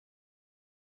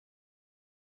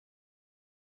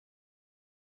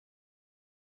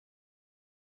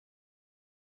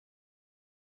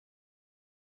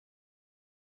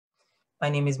My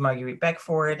name is Marguerite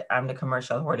Beckford. I'm the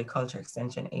Commercial Horticulture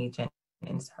Extension Agent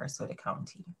in Sarasota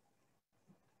County.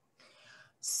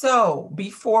 So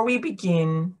before we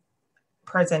begin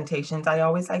presentations, I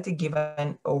always like to give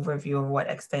an overview of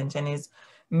what extension is.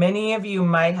 Many of you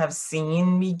might have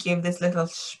seen me give this little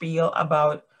spiel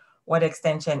about what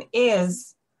extension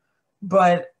is,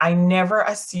 but I never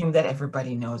assume that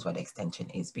everybody knows what extension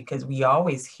is, because we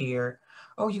always hear,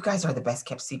 oh, you guys are the best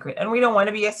kept secret, and we don't want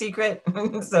to be a secret.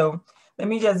 So let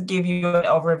me just give you an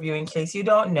overview in case you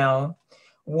don't know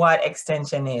what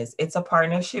extension is. It's a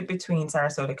partnership between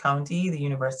Sarasota County, the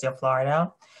University of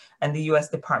Florida, and the U.S.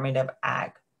 Department of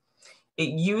Ag. It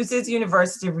uses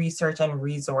university research and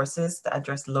resources to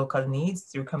address local needs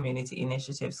through community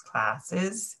initiatives,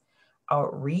 classes,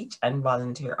 outreach, and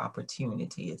volunteer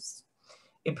opportunities.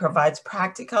 It provides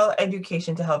practical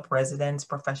education to help residents,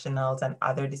 professionals, and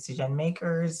other decision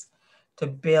makers to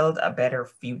build a better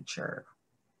future.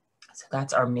 So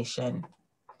that's our mission.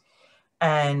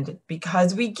 And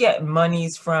because we get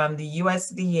monies from the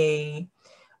USDA,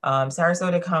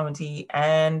 Sarasota County,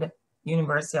 and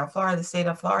University of Florida, the state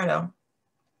of Florida,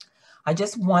 I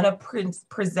just want to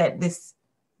present this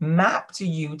map to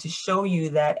you to show you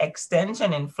that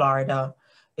extension in Florida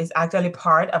is actually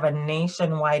part of a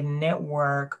nationwide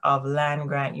network of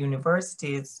land-grant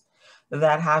universities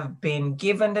that have been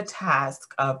given the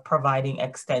task of providing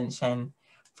extension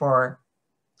for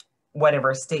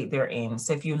whatever state they're in.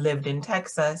 So if you lived in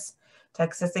Texas,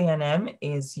 Texas A&M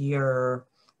is your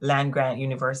land-grant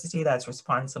university that's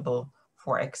responsible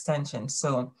for extension.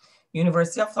 So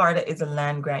University of Florida is a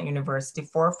land-grant university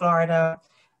for Florida,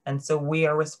 and so we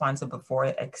are responsible for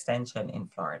extension in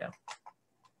Florida.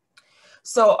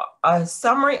 So a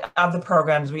summary of the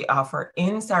programs we offer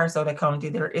in Sarasota County.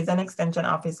 There is an extension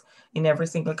office in every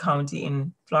single county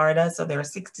in Florida. So there are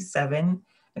 67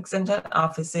 extension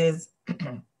offices.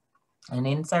 And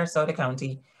in Sarasota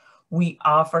County, we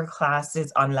offer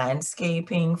classes on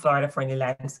landscaping, Florida-friendly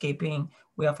landscaping.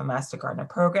 We offer Master Gardener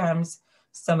programs.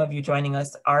 Some of you joining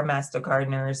us are Master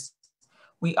Gardeners.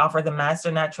 We offer the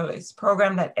Master Naturalist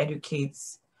program that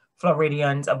educates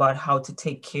Floridians about how to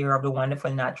take care of the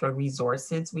wonderful natural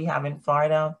resources we have in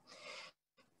Florida.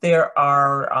 There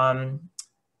are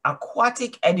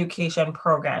aquatic education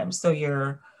programs. So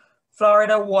your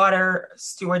Florida Water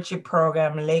Stewardship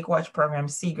Program, Lake Watch Program,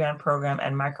 Sea Grant Program,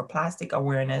 and Microplastic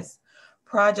Awareness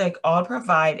Project all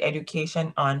provide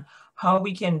education on how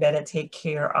we can better take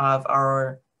care of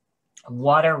our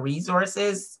water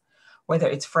resources, whether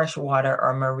it's fresh water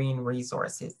or marine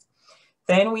resources.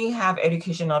 Then we have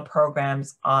educational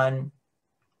programs on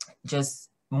just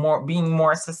being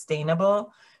more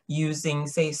sustainable, using,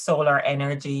 say, solar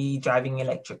energy, driving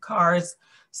electric cars,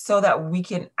 so that we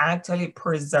can actually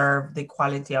preserve the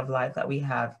quality of life that we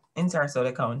have in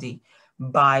Sarasota County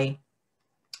by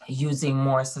using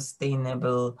more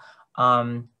sustainable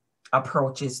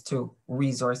approaches to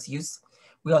resource use.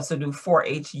 We also do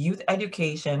 4-H youth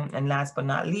education, and last but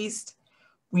not least,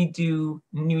 we do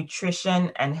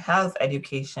nutrition and health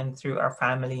education through our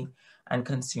family and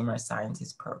consumer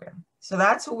sciences program. So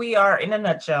that's who we are in a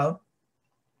nutshell.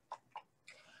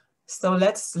 So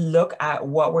let's look at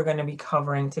what we're going to be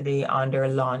covering today under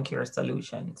lawn care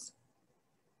solutions.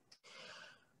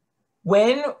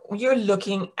 When you're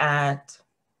looking at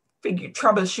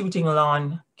troubleshooting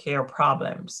lawn care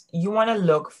problems, you want to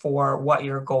look for what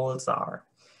your goals are.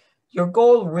 Your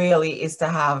goal really is to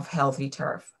have healthy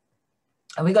turf.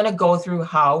 And we're going to go through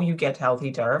how you get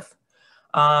healthy turf.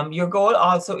 Your goal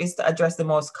also is to address the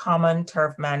most common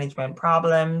turf management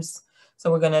problems. So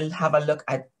we're going to have a look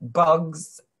at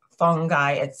bugs,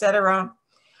 fungi, etc.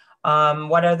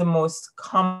 What are the most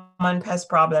common pest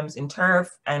problems in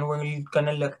turf? And we're going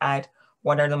to look at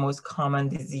what are the most common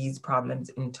disease problems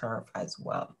in turf as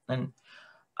well. And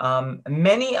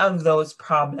many of those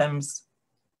problems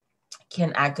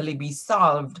can actually be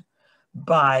solved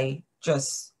by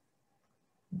just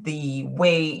the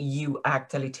way you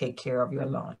actually take care of your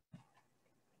lawn.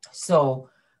 So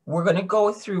we're going to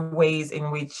go through ways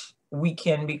in which we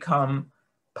can become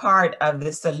part of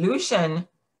the solution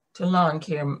to lawn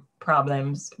care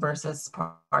problems versus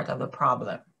part of the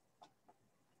problem.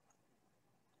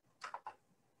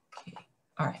 Okay,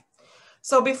 all right.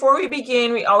 So before we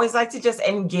begin, we always like to just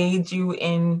engage you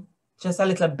in just a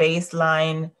little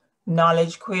baseline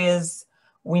knowledge quiz.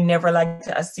 We never like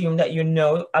to assume that you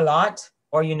know a lot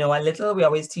or you know a little. We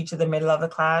always teach at the middle of the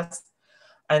class.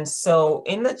 And so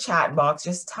in the chat box,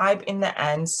 just type in the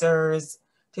answers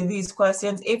to these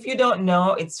questions. If you don't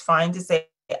know, it's fine to say,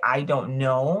 I don't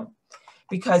know,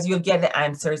 because you'll get the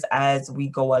answers as we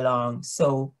go along.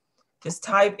 So just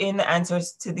type in the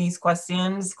answers to these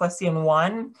questions, question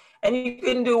 1, And you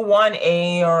can do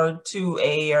 1A or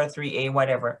 2A or 3A,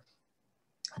 whatever,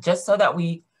 just so that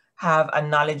we have a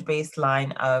knowledge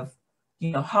baseline of,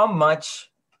 you know, how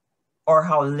much or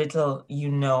how little you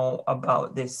know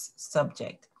about this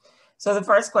subject. So the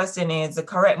first question is, the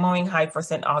correct mowing height for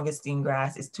St. Augustine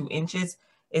grass is 2 inches.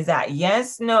 Is that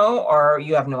yes, no, or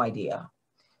you have no idea?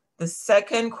 The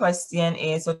second question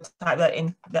is, so type that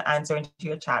in the answer into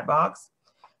your chat box.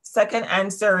 Second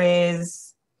answer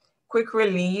is, quick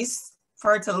release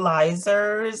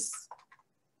fertilizers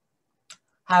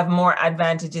have more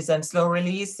advantages than slow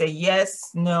release. Say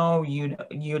yes, no,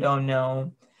 you don't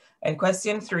know. And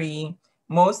question 3,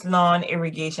 most lawn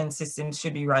irrigation systems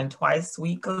should be run twice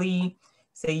weekly.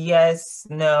 Say yes,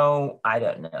 no, I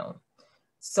don't know.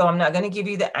 So I'm not going to give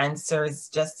you the answers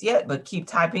just yet, but keep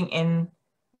typing in.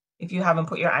 If you haven't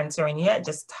put your answer in yet,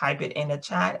 just type it in the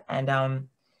chat, and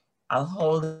I'll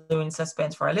hold you in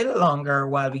suspense for a little longer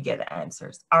while we get the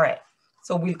answers. All right,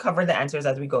 so we'll cover the answers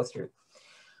as we go through.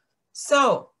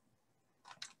 So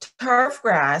turf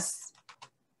grass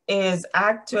is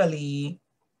actually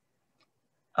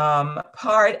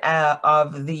part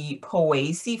of the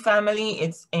Poaceae family.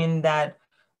 It's in that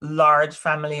large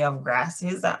family of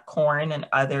grasses that corn and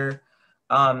other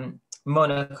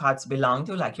monocots belong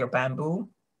to, like your bamboo.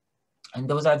 And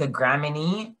those are the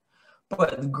gramineae,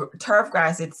 but turf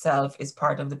grass itself is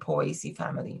part of the Poaceae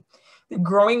family. The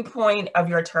growing point of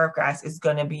your turf grass is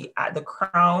going to be at the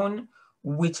crown,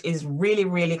 which is really,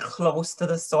 really close to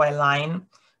the soil line.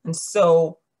 And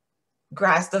so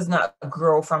grass does not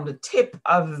grow from the tip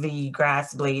of the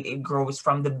grass blade. It grows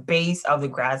from the base of the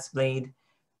grass blade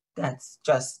that's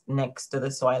just next to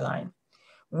the soil line.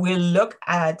 We'll look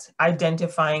at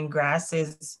identifying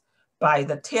grasses by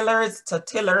the tillers. So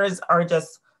tillers are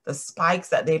just the spikes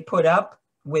that they put up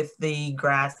with the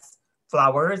grass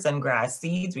flowers and grass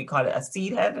seeds. We call it a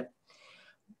seed head.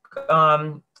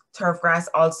 Turf grass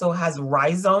also has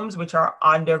rhizomes, which are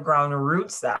underground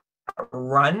roots that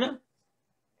run,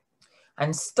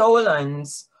 and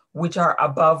stolons, which are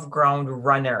above ground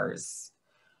runners.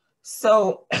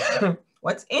 So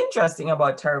what's interesting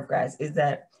about turf grass is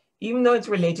that even though it's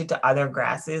related to other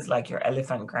grasses like your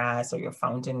elephant grass or your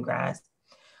fountain grass,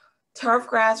 turf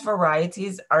grass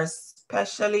varieties are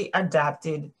specially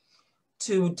adapted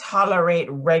to tolerate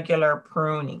regular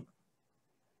pruning.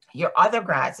 Your other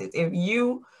grasses, if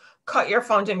you cut your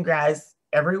fountain grass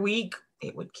every week,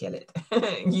 it would kill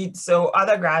it. So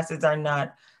other grasses are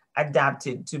not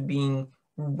adapted to being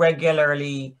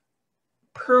regularly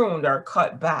pruned or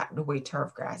cut back the way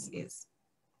turf grass is.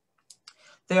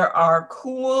 There are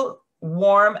cool,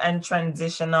 warm, and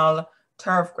transitional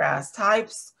turf grass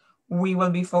types. We will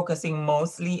be focusing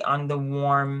mostly on the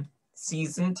warm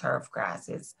season turf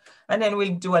grasses. And then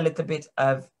we'll do a little bit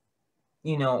of,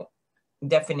 you know,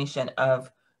 definition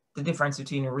of the difference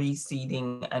between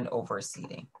reseeding and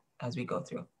overseeding as we go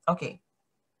through. Okay.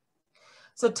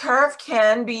 So turf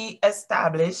can be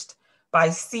established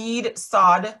by seed,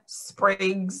 sod,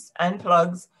 sprigs, and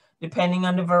plugs, depending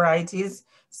on the varieties.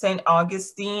 St.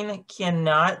 Augustine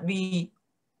cannot be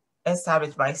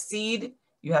established by seed.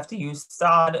 You have to use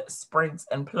sod, sprigs,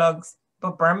 and plugs.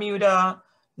 But Bermuda,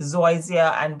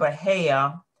 Zoysia, and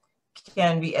Bahia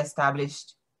can be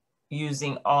established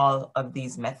using all of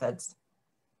these methods.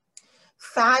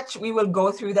 Thatch, we will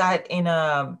go through that in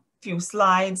a few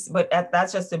slides, but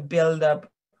that's just a buildup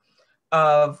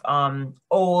of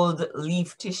old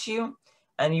leaf tissue,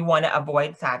 and you want to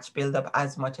avoid thatch buildup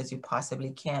as much as you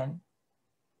possibly can.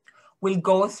 We'll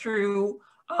go through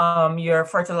your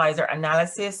fertilizer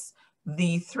analysis,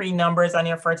 the 3 numbers on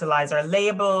your fertilizer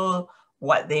label,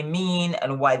 what they mean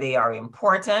and why they are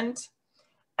important.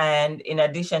 And in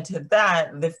addition to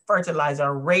that, the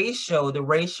fertilizer ratio, the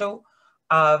ratio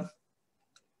of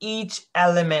each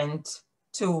element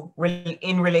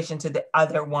in relation to the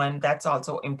other one, that's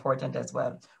also important as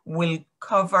well. We'll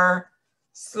cover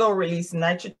slow release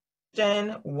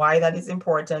nitrogen, why that is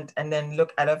important, and then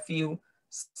look at a few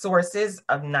sources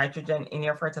of nitrogen in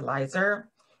your fertilizer,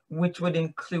 which would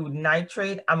include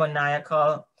nitrate,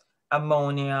 ammoniacal,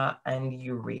 ammonia, and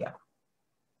urea.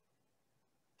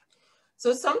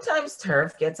 So sometimes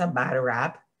turf gets a bad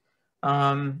rap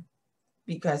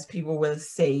because people will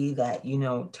say that, you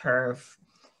know, turf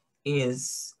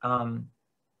can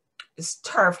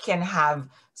have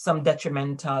some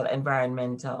detrimental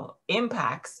environmental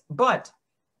impacts, but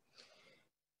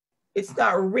it's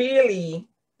not really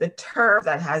the turf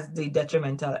that has the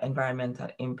detrimental environmental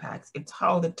impacts. It's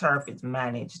how the turf is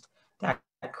managed that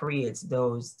creates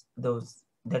those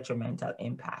detrimental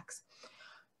impacts.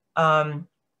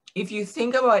 If you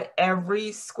think about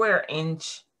every square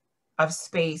inch of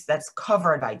space that's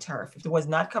covered by turf. If it was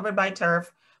not covered by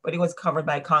turf, but it was covered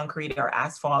by concrete or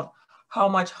asphalt, how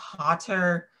much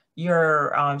hotter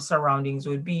your surroundings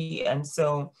would be. And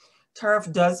so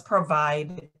turf does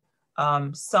provide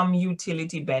some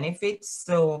utility benefits.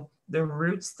 So the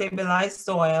roots stabilize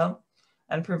soil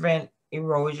and prevent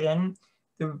erosion.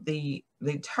 The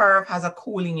turf has a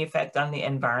cooling effect on the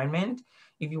environment.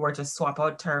 If you were to swap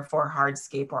out turf for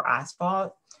hardscape or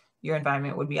asphalt, your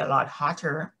environment would be a lot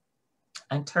hotter.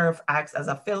 And turf acts as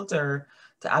a filter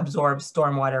to absorb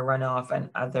stormwater runoff and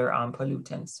other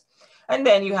pollutants. And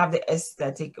then you have the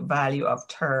aesthetic value of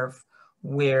turf,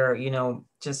 where, you know,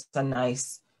 just a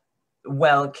nice,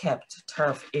 well-kept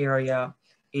turf area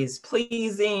is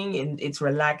pleasing and it's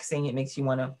relaxing. It makes you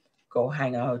want to go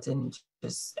hang out and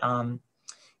just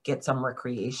get some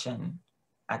recreation,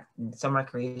 some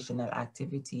recreational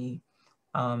activity,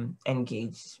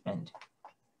 engagement.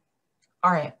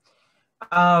 All right.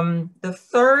 The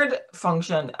third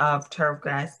function of turf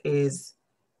grass is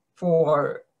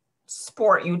for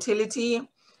sport utility.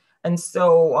 And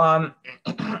so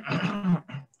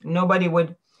nobody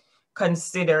would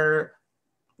consider,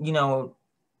 you know,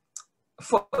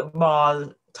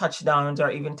 football touchdowns or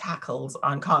even tackles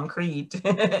on concrete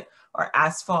or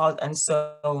asphalt. And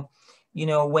so, you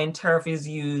know, when turf is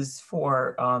used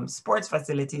for sports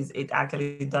facilities, it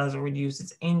actually does reduce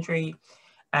its injury,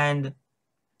 and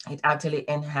it actually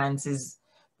enhances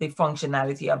the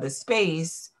functionality of the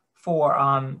space for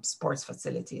sports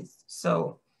facilities.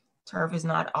 So turf is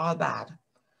not all bad,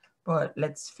 but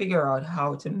let's figure out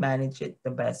how to manage it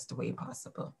the best way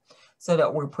possible so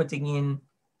that we're putting in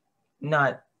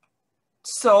not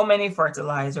so many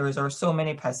fertilizers or so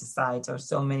many pesticides or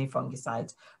so many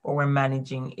fungicides, but we're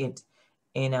managing it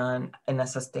in a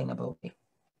sustainable way.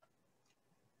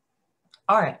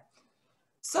 All right.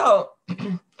 So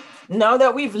now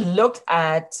that we've looked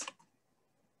at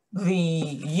the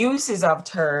uses of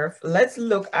turf, let's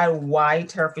look at why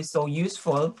turf is so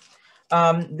useful.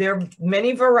 There are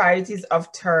many varieties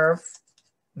of turf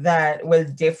that will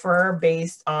differ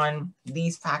based on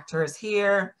these factors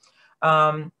here.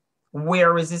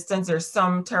 Wear resistance, there's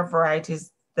some turf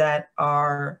varieties that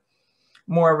are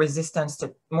more resistant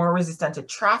to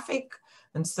traffic,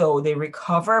 and so they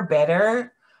recover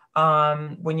better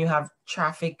when you have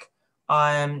traffic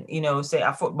on, you know, say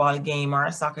a football game or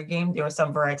a soccer game. There are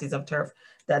some varieties of turf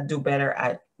that do better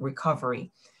at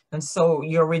recovery. And so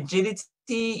your rigidity,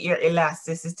 your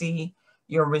elasticity,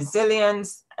 your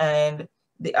resilience, and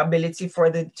the ability for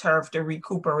the turf to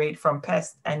recuperate from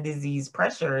pest and disease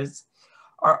pressures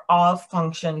are all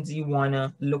functions you want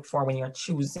to look for when you're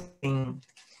choosing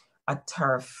a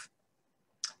turf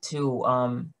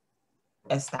to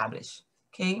establish,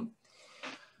 okay?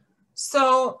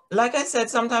 So, like I said,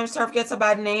 sometimes turf gets a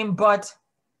bad name, but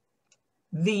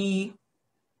the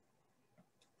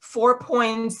 4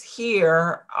 points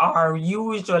here are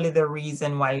usually the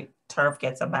reason why turf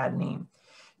gets a bad name.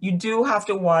 You do have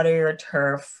to water your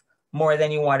turf more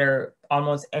than you water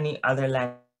almost any other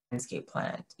landscape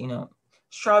plant. You know,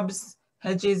 shrubs,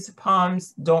 hedges,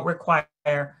 palms don't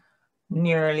require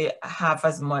nearly half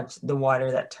as much the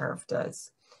water that turf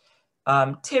does.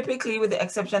 Typically, with the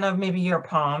exception of maybe your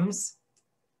palms,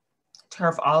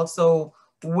 turf also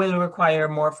will require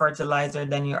more fertilizer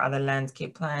than your other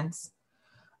landscape plants.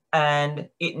 And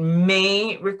it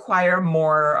may require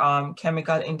more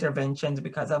chemical interventions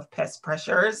because of pest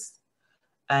pressures.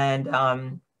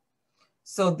 And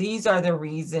so these are the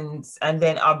reasons. And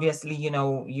then obviously, you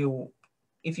know,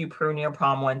 if you prune your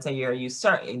palm once a year, you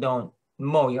certainly don't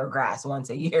mow your grass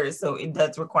once a year. So it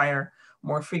does require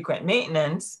more frequent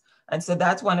maintenance. And so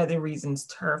that's one of the reasons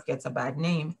turf gets a bad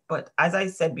name. But as I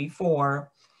said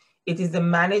before, it is the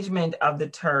management of the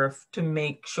turf to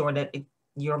make sure that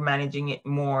you're managing it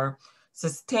more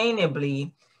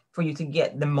sustainably for you to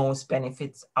get the most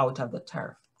benefits out of the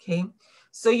turf, okay?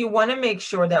 So you wanna make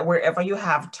sure that wherever you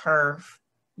have turf,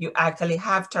 you actually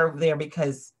have turf there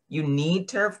because you need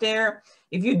turf there.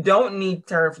 If you don't need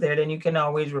turf there, then you can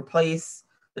always replace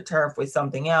the turf with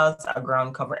something else, a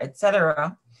ground cover,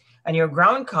 etc. And your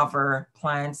ground cover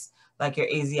plants, like your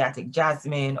Asiatic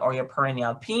jasmine or your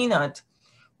perennial peanut,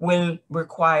 will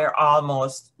require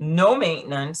almost no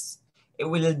maintenance. It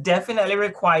will definitely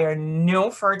require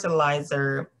no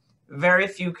fertilizer, very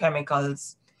few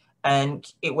chemicals,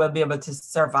 and it will be able to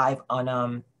survive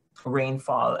on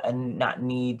rainfall and not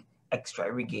need extra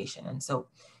irrigation. And so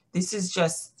this is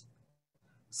just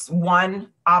one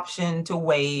option to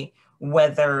weigh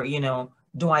whether, you know,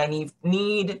 do I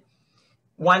need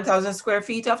 1,000 square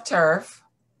feet of turf,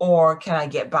 or can I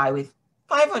get by with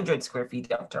 500 square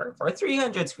feet of turf or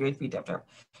 300 square feet of turf?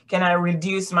 Can I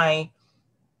reduce my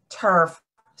turf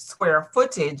square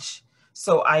footage,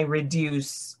 so I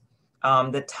reduce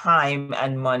the time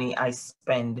and money I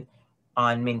spend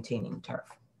on maintaining turf.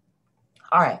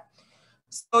 All right.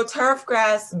 So turf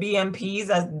grass BMPs,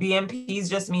 as BMPs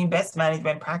just mean best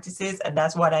management practices, and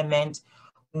that's what I meant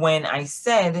when I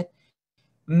said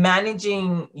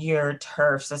managing your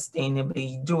turf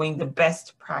sustainably, doing the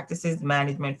best practices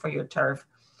management for your turf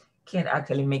can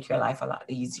actually make your life a lot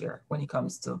easier when it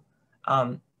comes to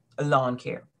lawn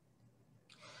care.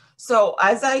 So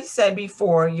as I said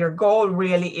before, your goal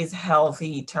really is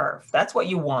healthy turf. That's what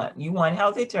you want. You want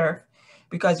healthy turf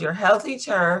because your healthy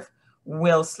turf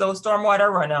will slow stormwater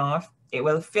runoff. It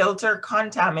will filter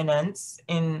contaminants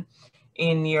in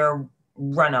your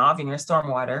runoff, in your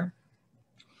stormwater.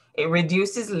 It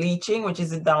reduces leaching, which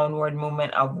is a downward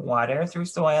movement of water through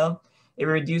soil. It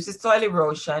reduces soil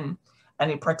erosion, and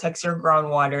it protects your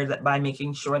groundwater by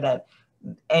making sure that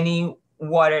any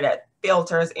water that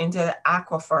filters into the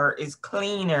aquifer is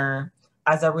cleaner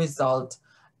as a result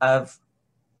of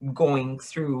going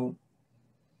through,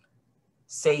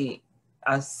 say,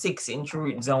 a 6-inch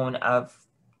root zone of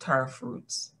turf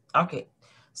roots. Okay,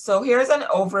 so here's an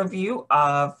overview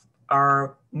of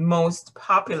our most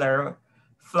popular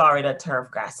Florida turf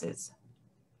grasses.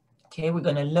 Okay, we're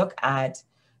gonna look at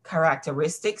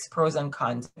characteristics, pros and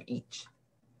cons of each.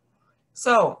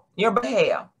 So your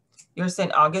Bahia, your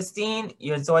St. Augustine,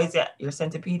 your zoysia, your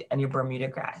centipede, and your Bermuda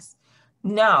grass.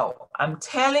 Now, I'm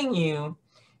telling you,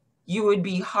 you would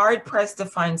be hard pressed to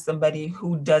find somebody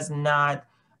who does not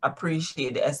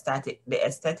appreciate the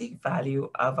aesthetic value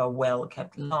of a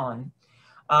well-kept lawn.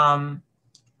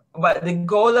 But the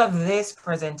goal of this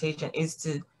presentation is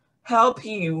to help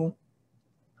you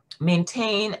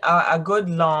maintain a good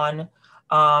lawn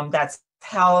that's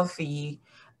healthy,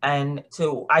 and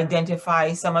to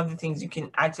identify some of the things you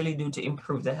can actually do to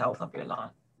improve the health of your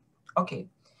lawn. Okay,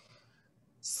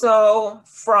 so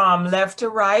from left to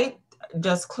right,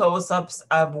 just close-ups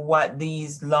of what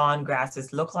these lawn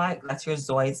grasses look like. That's your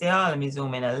zoysia. Let me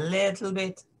zoom in a little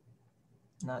bit,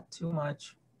 not too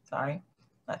much, sorry.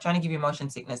 Not trying to give you motion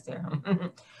sickness there.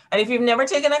 And if you've never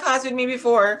taken a class with me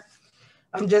before,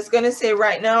 I'm just gonna say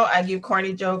right now, I give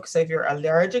corny jokes. So if you're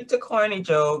allergic to corny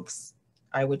jokes,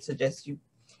 I would suggest you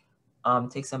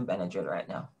take some Benadryl right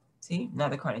now. See,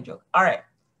 another corny joke. All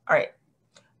right,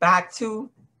 back to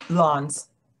lawns.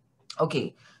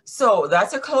 Okay, so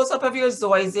that's a close-up of your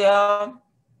zoysia,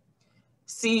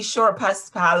 seashore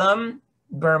paspalum,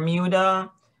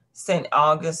 Bermuda, St.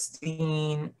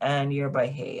 Augustine, and your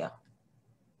Bahia.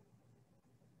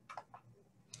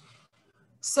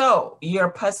 So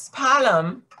your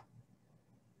paspalum,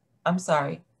 I'm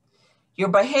sorry, your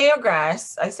Bahia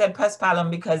grass, I said paspalum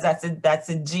because that's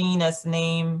a genus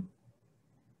name.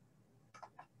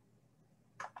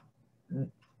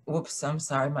 Whoops, I'm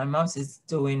sorry, my mouse is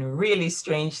doing really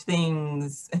strange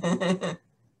things.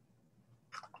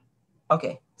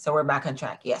 Okay, so we're back on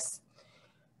track, yes.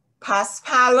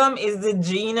 Paspalum is the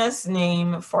genus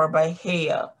name for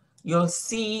Bahia. You'll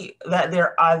see that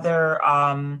there are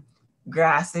other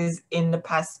grasses in the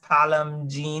paspalum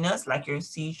genus, like your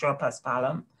seashore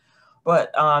paspalum.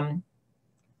 But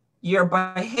your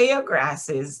Bahia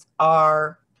grasses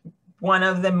are one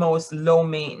of the most low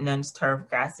maintenance turf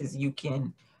grasses you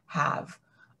can have.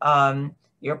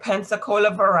 Your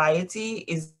Pensacola variety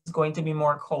is going to be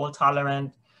more cold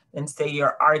tolerant than, say,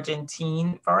 your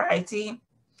Argentine variety.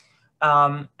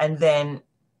 And then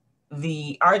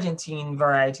the Argentine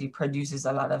variety produces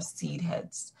a lot of seed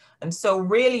heads. And so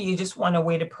really you just want to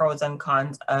weigh the pros and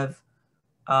cons of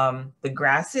the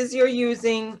grasses you're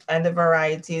using and the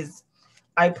varieties.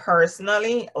 I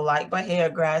personally like Bahia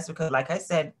grass because, like I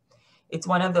said, it's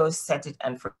one of those set it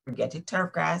and forget it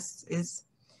turf grasses.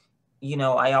 You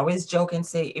know, I always joke and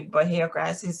say if Bahia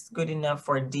grass is good enough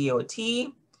for DOT,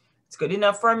 it's good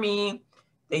enough for me.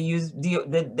 They use,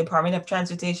 the Department of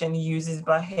Transportation uses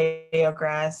Bahia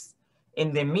grass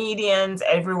in the medians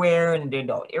everywhere, and they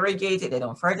don't irrigate it, they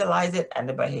don't fertilize it, and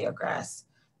the Bahia grass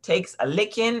takes a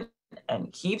licking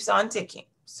and keeps on ticking.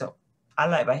 So I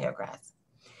like Bahia grass.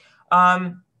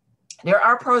 There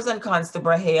are pros and cons to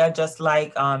Bahia, just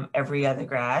like every other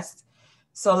grass.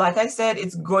 So like I said,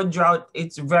 it's good drought.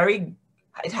 It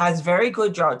has very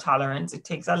good drought tolerance. It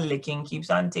takes a licking, keeps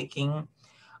on ticking.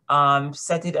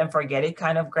 Set it and forget it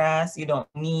kind of grass. You don't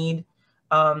need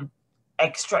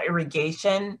extra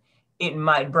irrigation. It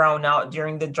might brown out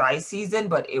during the dry season,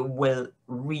 but it will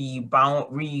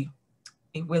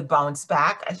it will bounce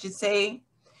back, I should say.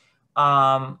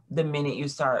 The minute you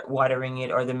start watering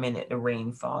it or the minute the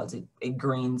rain falls, it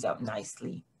greens up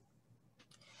nicely.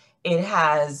 It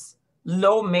has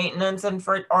low maintenance and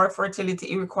or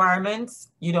fertility requirements.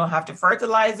 You don't have to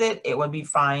fertilize it. It will be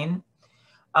fine.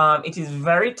 It is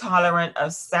very tolerant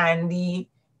of sandy,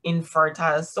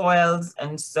 infertile soils.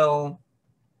 And so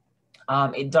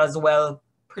it does well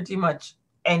pretty much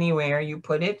anywhere you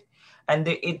put it. And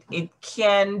it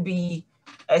can be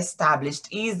established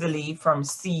easily from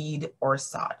seed or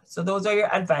sod. So those are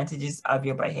your advantages of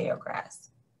your Bahia grass.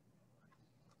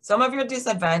 Some of your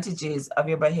disadvantages of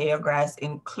your Bahia grass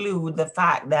include the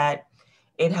fact that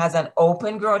it has an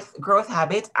open growth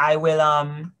habit. I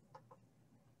will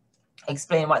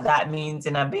explain what that means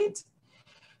in a bit.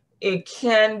 It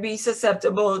can be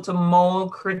susceptible to mole,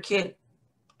 cricket,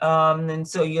 and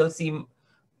so you'll see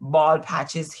bald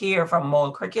patches here from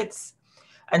mole crickets.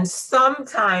 And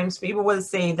sometimes people will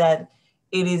say that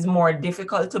it is more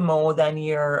difficult to mow than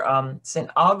your St.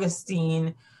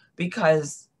 Augustine,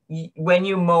 because when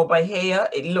you mow Bahia,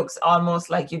 it looks almost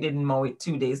like you didn't mow it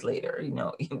 2 days later. You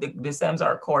know, the stems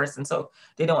are coarse, and so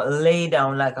they don't lay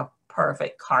down like a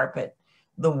perfect carpet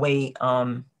the way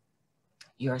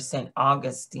your St.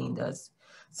 Augustine does.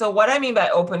 So what I mean by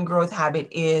open growth habit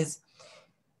is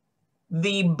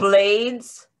the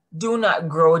blades do not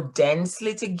grow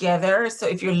densely together. So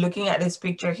if you're looking at this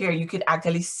picture here, you could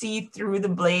actually see through the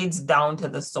blades down to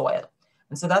the soil.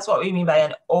 And so that's what we mean by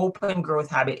an open growth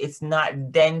habit. It's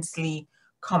not densely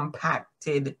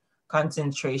compacted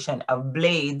concentration of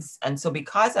blades. And so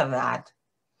because of that,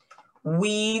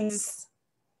 weeds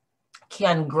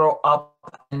can grow up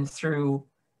and through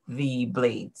the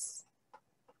blades.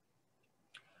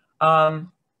 Other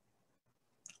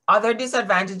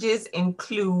disadvantages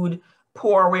include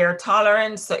poor wear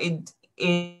tolerance. So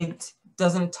it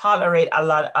doesn't tolerate a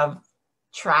lot of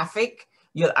traffic.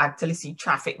 You'll actually see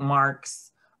traffic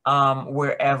marks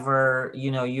wherever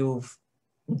you've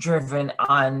driven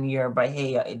on your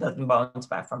Bahia. It doesn't bounce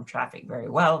back from traffic very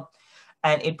well.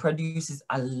 And it produces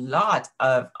a lot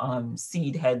of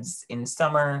seed heads in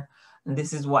summer. And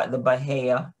this is what the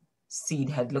Bahia seed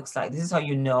head looks like. This is how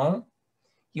you know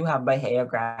you have Bahia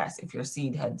grass, if your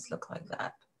seed heads look like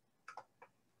that.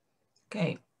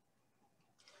 Okay.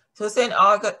 So St.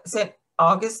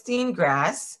 Augustine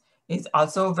grass is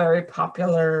also a very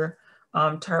popular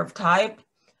turf type.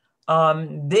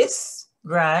 This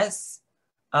grass,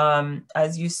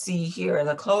 as you see here,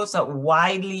 the close-up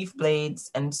wide leaf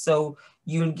blades, and so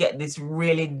you'll get this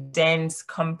really dense,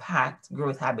 compact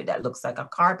growth habit that looks like a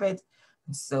carpet.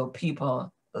 And so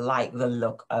people like the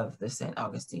look of the St.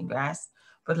 Augustine grass.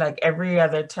 But like every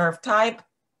other turf type,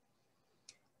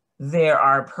 there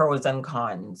are pros and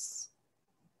cons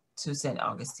to St.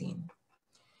 Augustine.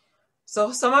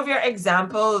 So some of your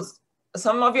examples,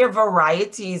 some of your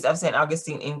varieties of St.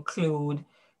 Augustine include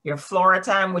your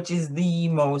Floratam, which is the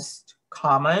most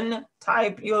common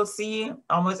type you'll see.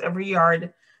 Almost every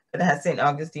yard that has St.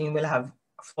 Augustine will have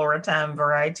Floratam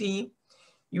variety.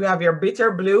 You have your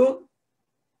bitter blue,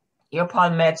 your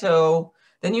palmetto.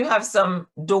 Then you have some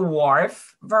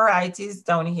dwarf varieties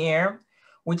down here,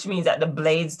 which means that the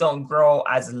blades don't grow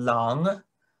as long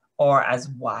or as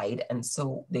wide. And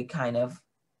so they kind of,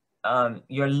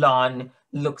 your lawn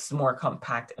looks more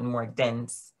compact and more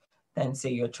dense than say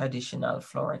your traditional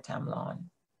Floratam lawn.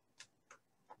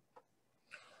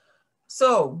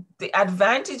 So the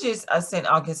advantages of St.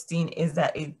 Augustine is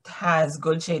that it has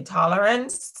good shade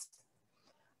tolerance.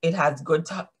 It has good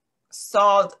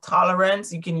salt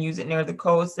tolerance. You can use it near the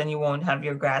coast and you won't have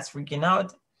your grass freaking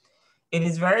out. It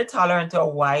is very tolerant to a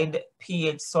wide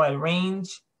pH soil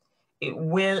range. It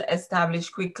will establish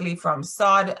quickly from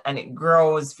sod and it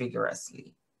grows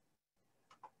vigorously.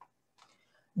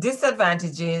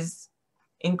 Disadvantages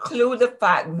include the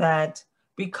fact that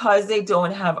because they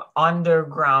don't have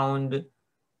underground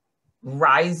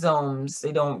rhizomes,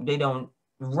 they don't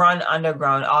run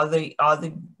underground, all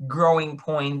the growing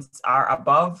points are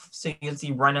above, so you'll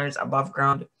see runners above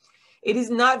ground. It is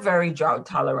not very drought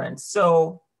tolerant.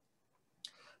 So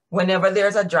whenever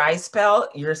there's a dry spell,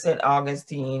 your St.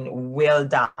 Augustine will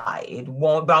die. It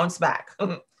won't bounce back.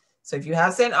 So if you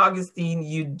have St. Augustine,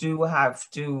 you do have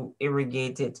to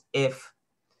irrigate it if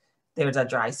there's a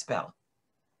dry spell.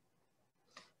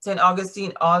 St.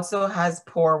 Augustine also has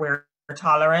poor wear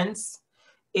tolerance.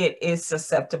 It is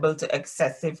susceptible to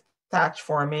excessive thatch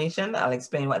formation. I'll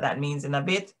explain what that means in a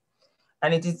bit.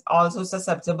 And it is also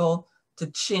susceptible to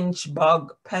chinch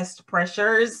bug pest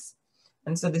pressures.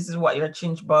 And so this is what your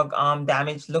chinch bug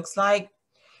damage looks like.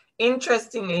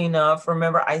 Interestingly enough,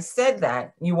 remember I said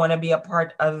that you want to be a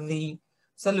part of the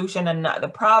solution and not the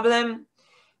problem.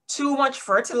 Too much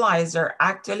fertilizer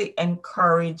actually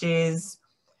encourages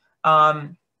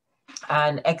an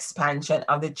expansion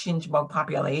of the chinch bug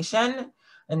population.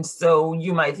 And so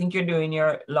you might think you're doing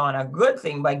your lawn a good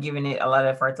thing by giving it a lot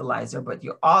of fertilizer, but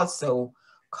you're also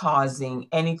causing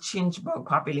any chinch bug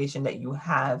population that you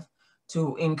have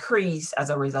to increase as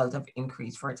a result of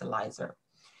increased fertilizer.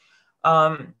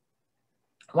 One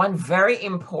very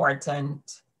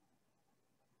important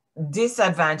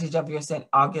disadvantage of your St.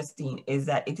 Augustine is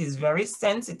that it is very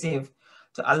sensitive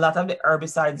to a lot of the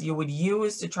herbicides you would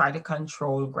use to try to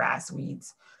control grass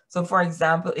weeds. So for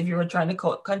example, if you were trying to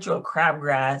control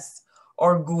crabgrass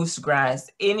or goosegrass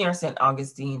in your St.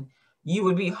 Augustine, you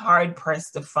would be hard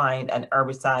pressed to find an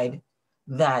herbicide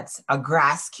that's a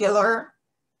grass killer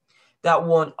that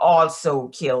won't also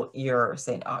kill your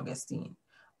St. Augustine.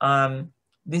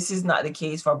 This is not the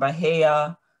case for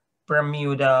Bahia,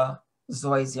 Bermuda,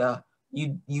 Zoysia.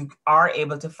 You are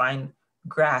able to find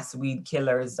grass weed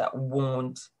killers that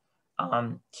won't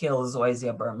kill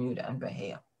Zoysia, Bermuda, and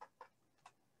Bahia.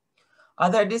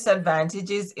 Other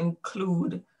disadvantages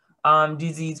include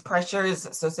disease pressures.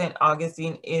 So St.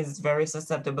 Augustine is very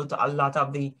susceptible to a lot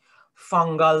of the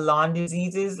fungal lawn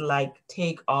diseases like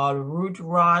take all root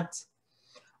rot,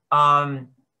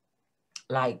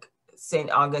 like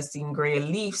St. Augustine gray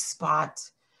leaf spot,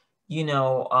 you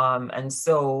know, and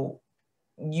so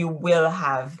you will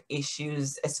have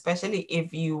issues, especially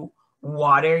if you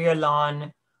water your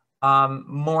lawn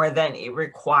more than it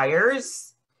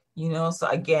requires, you know. So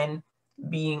again,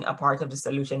 being a part of the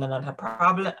solution and not a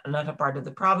problem, not a part of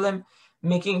the problem,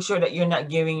 making sure that you're not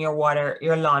giving your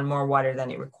lawn more water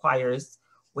than it requires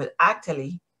will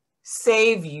actually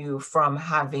save you from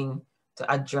having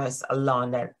to address a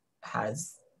lawn that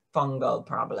has fungal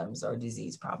problems or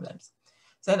disease problems.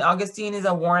 St. Augustine is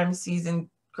a warm season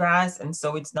grass, and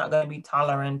so it's not going to be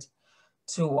tolerant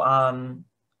to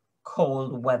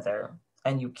cold weather,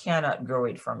 and you cannot grow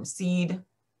it from seed. It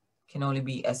can only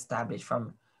be established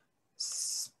from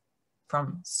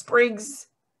sprigs,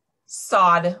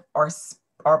 sod,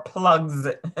 or plugs.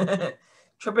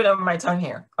 Tripping over my tongue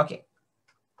here. Okay.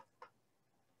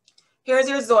 Here's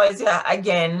your zoysia.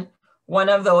 Again, one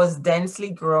of those densely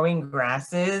growing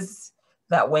grasses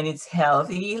that when it's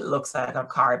healthy looks like a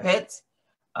carpet.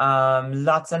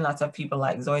 Lots and lots of people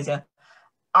like zoysia.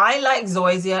 I like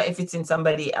zoysia if it's in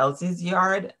somebody else's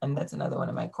yard, and that's another one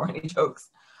of my corny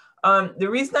jokes. The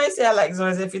reason I say I like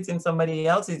zoysia if it's in somebody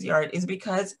else's yard is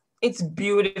because it's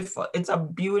beautiful. It's a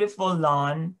beautiful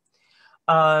lawn.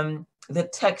 The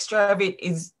texture of it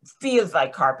feels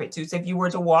like carpet too. So if you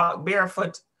were to walk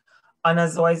barefoot on a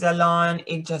zoysia lawn,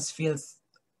 it just feels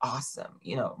awesome,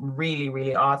 you know, really,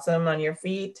 really awesome on your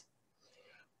feet.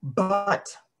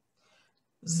 But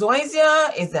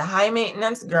zoysia is the high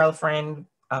maintenance girlfriend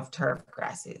of turf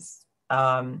grasses.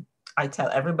 I tell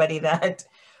everybody that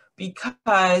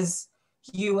because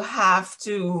you have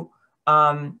to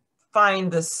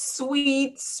find the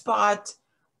sweet spot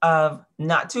of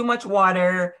not too much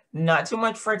water, not too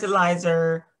much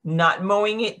fertilizer, not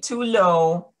mowing it too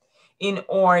low in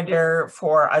order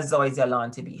for a zoysia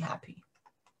lawn to be happy.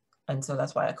 And so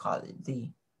that's why I call it the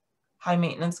high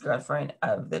maintenance girlfriend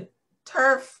of the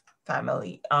turf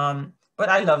family. But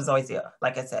I love zoysia,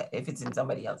 like I said, if it's in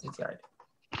somebody else's yard.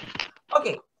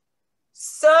 Okay,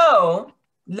 so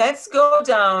let's go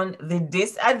down the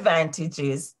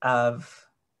disadvantages of,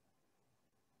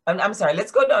 I'm sorry,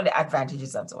 let's go down the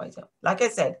advantages of zoysia. Like I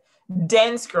said,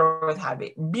 dense growth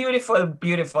habit, beautiful,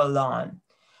 beautiful lawn.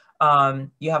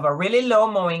 You have a really low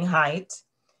mowing height.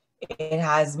 It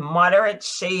has moderate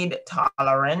shade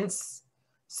tolerance.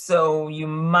 So you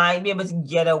might be able to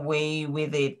get away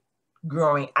with it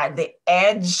growing at the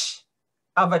edge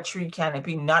of a tree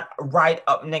canopy, not right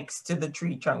up next to the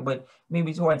tree trunk, but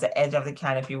maybe towards the edge of the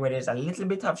canopy where there's a little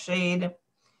bit of shade.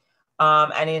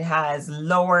 And it has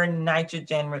lower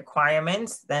nitrogen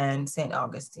requirements than St.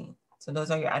 Augustine. So those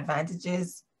are your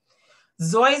advantages.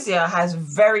 Zoysia has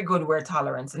very good wear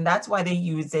tolerance, and that's why they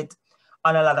use it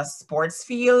on a lot of sports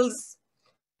fields.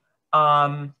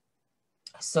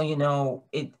 So, you know,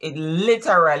 it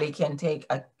literally can take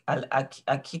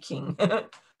a kicking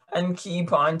and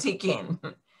keep on ticking.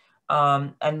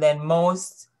 And then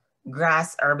most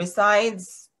grass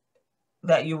herbicides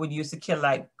that you would use to kill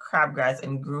like crabgrass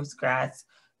and goosegrass,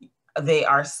 they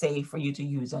are safe for you to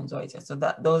use on zoysia. So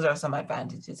those are some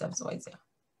advantages of zoysia.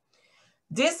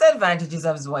 Disadvantages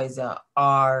of zoysia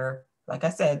are, like I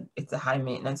said, it's a high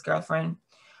maintenance girlfriend.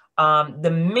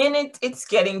 The minute it's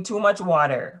getting too much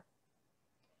water,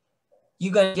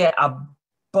 you're gonna get a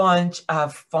bunch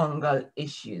of fungal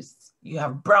issues. You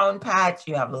have brown patch,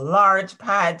 you have large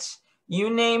patch, you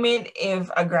name it. If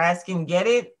a grass can get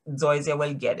it, zoysia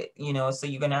will get it, you know, so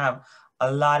you're gonna have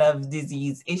a lot of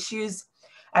disease issues.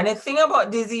 And the thing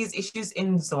about disease issues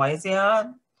in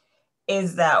zoysia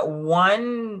is that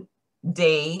one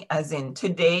day, as in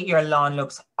today, your lawn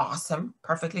looks awesome,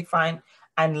 perfectly fine.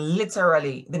 And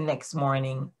literally the next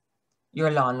morning, your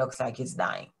lawn looks like it's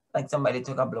dying. Like somebody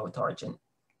took a blowtorch and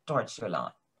torched your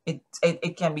lawn.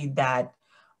 It can be that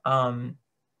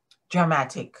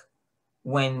dramatic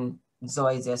when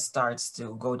zoysia starts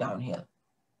to go downhill.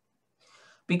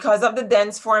 Because of the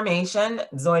dense formation,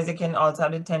 zoysia can also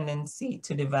have the tendency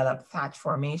to develop thatch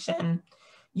formation.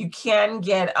 You can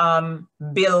get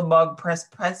billbug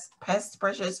pest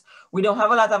pressures. We don't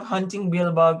have a lot of hunting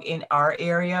billbug in our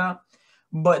area,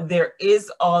 but there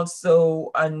is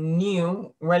also a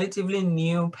new, relatively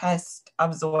new pest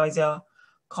of zoysia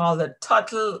called the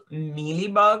Tuttle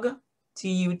mealybug,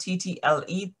 Tuttle,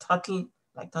 Tuttle,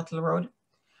 like Tuttle Road.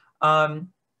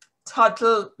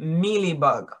 Tuttle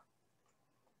mealybug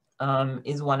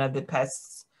is one of the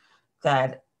pests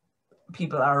that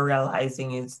people are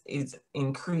realizing is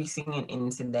increasing in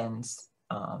incidence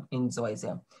in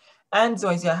zoysia. And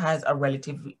zoysia has a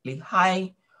relatively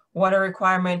high water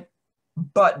requirement,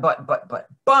 but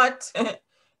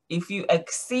if you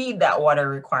exceed that water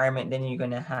requirement, then you're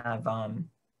gonna have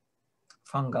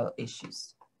fungal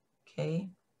issues, okay?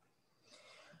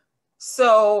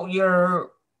 So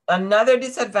another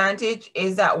disadvantage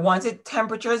is that once the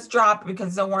temperatures drop, because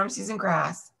it's a warm season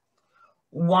grass,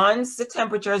 once the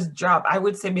temperatures drop, I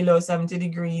would say below 70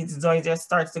 degrees, zoysia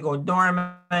starts to go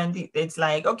dormant. It's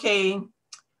like, okay,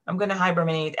 I'm gonna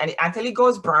hibernate, and it actually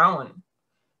goes brown,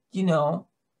 you know.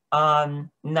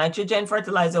 Nitrogen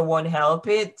fertilizer won't help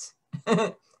it.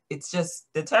 It's just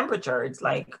the temperature. It's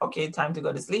like, okay, time to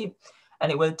go to sleep,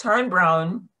 and it will turn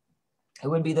brown. It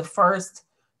would be the first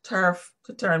turf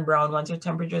to turn brown once your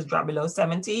temperatures drop below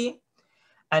 70,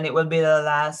 and it will be the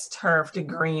last turf to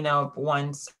green up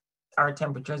once our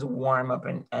temperatures warm up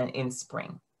in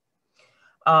spring.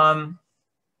 And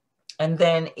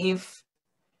then if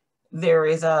there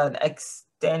is an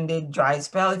extended dry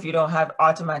spell, if you don't have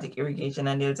automatic irrigation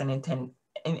and there's an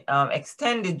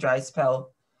extended dry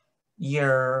spell,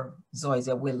 your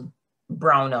zoysia will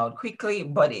brown out quickly,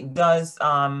 but it does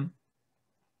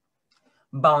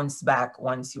bounce back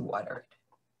once you water it,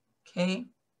 okay?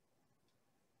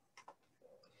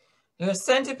 Your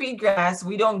centipede grass,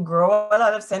 we don't grow a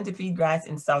lot of centipede grass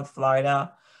in South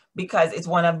Florida because it's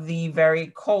one of the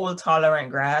very cold tolerant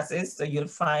grasses. So you'll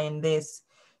find this,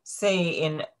 say,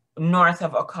 in north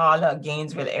of Ocala,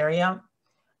 Gainesville area,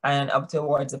 and up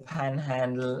towards the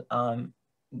Panhandle,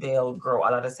 they'll grow a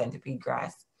lot of centipede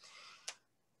grass.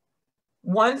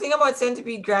 One thing about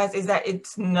centipede grass is that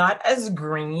it's not as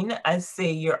green as,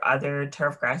 say, your other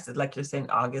turf grasses, like your St.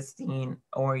 Augustine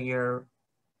or your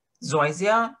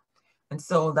zoysia. And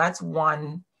so that's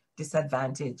one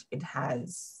disadvantage it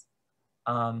has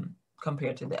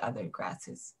compared to the other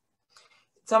grasses.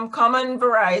 Some common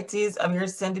varieties of your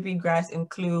centipede grass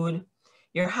include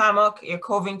your hammock, your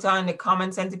Covington, the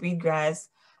common centipede grass,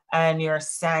 and your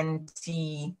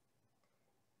Santee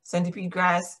centipede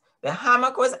grass. The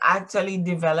hammock was actually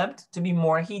developed to be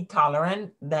more heat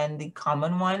tolerant than the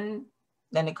common one,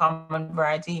 than the common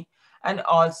variety, and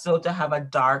also to have a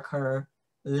darker,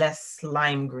 less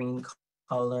lime green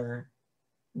color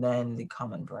than the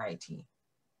common variety.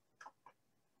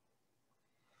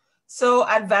 So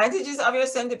advantages of your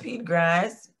centipede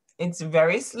grass: it's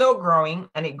very slow growing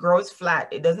and it grows flat.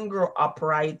 It doesn't grow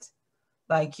upright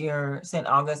like your St.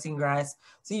 Augustine grass.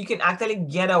 So you can actually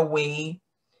get away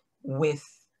with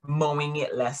mowing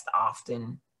it less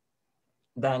often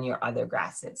than your other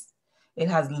grasses. It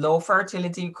has low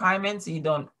fertility requirements, so you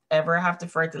don't ever have to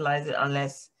fertilize it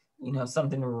unless, you know,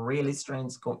 something really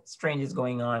strange is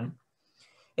going on.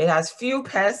 It has few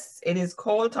pests. It is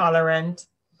cold tolerant.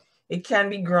 It can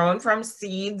be grown from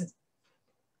seeds,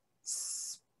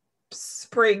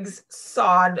 sprigs,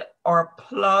 sod, or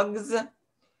plugs.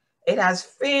 It has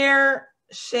fair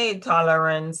shade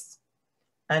tolerance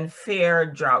and fair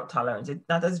drought tolerance. It's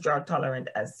not as drought tolerant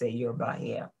as, say, your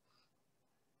Bahia.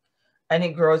 And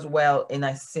it grows well in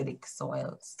acidic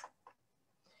soils.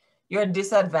 Your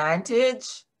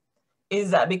disadvantage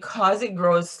is that because it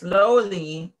grows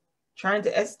slowly, trying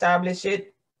to establish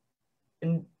it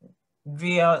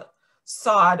via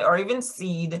sod or even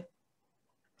seed,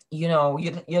 you know,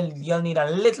 you'll need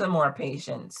a little more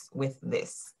patience with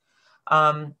this.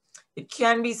 It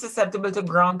can be susceptible to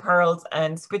ground pearls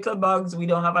and spittle bugs. We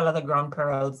don't have a lot of ground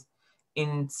pearls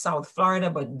in South Florida,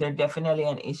 but they're definitely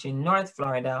an issue in North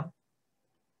Florida.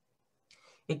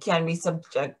 It can be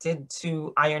subjected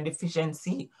to iron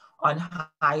deficiency on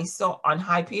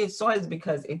high pH soils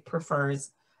because it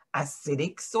prefers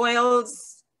acidic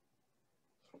soils.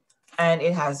 And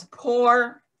it has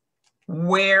poor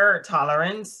wear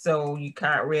tolerance, so you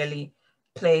can't really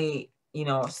play, you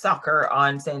know, soccer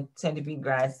on centipede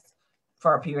grass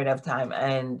for a period of time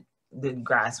and the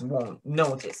grass won't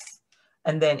notice.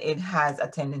 And then it has a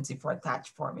tendency for thatch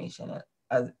formation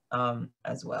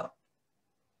as well.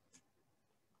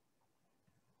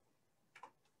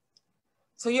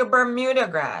 So your Bermuda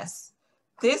grass.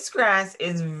 This grass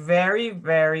is very,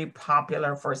 very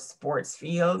popular for sports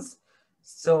fields.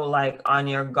 So like on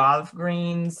your golf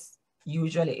greens,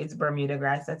 usually it's Bermuda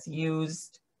grass that's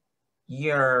used.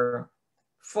 Your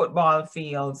football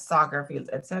fields, soccer fields,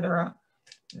 etc.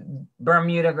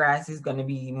 Bermuda grass is going to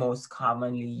be the most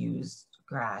commonly used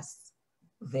grass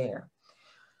there.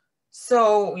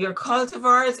 So your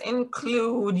cultivars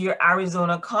include your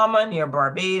Arizona Common, your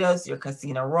Barbados, your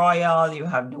Casino Royal. You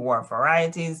have dwarf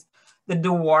varieties. The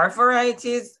dwarf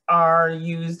varieties are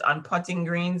used on putting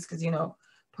greens because, you know,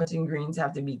 putting greens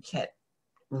have to be kept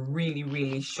really,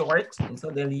 really short. And so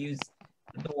they'll use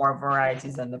the dwarf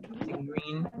varieties on the putting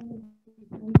green.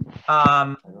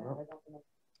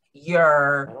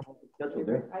 Your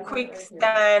quick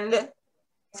stand,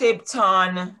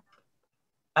 Tipton,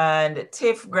 and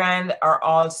Tiff Grand are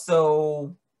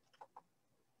also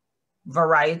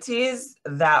varieties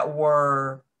that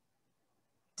were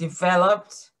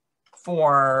developed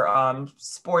for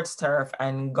sports turf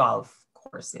and golf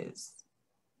courses.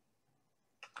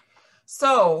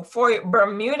 So for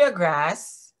Bermuda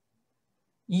grass,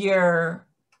 your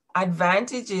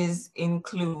advantages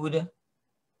include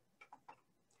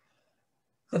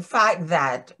the fact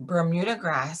that Bermuda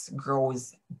grass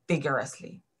grows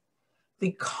vigorously.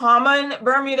 The common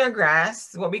Bermuda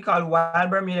grass, what we call wild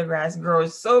Bermuda grass,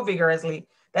 grows so vigorously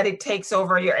that it takes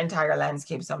over your entire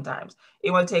landscape sometimes.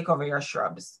 It will take over your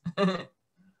shrubs.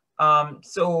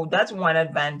 So that's one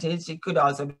advantage. It could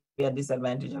also be a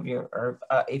disadvantage of your earth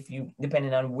if you,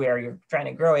 depending on where you're trying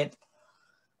to grow it.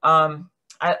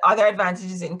 Other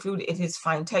advantages include it is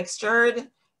fine textured.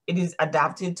 It is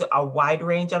adapted to a wide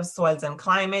range of soils and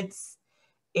climates.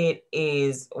 It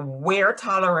is wear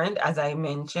tolerant, as I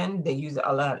mentioned. They use it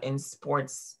a lot in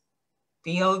sports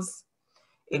fields.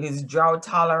 It is drought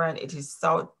tolerant. It is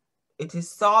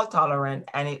salt tolerant,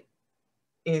 and it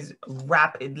is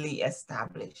rapidly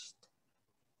established.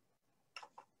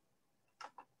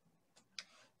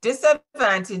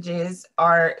 Disadvantages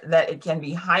are that it can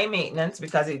be high maintenance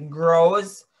because it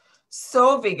grows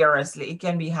so vigorously. It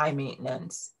can be high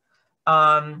maintenance.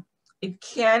 It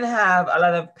can have a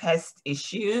lot of pest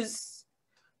issues.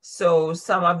 So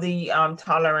some of the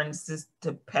tolerances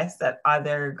to pests that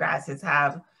other grasses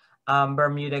have,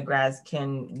 Bermuda grass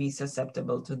can be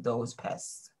susceptible to those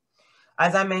pests.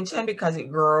 As I mentioned, because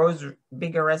it grows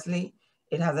vigorously,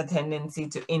 it has a tendency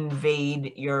to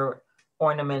invade your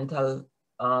ornamental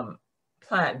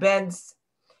plant beds.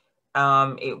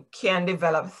 It can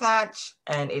develop thatch,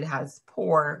 and it has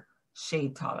poor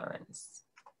shade tolerance.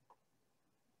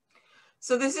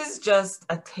 So this is just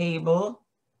a table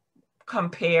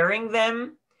comparing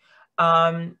them.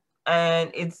 And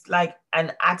it's like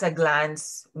an at a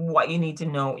glance, what you need to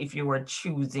know if you were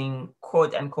choosing,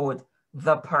 quote unquote,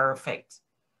 the perfect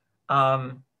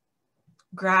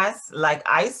grass. Like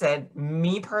I said,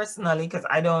 me personally, because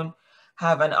I don't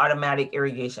have an automatic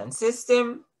irrigation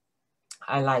system,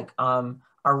 I like a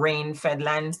rain-fed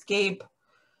landscape.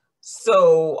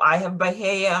 So I have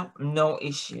Bahia, no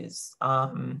issues.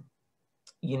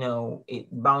 You know, it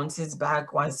bounces back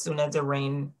as soon as the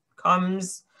rain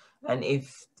comes. And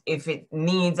if it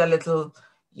needs a little,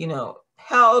 you know,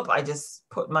 help, I just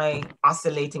put my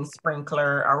oscillating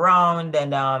sprinkler around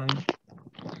and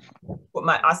put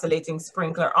my oscillating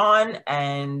sprinkler on,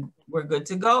 and we're good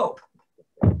to go.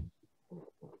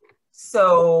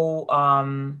 So,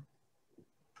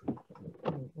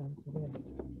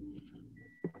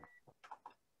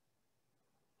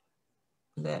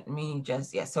 let me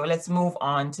just, yeah, so let's move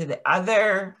on to the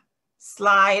other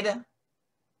slide.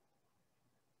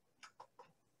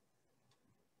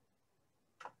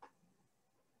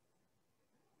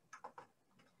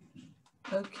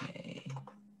 Okay,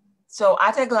 so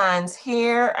at a glance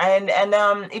here, and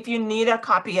if you need a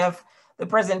copy of the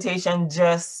presentation,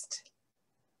 just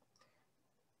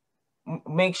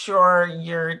make sure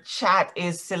your chat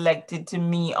is selected to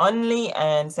me only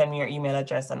and send me your email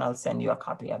address and I'll send you a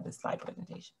copy of the slide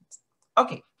presentations.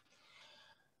 Okay,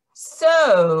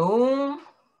 so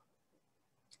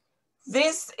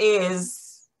this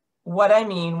is what I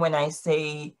mean when I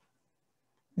say,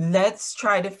 let's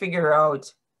try to figure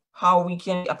out how we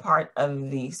can be a part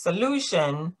of the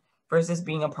solution versus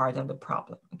being a part of the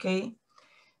problem, okay?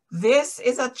 This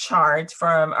is a chart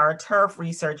from our turf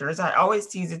researchers. I always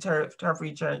tease the turf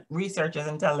researchers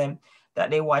and tell them that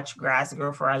they watch grass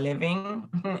grow for a living,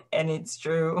 and it's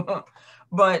true.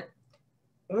 But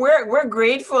we're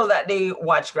grateful that they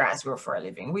watch grass grow for a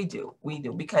living. We do,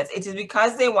 because it is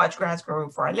because they watch grass grow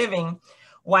for a living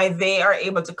why they are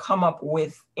able to come up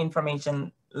with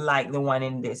information like the one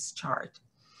in this chart.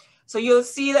 So you'll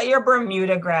see that your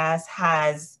Bermuda grass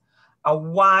has a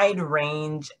wide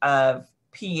range of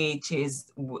pHs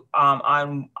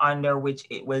under which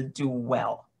it will do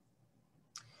well.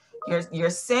 Your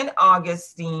St.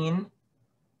 Augustine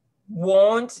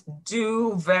won't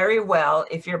do very well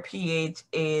if your pH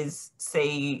is,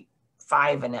 say,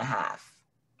 5.5,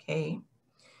 okay?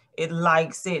 It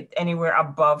likes it anywhere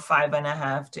above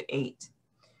 5.5 to 8.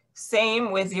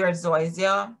 Same with your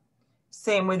zoysia,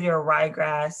 same with your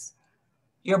ryegrass.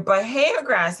 Your Bahia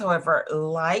grass, however,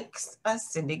 likes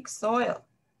acidic soil.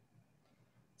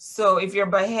 So if your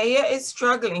Bahia is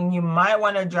struggling, you might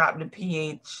want to drop the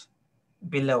pH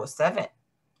below 7.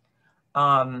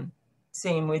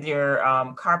 Same with your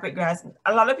carpet grass.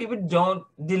 A lot of people don't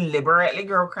deliberately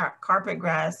grow carpet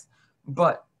grass,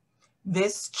 but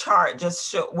this chart just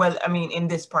shows, well, I mean, in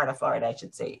this part of Florida, I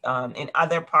should say. In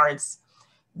other parts,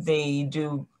 they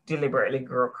do deliberately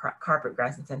grow carpet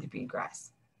grass and centipede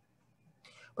grass.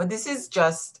 But this is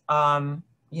just,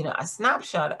 you know, a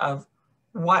snapshot of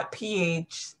what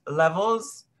pH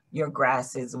levels your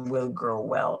grasses will grow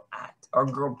well at, or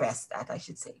grow best at, I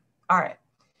should say. All right.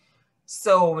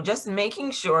 So just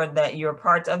making sure that you're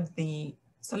part of the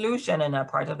solution and not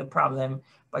part of the problem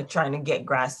by trying to get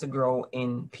grass to grow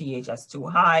in pH that's too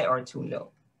high or too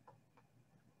low.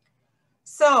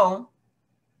 So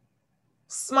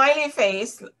smiley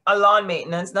face, a lawn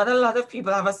maintenance. Not a lot of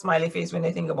people have a smiley face when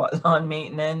they think about lawn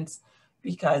maintenance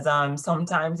because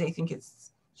sometimes they think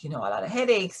it's, you know, a lot of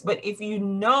headaches. But if you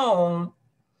know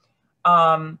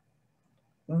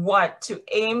what to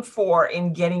aim for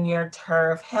in getting your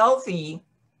turf healthy,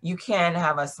 you can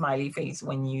have a smiley face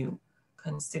when you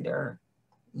consider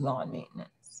lawn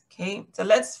maintenance, okay? So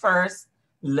let's first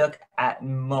look at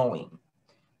mowing.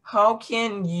 How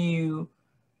can you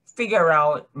figure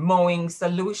out mowing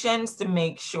solutions to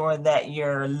make sure that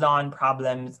your lawn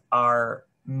problems are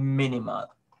minimal?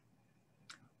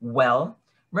 Well,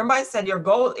 remember I said your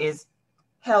goal is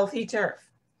healthy turf.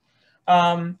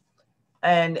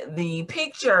 And the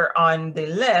picture on the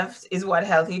left is what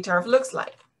healthy turf looks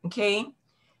like, okay?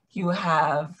 You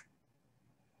have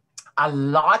a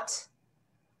lot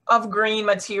of green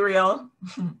material.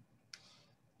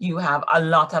 You have a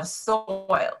lot of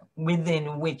soil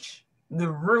within which the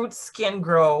roots can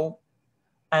grow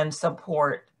and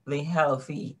support the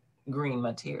healthy green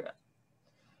material.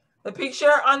 The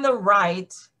picture on the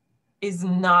right is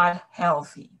not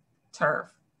healthy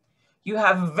turf. You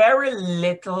have very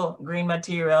little green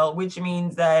material, which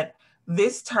means that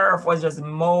this turf was just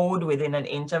mowed within an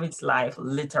inch of its life,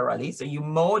 literally. So you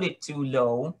mowed it too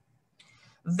low.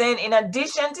 Then in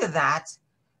addition to that,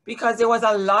 because there was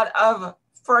a lot of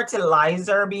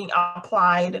fertilizer being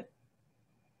applied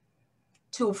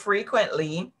too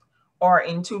frequently or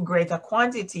in too great a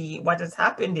quantity, what has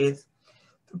happened is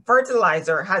the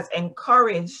fertilizer has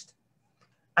encouraged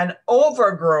an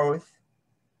overgrowth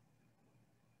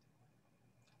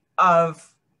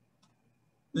of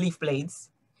leaf blades.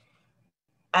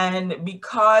 And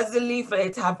because the leaf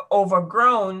blades have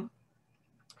overgrown,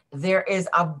 there is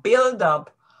a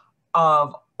buildup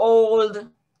of old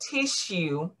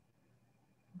tissue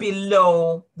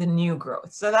below the new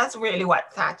growth. So that's really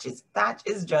what thatch is. Thatch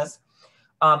is just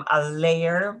a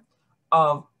layer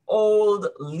of old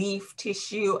leaf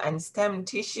tissue and stem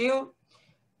tissue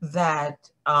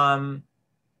that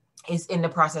is in the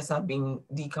process of being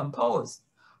decomposed.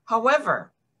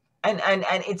 However, and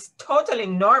it's totally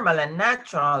normal and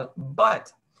natural,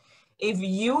 but if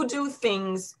you do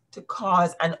things to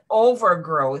cause an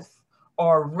overgrowth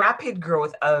or rapid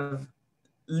growth of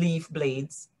leaf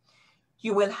blades,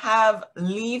 you will have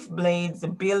leaf blades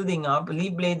building up,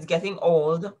 leaf blades getting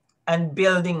old and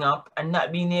building up and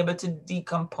not being able to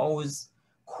decompose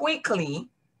quickly.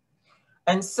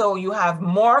 And so you have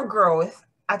more growth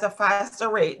at a faster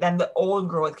rate than the old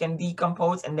growth can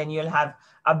decompose, and then you'll have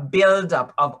a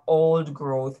buildup of old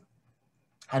growth.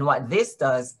 And what this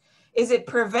does is it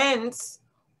prevents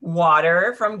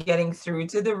water from getting through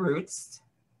to the roots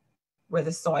where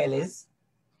the soil is.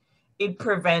 It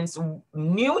prevents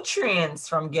nutrients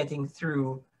from getting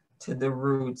through to the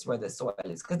roots where the soil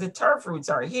is, because the turf roots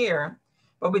are here,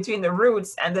 but between the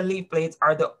roots and the leaf blades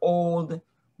are the old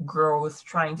growth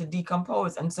trying to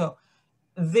decompose. And so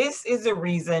this is the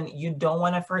reason you don't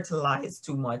want to fertilize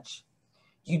too much.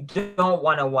 You don't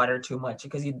want to water too much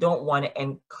because you don't want to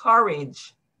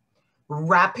encourage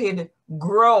rapid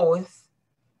growth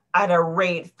at a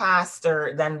rate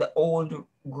faster than the old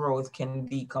growth can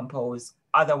decompose.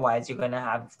 Otherwise, you're going to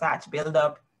have thatch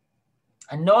buildup,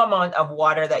 and no amount of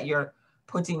water that you're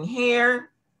putting here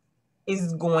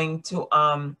is going to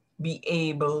be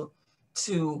able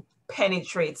to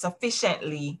penetrate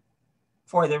sufficiently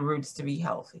for the roots to be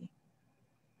healthy.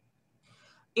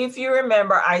 If you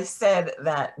remember, I said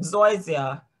that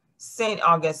zoysia, St.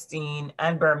 Augustine,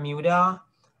 and Bermuda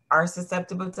are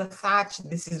susceptible to thatch.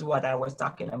 This is what I was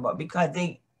talking about, because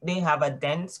they have a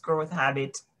dense growth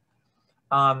habit.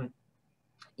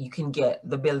 You can get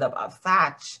the buildup of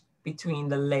thatch between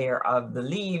the layer of the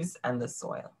leaves and the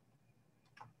soil.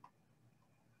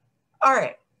 All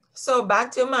right, so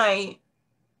back to my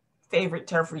favorite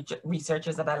turf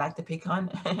researchers that I like to pick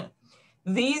on.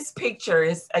 These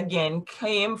pictures, again,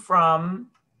 came from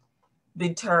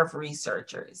the turf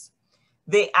researchers.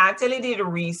 They actually did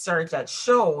research that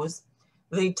shows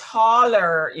the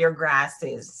taller your grass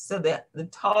is. So the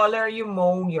taller you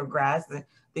mow your grass,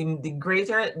 the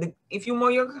greater, if you mow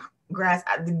your grass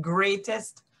at the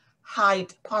greatest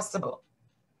height possible.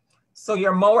 So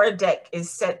your mower deck is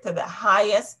set to the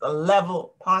highest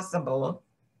level possible,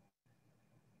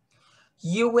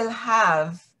 you will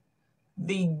have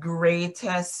the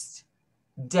greatest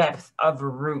depth of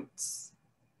roots.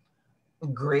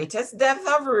 Greatest depth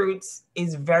of roots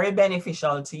is very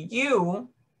beneficial to you,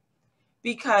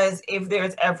 because if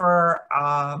there's ever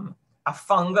a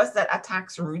fungus that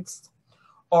attacks roots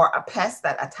or a pest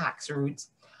that attacks roots,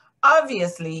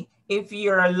 obviously, if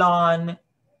your lawn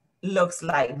looks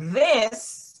like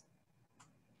this,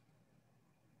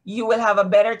 you will have a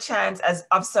better chance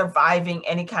of surviving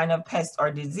any kind of pest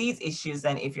or disease issues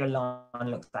than if your lawn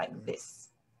looks like this.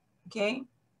 Okay,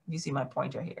 you see my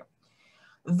pointer here.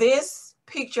 This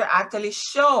picture actually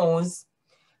shows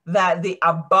that the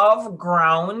above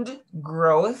ground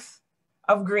growth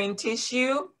of green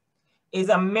tissue is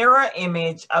a mirror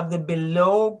image of the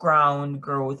below ground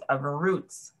growth of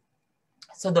roots.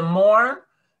 So the more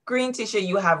green tissue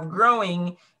you have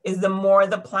growing is the more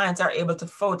the plants are able to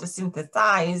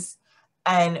photosynthesize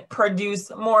and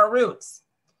produce more roots.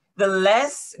 The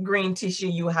less green tissue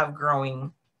you have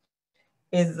growing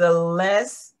is the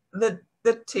less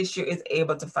the tissue is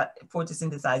able to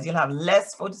photosynthesize. You'll have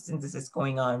less photosynthesis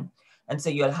going on, and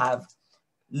so you'll have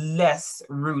less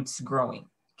roots growing,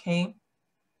 okay?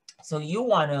 So you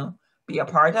wanna be a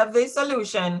part of the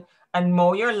solution and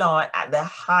mow your lawn at the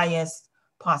highest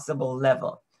possible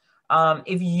level.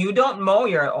 If you don't mow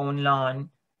your own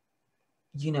lawn,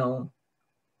 you know,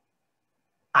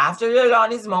 after your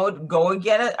lawn is mowed, go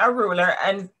get a ruler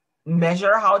and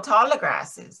measure how tall the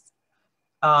grass is.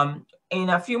 In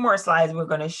a few more slides, we're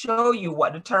going to show you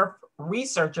what the turf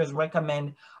researchers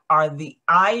recommend are the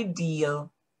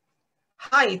ideal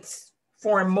heights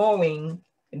for mowing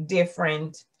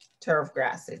different turf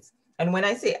grasses. And when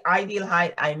I say ideal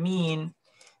height, I mean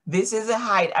this is a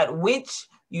height at which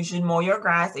you should mow your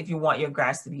grass if you want your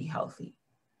grass to be healthy.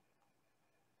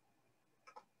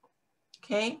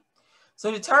 Okay,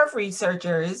 so the turf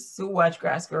researchers who watch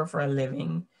grass grow for a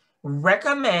living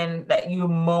recommend that you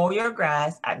mow your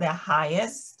grass at the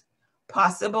highest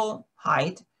possible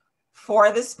height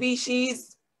for the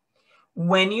species.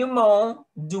 When you mow,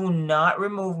 do not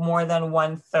remove more than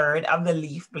 1/3 of the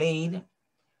leaf blade,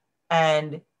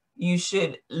 and you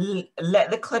should let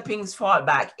the clippings fall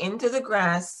back into the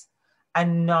grass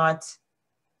and not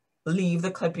leave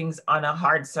the clippings on a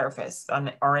hard surface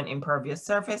or an impervious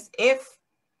surface. If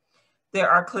there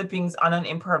are clippings on an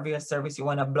impervious surface, you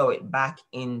want to blow it back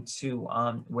into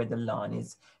where the lawn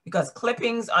is, because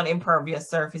clippings on impervious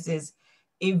surfaces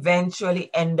eventually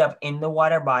end up in the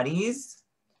water bodies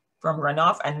from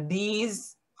runoff, and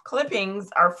these clippings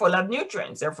are full of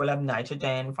nutrients. They're full of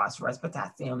nitrogen, phosphorus,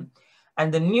 potassium,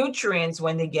 and the nutrients,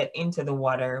 when they get into the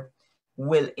water,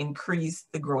 will increase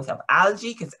the growth of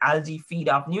algae, because algae feed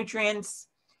off nutrients.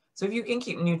 So if you can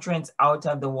keep nutrients out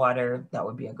of the water, that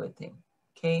would be a good thing,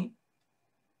 okay?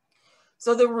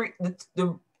 So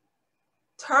the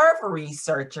turf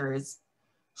researchers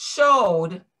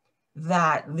showed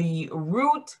that the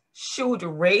root-shoot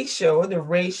ratio, the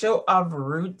ratio of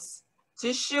roots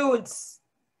to shoots,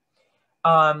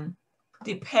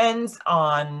 depends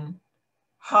on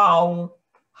how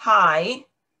high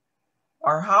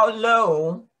or how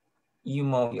low you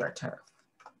mow your turf,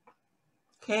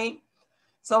 okay?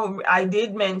 So I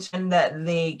did mention that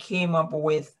they came up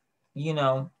with, you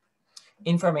know,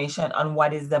 information on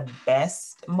what is the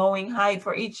best mowing height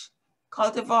for each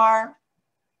cultivar.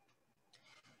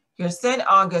 Your St.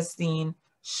 Augustine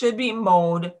should be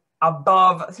mowed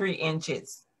above 3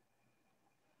 inches.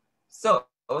 So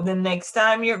the next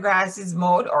time your grass is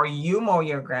mowed or you mow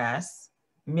your grass,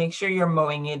 make sure you're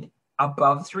mowing it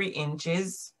above 3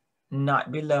 inches,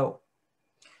 not below.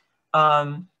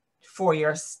 For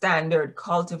your standard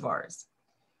cultivars.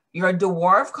 Your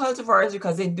dwarf cultivars,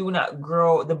 because they do not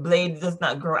grow, the blade does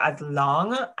not grow as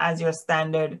long as your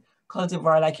standard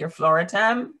cultivar like your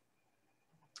Floratam.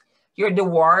 Your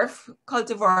dwarf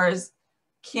cultivars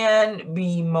can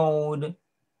be mowed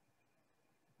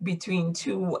between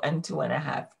 2 and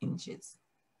 2.5 inches.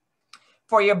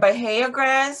 For your Bahia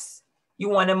grass, you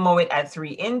want to mow it at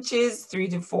 3 inches, 3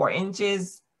 to 4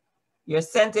 inches. Your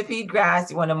centipede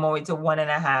grass, you want to mow it to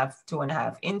 1.5,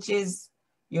 2.5 inches.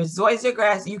 Your zoysia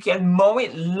grass, you can mow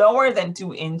it lower than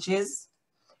 2 inches.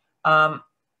 And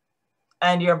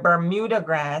your Bermuda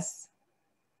grass,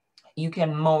 you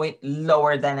can mow it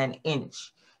lower than 1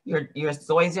 inch. Your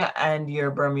zoysia and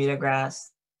your Bermuda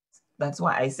grass, that's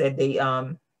why I said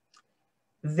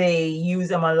they use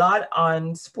them a lot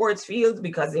on sports fields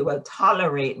because they will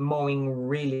tolerate mowing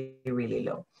really, really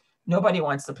low. Nobody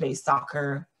wants to play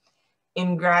soccer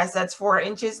in grass that's 4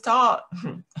 inches tall.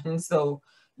 And so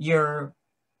your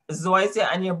zoysia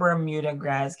and your Bermuda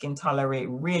grass can tolerate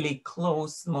really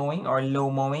close mowing or low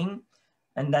mowing.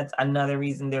 And that's another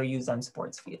reason they're used on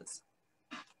sports fields.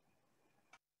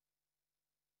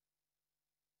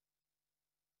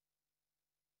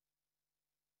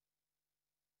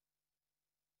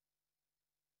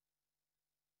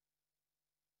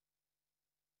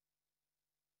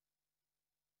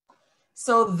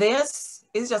 So this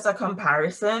is just a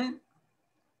comparison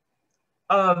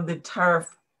of the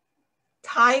turf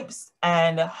types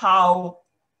and how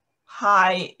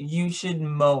high you should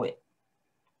mow it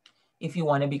if you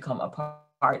want to become a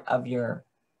part of your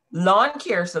lawn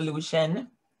care solution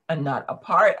and not a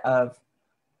part of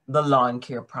the lawn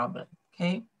care problem,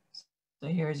 okay? So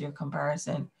here's your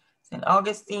comparison. St.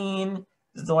 Augustine,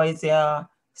 zoysia,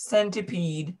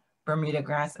 centipede, Bermuda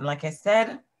grass. And like I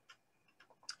said,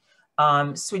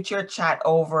 switch your chat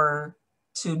over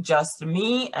to just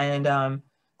me and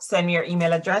send me your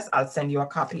email address. I'll send you a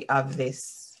copy of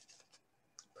this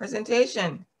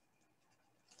presentation.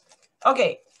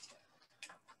 Okay,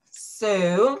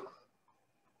 so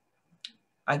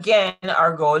again,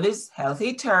 our goal is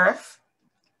healthy turf.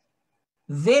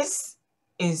 This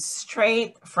is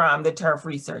straight from the turf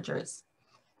researchers.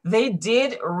 They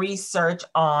did research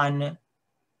on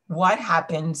what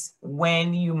happens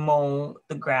when you mow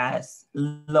the grass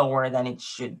lower than it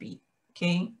should be,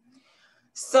 okay?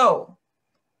 So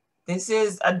this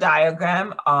is a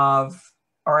diagram of,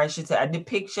 or I should say a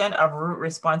depiction of root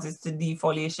responses to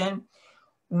defoliation.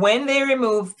 When they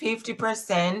remove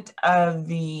 50% of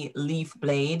the leaf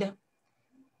blade,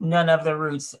 none of the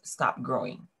roots stop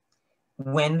growing.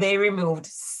 When they removed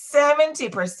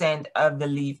 70% of the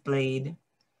leaf blade,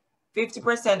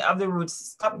 50% of the roots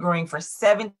stop growing for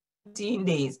 17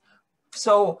 days.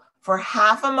 So for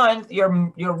half a month, your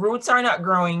roots are not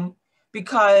growing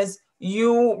because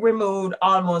you removed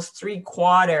almost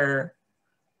 3/4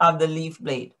 of the leaf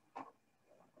blade.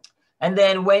 And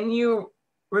then when you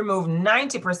remove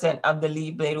 90% of the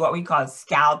leaf blade, what we call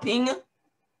scalping,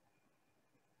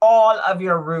 all of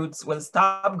your roots will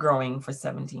stop growing for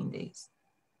 17 days.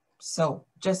 So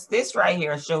just this right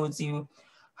here shows you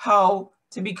how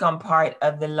to become part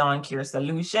of the lawn care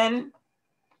solution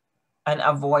and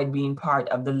avoid being part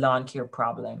of the lawn care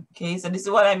problem. Okay, so this is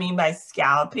what I mean by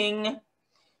scalping,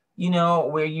 you know,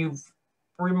 where you've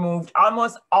removed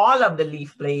almost all of the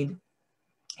leaf blade.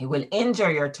 It will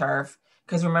injure your turf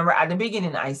because remember at the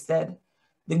beginning I said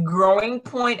the growing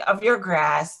point of your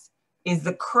grass is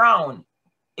the crown.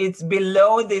 It's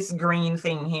below this green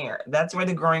thing here. That's where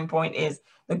the growing point is.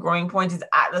 The growing point is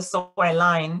at the soil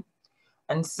line.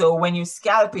 And so when you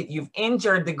scalp it, you've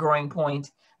injured the growing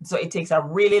point. So it takes a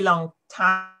really long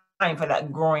time for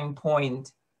that growing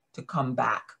point to come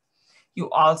back. You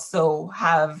also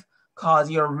have caused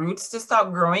your roots to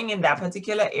stop growing in that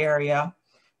particular area.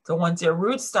 So once your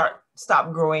roots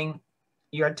stop growing,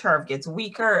 your turf gets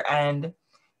weaker and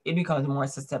it becomes more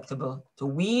susceptible to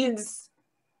weeds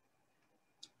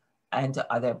and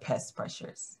to other pest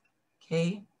pressures,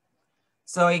 okay?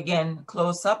 So again,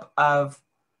 close up of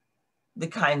the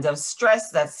kinds of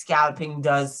stress that scalping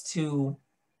does to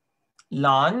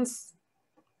lawns.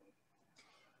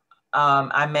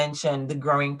 I mentioned the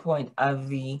growing point of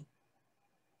the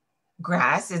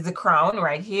grass is the crown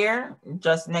right here,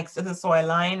 just next to the soil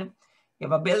line. You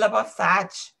have a buildup of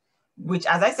thatch, which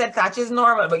as I said, thatch is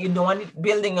normal, but you don't want it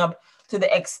building up to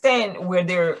the extent where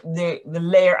the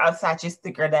layer of thatch is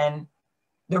thicker than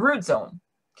the root zone,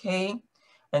 okay?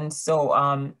 And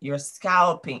so you're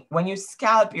scalping. When you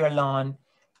scalp your lawn,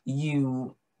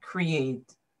 you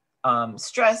create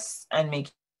stress and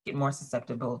make it more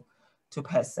susceptible to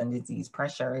pests and disease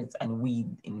pressures and weed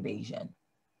invasion.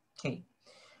 Okay,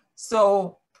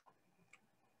 so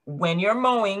when you're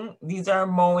mowing, these are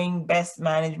mowing best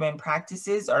management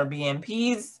practices or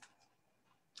BMPs.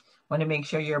 Want to make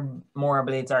sure your mower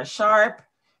blades are sharp.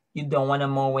 You don't want to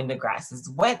mow when the grass is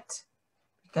wet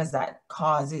because that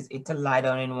causes it to lie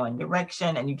down in one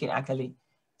direction, and you can actually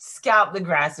scalp the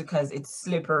grass because it's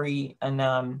slippery, and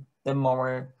the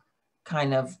mower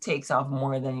kind of takes off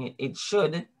more than it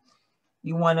should.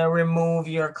 You want to remove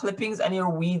your clippings and your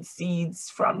weed seeds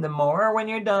from the mower when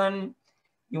you're done.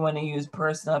 You want to use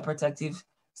personal protective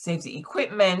safety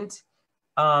equipment,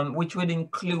 which would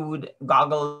include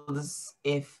goggles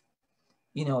if,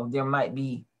 you know, there might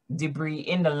be debris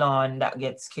in the lawn that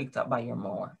gets kicked up by your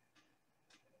mower.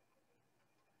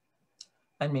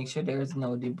 And make sure there is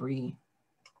no debris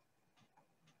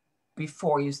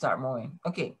before you start mowing.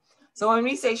 Okay, so when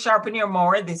we say sharpen your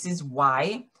mower, this is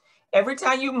why. Every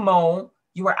time you mow,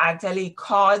 you are actually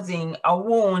causing a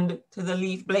wound to the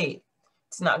leaf blade.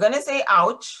 It's not gonna say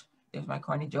ouch, there's my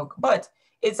corny joke, but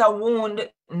it's a wound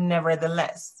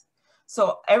nevertheless.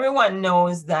 So everyone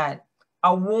knows that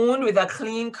a wound with a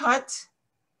clean cut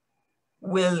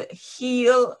will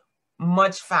heal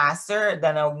much faster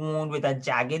than a wound with a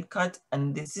jagged cut.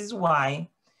 And this is why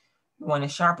you want to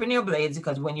sharpen your blades,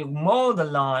 because when you mow the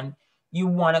lawn, you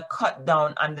want to cut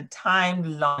down on the time the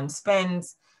lawn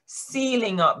spends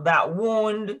sealing up that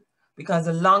wound, because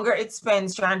the longer it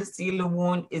spends trying to seal the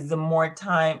wound is the more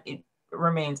time it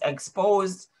remains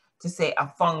exposed to, say, a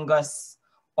fungus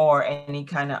or any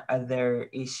kind of other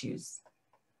issues.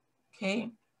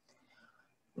 Okay.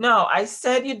 Now, I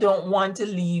said you don't want to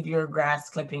leave your grass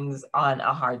clippings on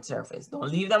a hard surface.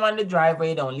 Don't leave them on the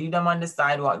driveway. Don't leave them on the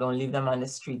sidewalk. Don't leave them on the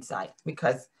street side,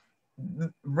 because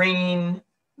rain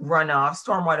runoff,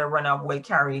 stormwater runoff will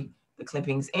carry the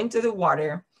clippings into the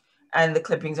water, and the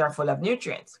clippings are full of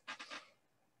nutrients.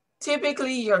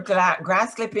 Typically, your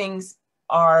grass clippings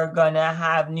are gonna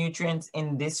have nutrients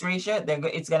in this ratio.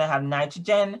 It's gonna have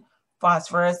nitrogen,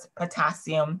 phosphorus,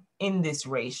 potassium in this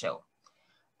ratio.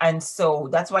 And so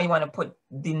that's why you want to put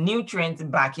the nutrients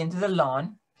back into the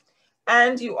lawn.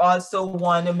 And you also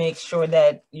want to make sure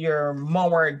that your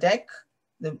mower deck,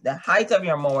 the height of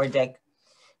your mower deck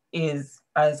is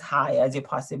as high as you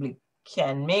possibly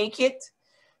can make it,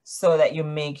 so that you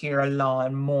make your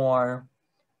lawn more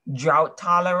drought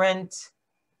tolerant,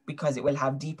 because it will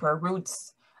have deeper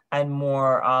roots, and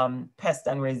more pest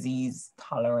and disease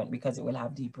tolerant because it will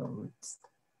have deeper roots.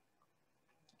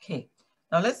 Okay,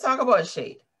 now let's talk about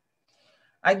shade.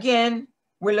 Again,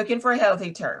 we're looking for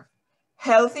healthy turf.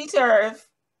 Healthy turf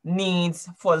needs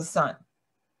full sun,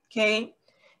 okay?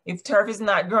 If turf is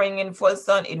not growing in full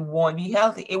sun, it won't be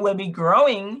healthy. It will be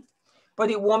growing,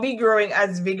 but it won't be growing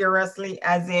as vigorously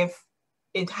as if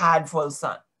it had full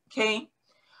sun, okay?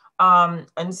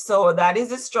 And so that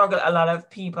is a struggle a lot of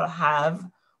people have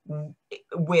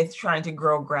with trying to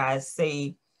grow grass,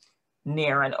 say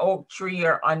near an oak tree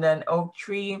or under an oak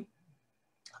tree.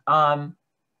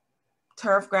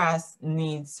 Turf grass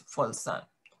needs full sun.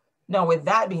 Now, with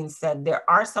that being said, there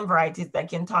are some varieties that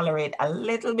can tolerate a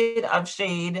little bit of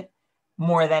shade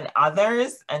more than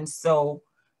others. And so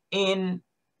in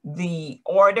the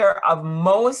order of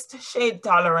most shade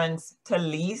tolerance to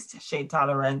least shade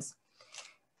tolerance,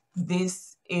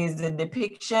 this is the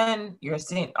depiction. Your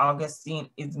St.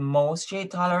 Augustine is most shade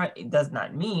tolerant. It does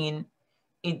not mean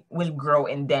it will grow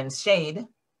in dense shade,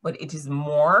 but it is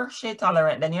more shade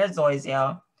tolerant than your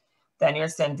zoysia, than your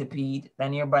centipede,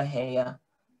 than your bahia,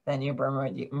 than your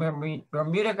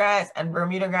Bermuda grass. And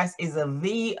Bermuda grass is the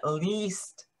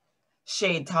least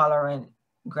shade tolerant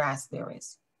grass there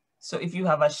is. So if you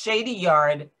have a shady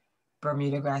yard,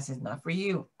 Bermuda grass is not for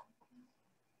you.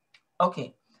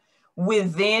 Okay,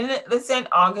 within the St.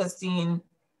 Augustine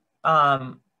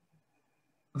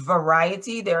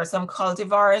variety, there are some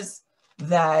cultivars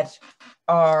that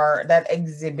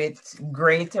exhibit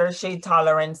greater shade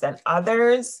tolerance than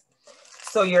others.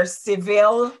 So your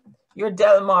Seville, your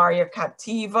Del Mar, your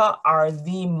Captiva are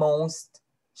the most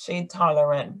shade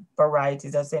tolerant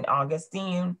varieties of St.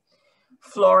 Augustine.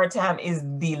 Floritam is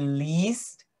the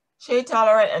least shade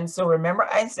tolerant. And so remember,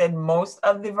 I said most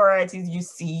of the varieties you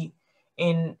see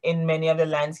in many of the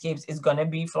landscapes is going to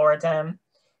be Floritam.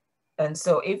 And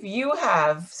so if you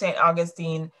have St.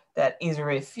 Augustine that is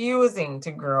refusing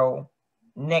to grow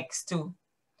next to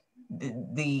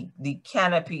the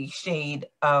canopy shade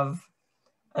of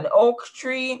an oak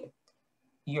tree,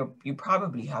 you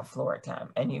probably have Floritam,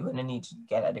 and you're going to need to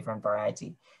get a different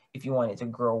variety if you want it to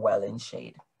grow well in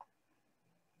shade.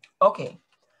 Okay,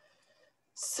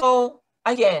 so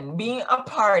again, being a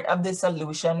part of the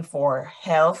solution for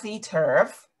healthy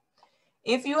turf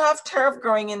If you have turf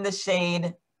growing in the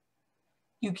shade,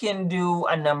 you can do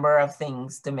a number of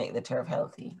things to make the turf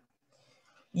healthy.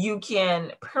 You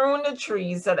can prune the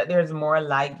trees so that there's more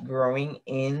light going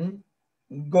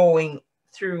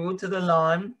through to the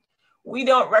lawn. We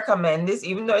don't recommend this,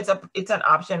 even though it's an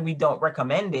option, we don't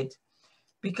recommend it.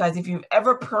 Because if you've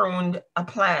ever pruned a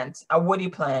plant, a woody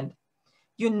plant,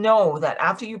 you know that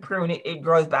after you prune it, it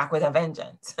grows back with a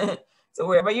vengeance. So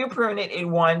wherever you prune it, it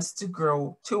wants to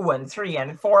grow 2 and 3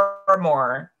 and 4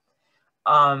 more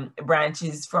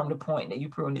branches from the point that you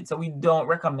pruned it. So we don't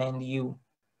recommend you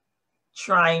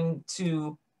trying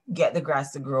to get the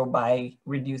grass to grow by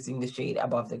reducing the shade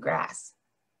above the grass.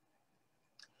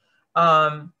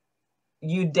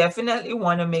 You definitely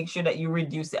want to make sure that you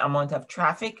reduce the amount of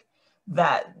traffic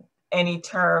that any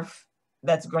turf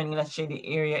that's growing in a shady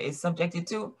area is subjected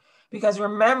to. Because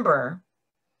remember,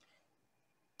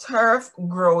 turf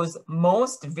grows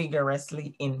most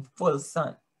vigorously in full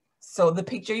sun. So the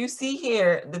picture you see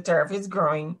here, the turf is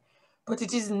growing, but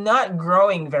it is not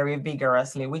growing very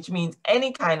vigorously, which means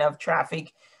any kind of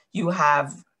traffic you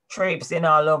have traipsing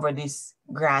all over this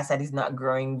grass that is not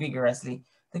growing vigorously,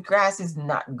 the grass is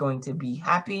not going to be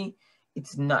happy.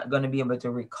 It's not going to be able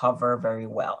to recover very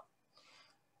well.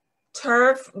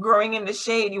 Turf growing in the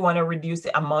shade, you want to reduce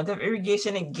the amount of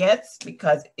irrigation it gets,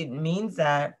 because it means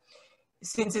that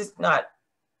since it's not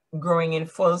growing in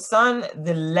full sun,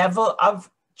 the level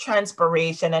of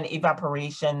transpiration and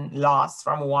evaporation loss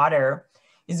from water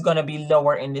is going to be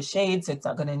lower in the shade, so it's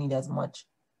not going to need as much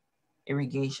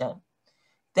irrigation.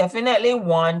 Definitely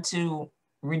want to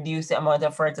reduce the amount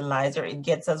of fertilizer it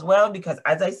gets as well, because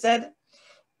as I said,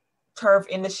 turf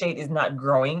in the shade is not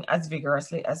growing as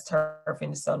vigorously as turf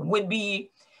in the sun would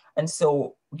be. And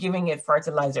so giving it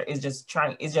fertilizer is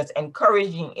just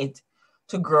encouraging it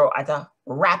to grow at a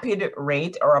rapid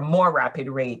rate, or a more rapid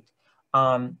rate,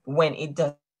 when it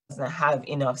doesn't have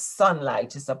enough sunlight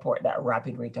to support that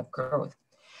rapid rate of growth.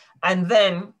 And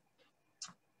then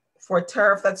for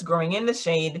turf that's growing in the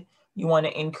shade, you want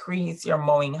to increase your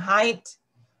mowing height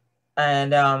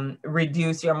and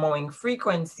reduce your mowing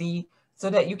frequency so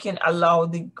that you can allow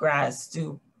the grass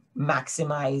to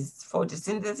maximize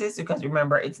photosynthesis, because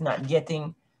remember, it's not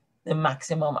getting the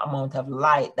maximum amount of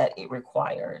light that it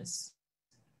requires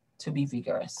to be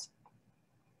vigorous.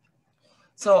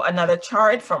 So another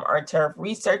chart from our turf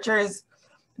researchers,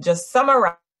 just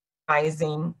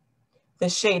summarizing the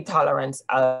shade tolerance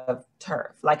of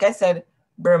turf. Like I said,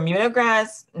 Bermuda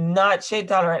grass, not shade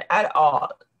tolerant at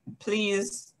all.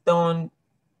 Please don't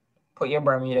put your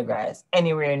Bermuda grass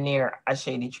anywhere near a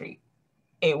shady tree.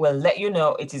 It will let you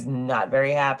know it is not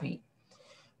very happy.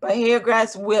 Bahia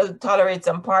grass will tolerate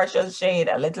some partial shade,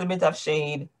 a little bit of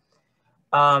shade.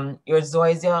 Your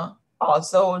zoysia,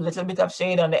 also a little bit of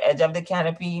shade on the edge of the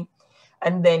canopy.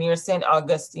 And then your St.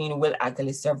 Augustine will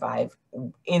actually survive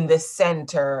in the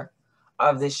center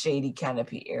of the shady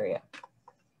canopy area.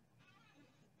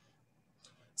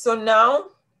 So now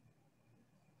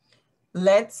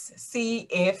let's see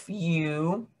if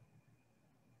you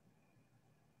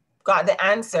got the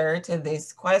answer to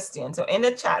this question. So in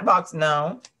the chat box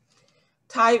now,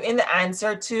 type in the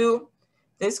answer to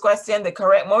this question. The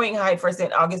correct mowing height for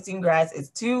St. Augustine grass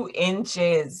is 2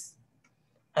 inches.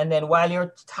 And then while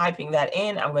you're typing that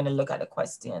in, I'm going to look at the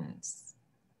questions.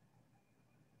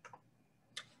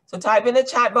 So type in the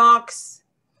chat box,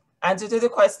 answer to the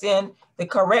question. The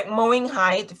correct mowing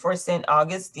height for St.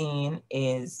 Augustine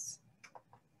is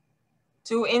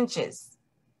 2 inches.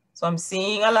 So I'm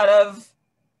seeing a lot of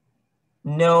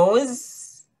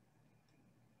no's,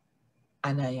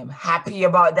 and I am happy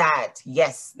about that.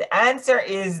 Yes, the answer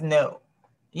is no.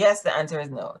 Yes, the answer is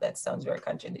no. That sounds very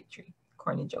contradictory.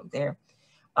 Corny joke there.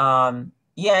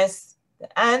 Yes,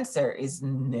 the answer is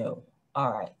no.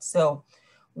 All right, so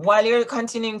while you're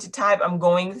continuing to type, I'm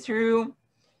going through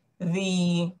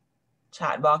the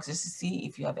chat box just to see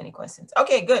if you have any questions.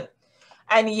 Okay, good.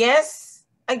 And yes,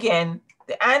 again,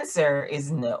 the answer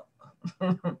is no.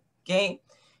 Okay,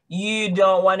 you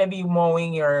don't want to be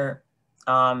mowing your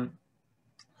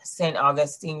St.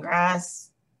 Augustine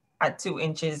grass at 2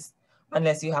 inches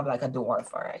unless you have like a dwarf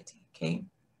variety. Okay,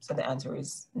 so the answer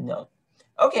is no.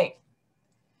 Okay,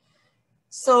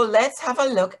 so let's have a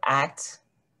look at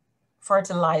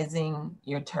fertilizing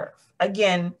your turf.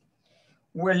 Again,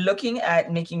 we're looking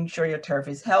at making sure your turf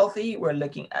is healthy. We're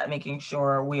looking at making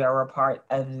sure we are a part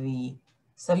of the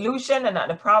solution and not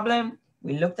the problem.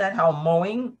 We looked at how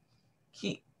mowing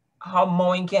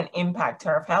can impact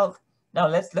turf health. Now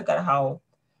let's look at how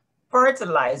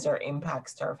fertilizer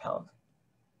impacts turf health.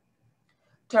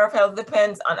 Turf health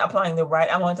depends on applying the right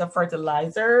amount of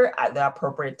fertilizer at the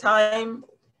appropriate time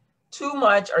Too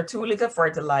much or too little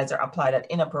fertilizer applied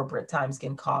at inappropriate times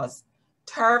can cause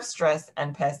turf stress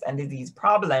and pest and disease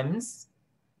problems.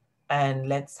 And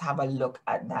let's have a look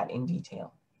at that in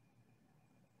detail.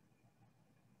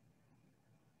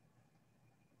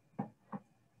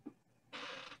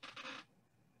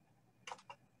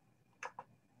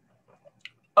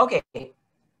 Okay,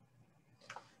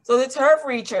 so the turf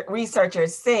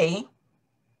researchers say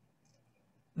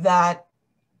that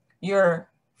your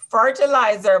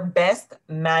fertilizer best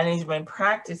management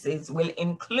practices will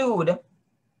include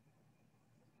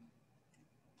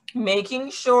making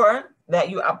sure that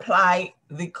you apply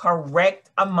the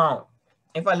correct amount.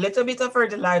 If a little bit of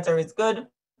fertilizer is good,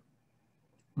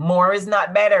 more is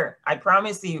not better, I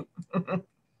promise you.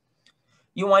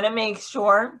 You want to make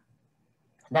sure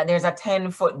that there's a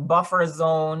 10-foot buffer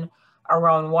zone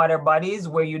around water bodies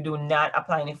where you do not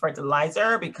apply any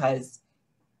fertilizer, because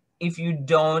if you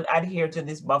don't adhere to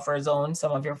this buffer zone,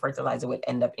 some of your fertilizer will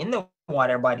end up in the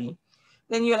water body.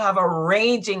 Then you'll have a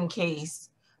raging case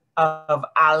of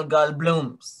algal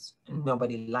blooms.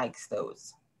 Nobody likes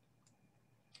those.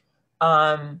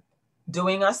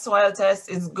 Doing a soil test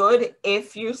is good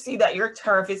if you see that your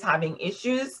turf is having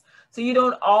issues. So you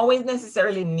don't always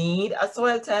necessarily need a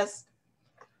soil test.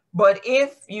 But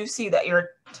if you see that your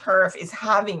turf is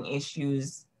having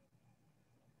issues,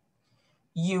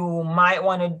 you might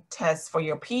want to test for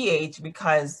your pH,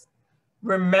 because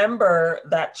remember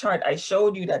that chart I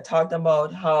showed you that talked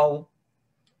about how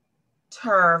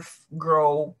turf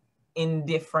grow in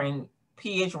different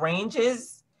pH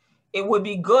ranges. It would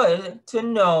be good to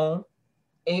know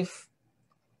if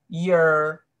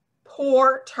your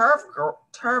poor turf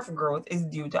growth is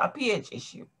due to a pH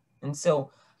issue. And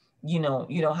so, you know,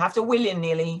 you don't have to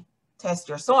willy-nilly test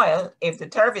your soil. If the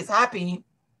turf is happy,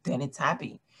 then it's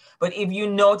happy. But if you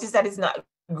notice that it's not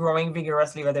growing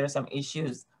vigorously or there are some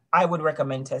issues, I would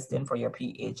recommend testing for your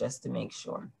pH just to make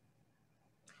sure.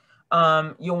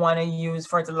 You want to use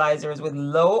fertilizers with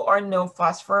low or no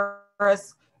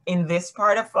phosphorus in this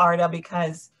part of Florida,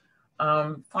 because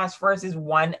phosphorus is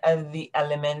one of the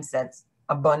elements that's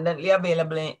abundantly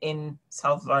available in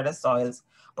South Florida soils,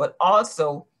 but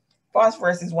also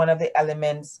phosphorus is one of the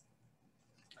elements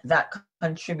that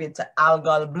contribute to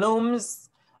algal blooms.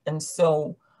 And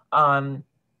so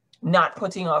not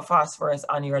putting out phosphorus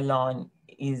on your lawn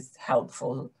is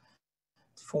helpful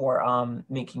for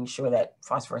making sure that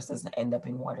phosphorus doesn't end up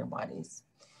in water bodies.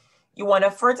 You want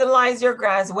to fertilize your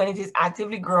grass when it is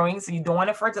actively growing. So you don't want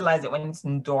to fertilize it when it's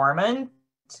dormant,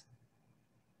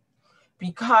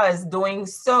 because doing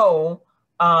so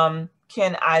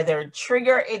can either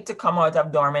trigger it to come out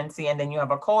of dormancy and then you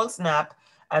have a cold snap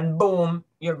and boom,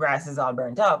 your grass is all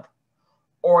burnt up.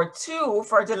 Or two,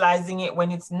 fertilizing it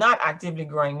when it's not actively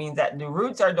growing means that the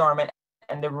roots are dormant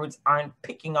and the roots aren't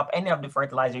picking up any of the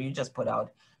fertilizer you just put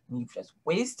out. And you've just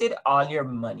wasted all your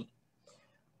money.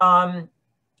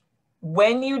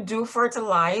 When you do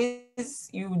fertilize,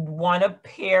 you want to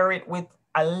pair it with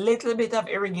a little bit of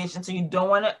irrigation. So you don't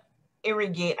want to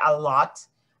irrigate a lot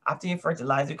after you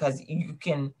fertilize, because you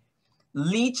can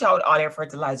leach out all your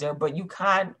fertilizer, but you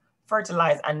can't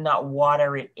fertilize and not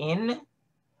water it in.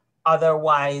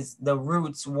 Otherwise, the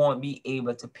roots won't be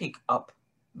able to pick up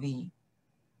the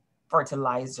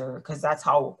fertilizer, because that's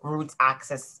how roots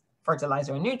access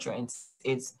fertilizer and nutrients.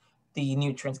 It's the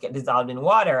nutrients get dissolved in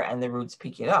water and the roots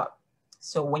pick it up.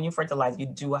 So when you fertilize, you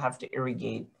do have to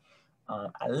irrigate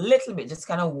a little bit, just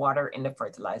kind of water in the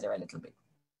fertilizer a little bit.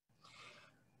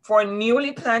 For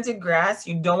newly planted grass,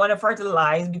 you don't want to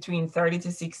fertilize between 30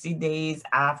 to 60 days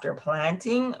after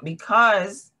planting,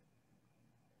 because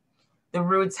the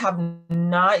roots have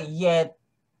not yet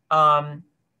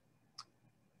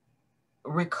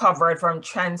recovered from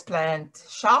transplant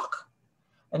shock.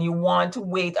 And you want to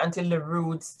wait until the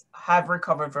roots have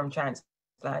recovered from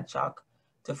transplant shock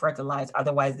to fertilize.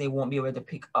 Otherwise, they won't be able to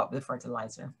pick up the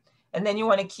fertilizer. And then you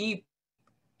want to keep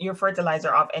your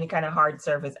fertilizer off any kind of hard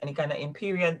surface, any kind of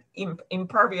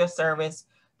impervious surface,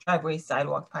 driveways,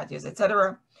 sidewalks, patios,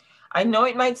 etc. I know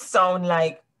it might sound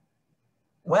like,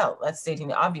 well, that's stating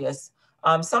the obvious.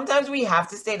 Sometimes we have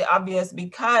to state the obvious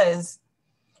because,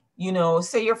 you know,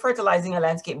 say you're fertilizing a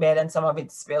landscape bed and some of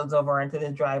it spills over into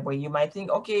the driveway. You might think,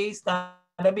 okay, it's not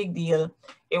a big deal.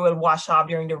 It will wash off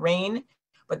during the rain,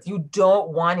 but you don't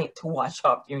want it to wash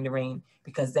off during the rain,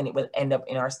 because then it will end up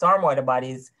in our stormwater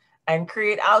bodies and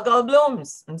create algal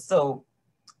blooms. And so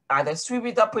either sweep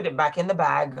it up, put it back in the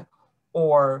bag,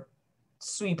 or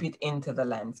sweep it into the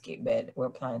landscape bed where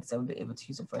plants will be able to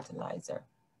use a fertilizer.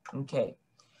 Okay.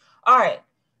 All right.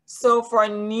 So for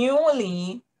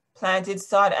newly planted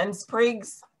sod and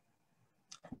sprigs,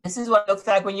 this is what it looks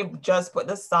like when you just put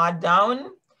the sod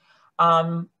down.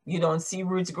 You don't see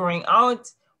roots growing out.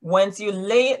 Once you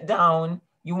lay it down,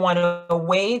 you want to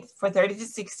wait for 30 to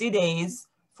 60 days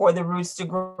for the roots to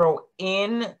grow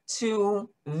into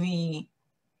the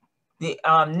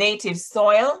native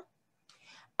soil.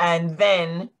 And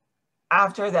then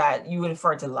after that, you will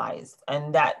fertilize.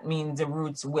 And that means the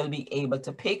roots will be able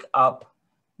to pick up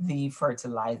the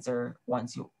fertilizer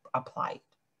once you apply it,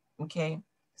 okay?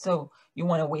 So you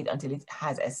want to wait until it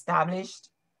has established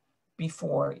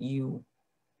before you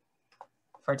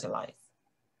fertilize.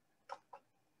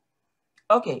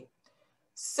 Okay,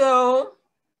 so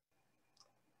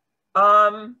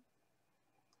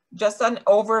just an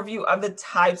overview of the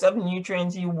types of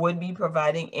nutrients you would be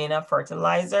providing in a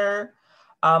fertilizer.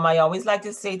 I always like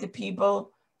to say to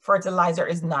people, fertilizer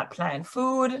is not plant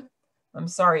food. I'm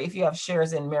sorry if you have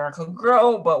shares in Miracle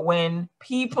Grow, but when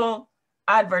people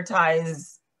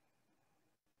advertise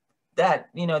that,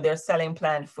 you know, they're selling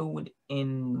plant food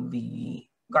in the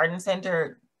garden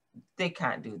center, they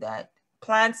can't do that.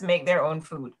 Plants make their own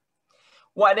food.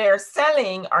 What they're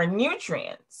selling are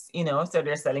nutrients, you know, so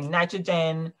they're selling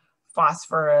nitrogen,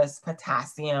 phosphorus,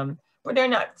 potassium, but they're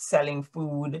not selling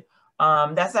food.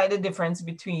 That's like the difference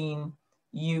between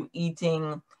you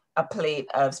eating a plate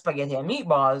of spaghetti and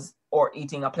meatballs or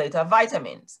eating a plate of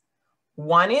vitamins.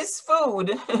 One is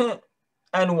food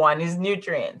and one is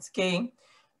nutrients, okay?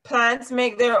 Plants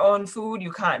make their own food.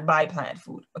 You can't buy plant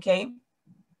food, okay?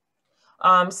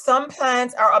 Some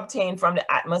plants are obtained from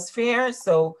the atmosphere.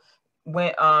 So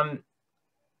when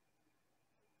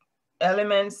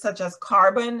elements such as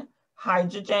carbon,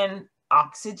 hydrogen,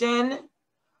 oxygen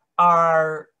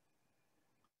are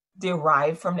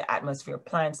derived from the atmosphere.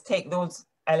 Plants take those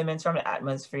elements from the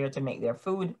atmosphere to make their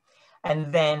food,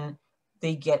 and then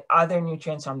they get other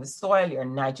nutrients from the soil, your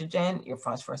nitrogen, your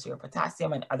phosphorus, your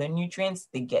potassium, and other nutrients.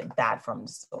 They get that from the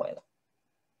soil.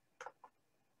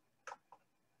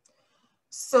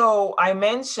 So I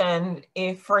mentioned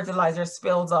if fertilizer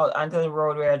spills out onto the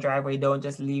roadway or driveway, don't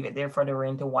just leave it there for the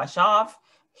rain to wash off.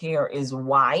 Here is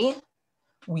why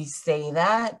we say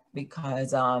that,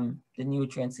 because the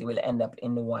nutrients will end up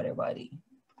in the water body.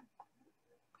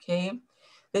 Okay,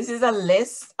 this is a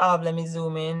list of, let me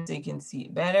zoom in so you can see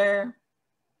it better.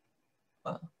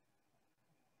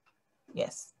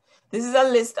 Yes, this is a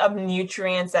list of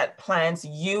nutrients that plants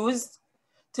use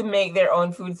to make their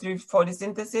own food through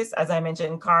photosynthesis. As I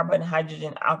mentioned, carbon,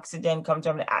 hydrogen, oxygen come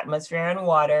from the atmosphere and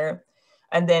water,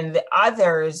 and then the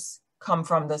others come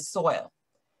from the soil.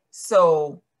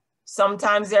 So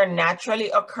sometimes they're naturally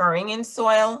occurring in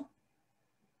soil,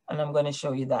 and I'm going to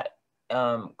show you that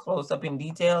close up in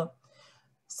detail.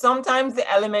 Sometimes the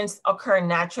elements occur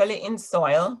naturally in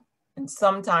soil, and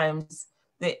sometimes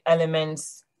the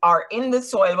elements are in the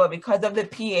soil, but because of the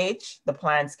pH, the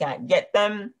plants can't get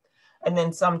them. And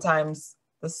then sometimes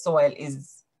the soil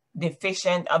is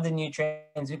deficient of the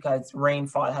nutrients because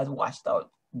rainfall has washed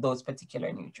out those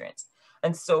particular nutrients.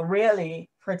 And so really,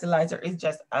 fertilizer is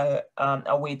just a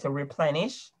way to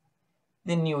replenish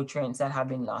the nutrients that have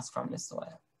been lost from the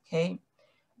soil, okay?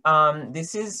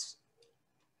 This is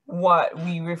what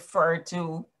we refer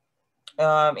to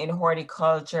in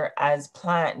horticulture as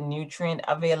plant nutrient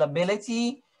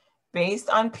availability based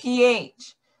on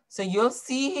pH. So you'll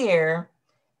see here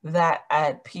that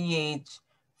at pH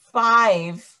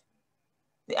 5,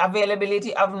 the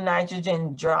availability of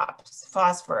nitrogen drops,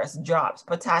 phosphorus drops,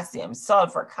 potassium,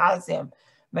 sulfur, calcium,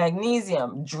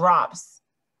 magnesium drops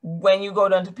when you go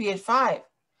down to pH 5.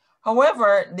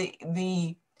 However,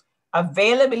 the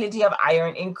availability of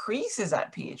iron increases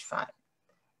at pH 5.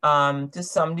 To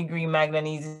some degree,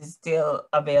 manganese is still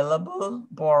available,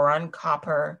 boron,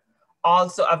 copper,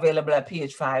 also available at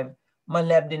pH 5.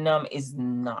 Molybdenum is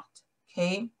not.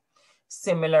 Okay,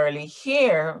 similarly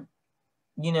here,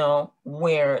 you know,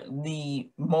 where the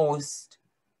most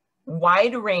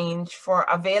wide range for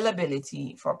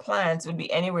availability for plants would be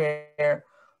anywhere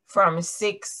from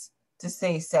 6 to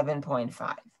say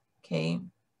 7.5, okay?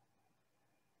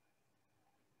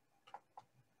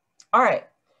 All right,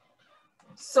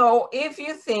 so if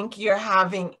you think you're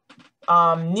having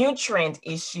nutrient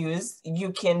issues,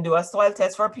 you can do a soil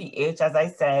test for pH, as I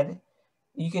said.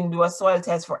 You can do a soil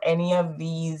test for any of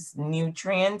these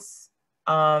nutrients,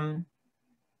 the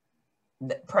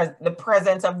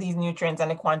presence of these nutrients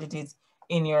and the quantities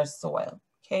in your soil,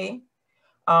 okay?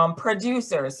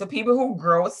 Producers, so people who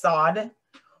grow sod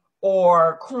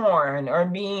or corn or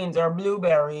beans or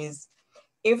blueberries,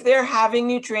 if they're having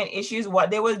nutrient issues,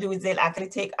 what they will do is they'll actually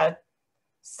take a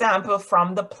sample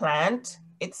from the plant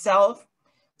itself,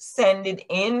 send it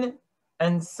in,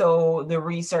 and so the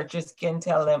researchers can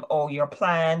tell them, oh, your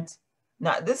plant,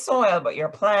 not the soil, but your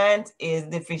plant is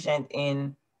deficient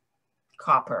in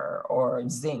copper or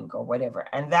zinc or whatever.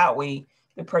 And that way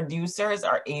the producers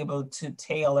are able to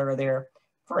tailor their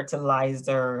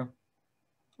fertilizer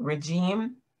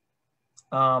regime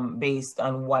based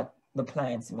on what the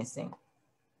plant's missing.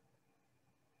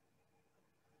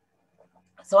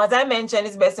 So as I mentioned,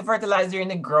 it's best to fertilize during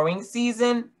the growing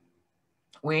season,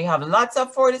 where you have lots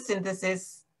of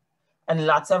photosynthesis and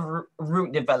lots of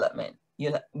root development.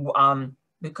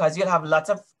 Because you'll have lots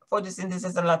of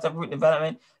photosynthesis and lots of root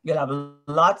development, you'll have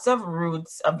lots of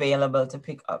roots available to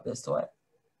pick up the soil.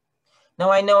 Now,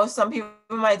 I know some people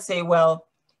might say, well,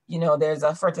 you know, there's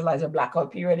a fertilizer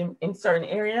blackout period in certain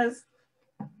areas.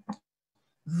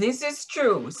 This is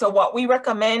true. So what we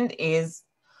recommend is,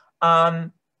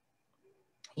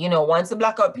 you know, once the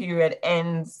blackout period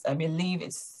ends, I believe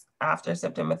it's after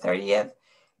September 30th,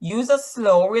 use a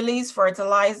slow release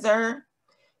fertilizer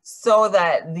so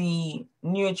that the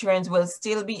nutrients will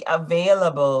still be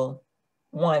available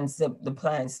once the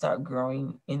plants start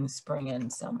growing in spring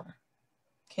and summer,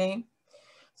 okay?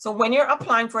 So when you're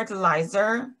applying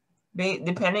fertilizer,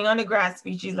 depending on the grass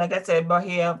species, like I said,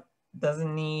 Bahia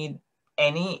doesn't need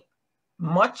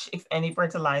much, if any,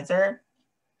 fertilizer.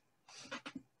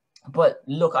 But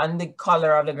look on the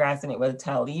color of the grass and it will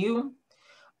tell you.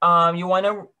 You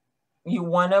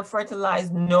want to fertilize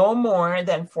no more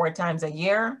than 4 times a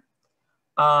year.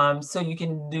 So you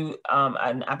can do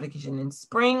an application in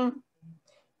spring.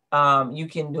 You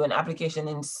can do an application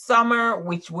in summer,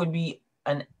 which would be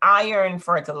an iron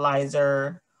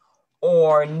fertilizer,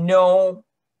 or no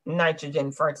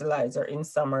nitrogen fertilizer in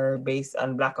summer based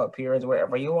on blackout periods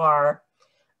wherever you are.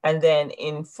 And then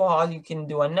in fall, you can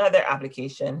do another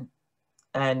application,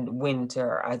 and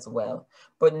winter as well.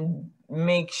 But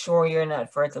make sure you're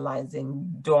not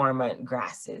fertilizing dormant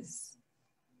grasses.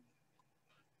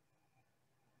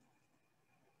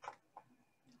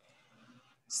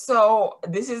 So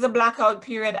this is a blackout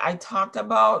period I talked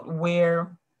about,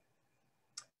 where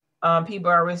people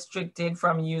are restricted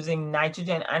from using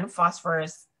nitrogen and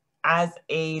phosphorus as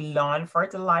a lawn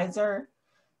fertilizer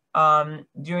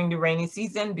during the rainy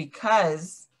season,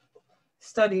 because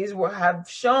studies have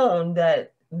shown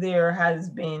that there has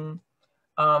been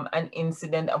an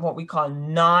incident of what we call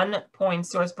non-point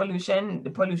source pollution. The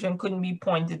pollution couldn't be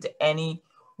pointed to any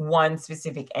one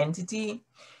specific entity,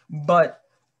 but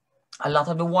a lot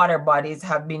of the water bodies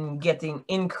have been getting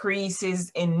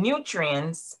increases in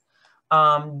nutrients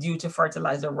due to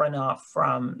fertilizer runoff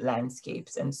from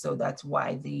landscapes. And so that's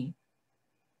why the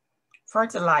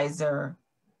fertilizer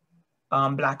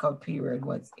blackout period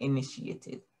was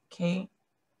initiated, okay?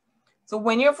 So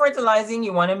when you're fertilizing,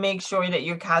 you want to make sure that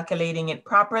you're calculating it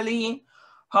properly.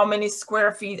 How many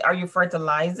square feet are you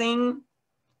fertilizing?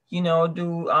 You know,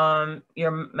 do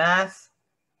your math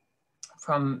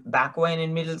from back when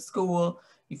in middle school.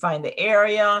 You find the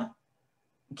area,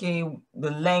 okay,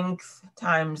 the length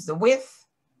times the width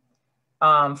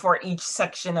for each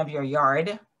section of your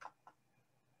yard.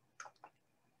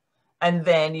 And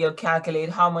then you'll calculate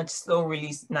how much slow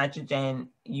release nitrogen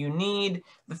you need.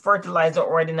 The fertilizer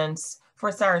ordinance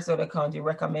for Sarasota County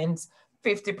recommends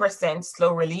 50%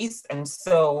 slow release. And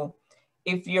so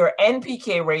if your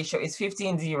NPK ratio is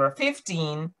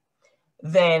 15:0:15,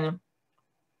 then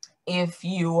if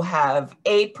you have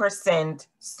 8%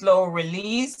 slow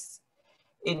release,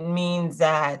 it means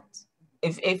that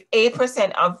if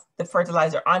 8% of the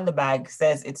fertilizer on the bag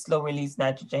says it's slow release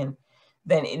nitrogen,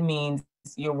 then it means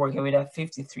you're working with a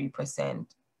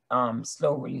 53%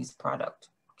 slow release product,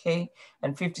 okay?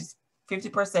 And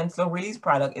 50% slow release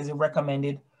product is a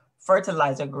recommended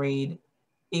fertilizer grade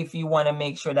if you want to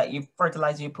make sure that your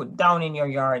fertilizer you put down in your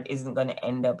yard isn't going to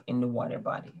end up in the water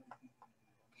body,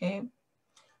 okay?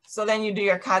 So then you do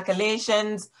your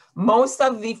calculations. Most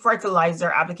of the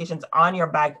fertilizer applications on your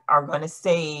bag are going to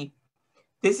say,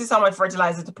 this is how much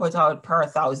fertilizer to put out per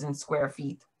 1,000 square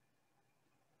feet.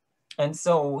 And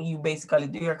so you basically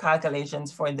do your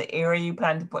calculations for the area you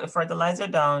plan to put the fertilizer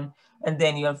down, and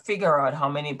then you'll figure out how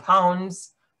many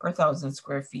pounds per 1,000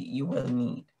 square feet you will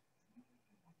need.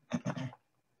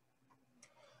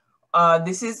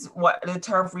 This is what the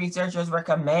turf researchers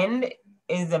recommend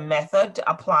is a method to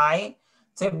apply.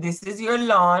 So if this is your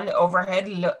lawn overhead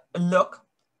look,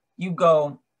 you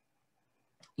go,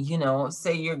 you know,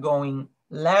 say you're going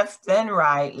left, then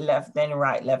right, left, then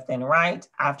right, left, then right.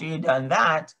 After you've done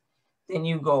that, then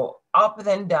you go up,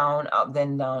 then down, up,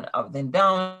 then down, up, then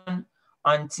down,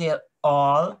 until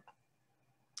all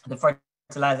the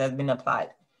fertilizer has been applied.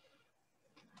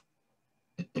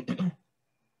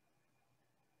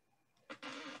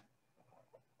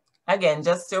 Again,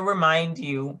 just to remind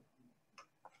you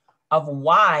of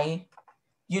why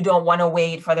you don't want to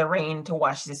wait for the rain to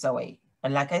wash this away.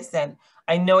 And like I said,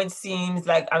 I know it seems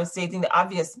like I'm stating the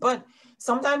obvious, but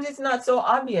sometimes it's not so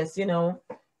obvious, you know.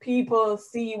 People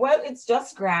see, well, it's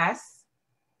just grass.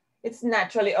 It's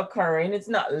naturally occurring. It's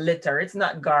not litter. It's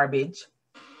not garbage.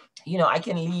 You know, I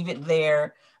can leave it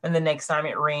there, and the next time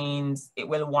it rains, it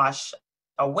will wash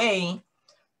away.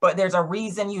 But there's a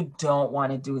reason you don't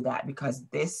want to do that, because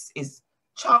this is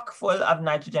chock full of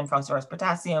nitrogen, phosphorus,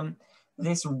 potassium.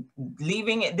 This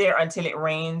leaving it there until it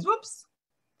rains, whoops,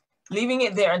 leaving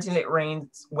it there until it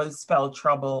rains will spell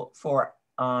trouble for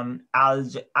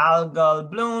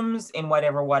algal blooms in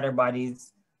whatever water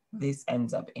bodies this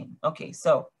ends up in. Okay,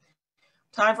 so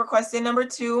time for question number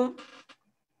 2.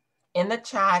 In the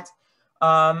chat,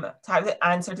 type the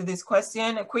answer to this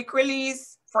question. A quick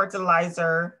release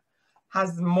fertilizer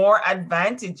has more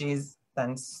advantages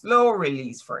than slow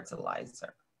release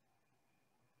fertilizer.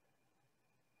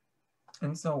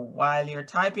 And so while you're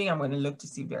typing, I'm going to look to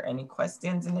see if there are any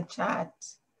questions in the chat.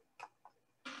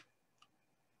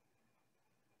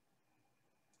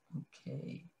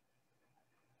 Okay.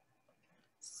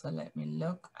 So let me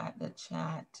look at the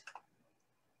chat.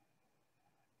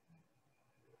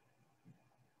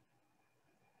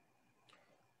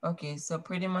 Okay, so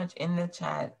pretty much in the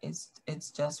chat,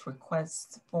 it's just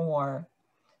requests for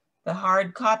the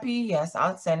hard copy. Yes,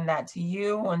 I'll send that to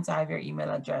you once I have your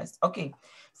email address. Okay,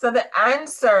 so the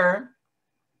answer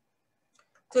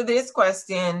to this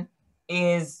question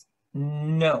is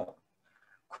no.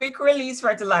 Quick release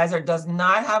fertilizer does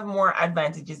not have more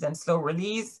advantages than slow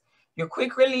release. Your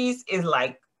quick release is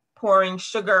like pouring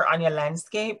sugar on your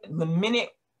landscape. The minute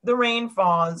the rain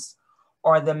falls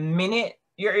or the minute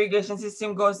your irrigation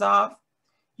system goes off,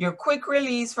 your quick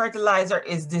release fertilizer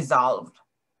is dissolved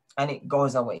and it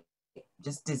goes away,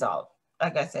 just dissolve.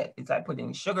 Like I said, it's like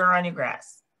putting sugar on your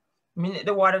grass. The minute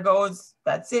the water goes,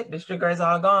 that's it, the sugar is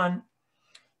all gone.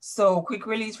 So quick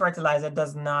release fertilizer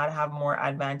does not have more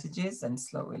advantages than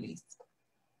slow release.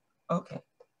 Okay.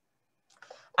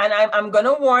 And I'm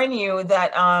gonna warn you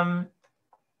that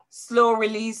slow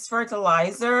release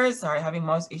fertilizers are having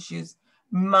mouse issues,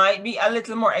 might be a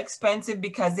little more expensive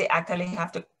because they actually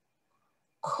have to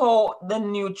coat the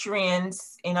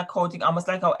nutrients in a coating, almost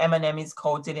like how M&M is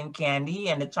coated in candy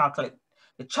and the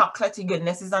chocolatey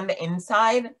goodness is on the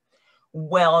inside.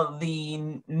 Well,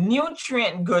 the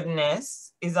nutrient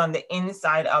goodness is on the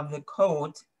inside of the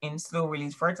coat in slow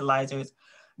release fertilizers.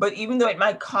 But even though it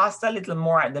might cost a little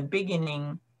more at the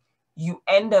beginning, you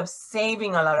end up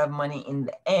saving a lot of money in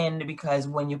the end, because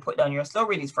when you put down your slow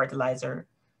release fertilizer,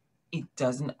 it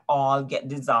doesn't all get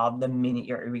dissolved the minute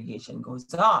your irrigation goes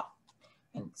off.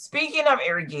 And speaking of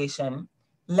irrigation,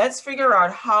 let's figure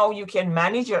out how you can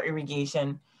manage your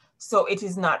irrigation so it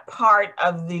is not part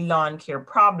of the lawn care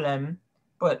problem,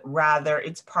 but rather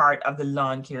it's part of the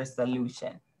lawn care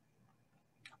solution.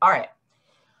 All right.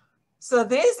 So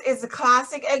this is a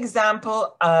classic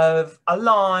example of a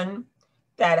lawn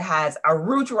that has a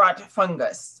root rot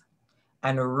fungus.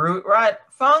 And root rot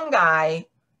fungi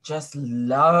just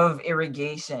love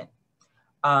irrigation.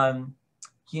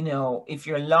 You know, if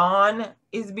your lawn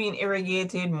is being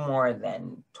irrigated more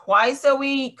than twice a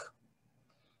week,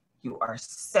 you are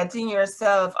setting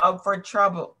yourself up for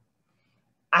trouble.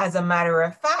 As a matter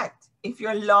of fact, if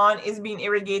your lawn is being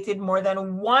irrigated more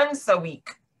than once a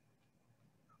week,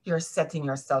 you're setting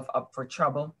yourself up for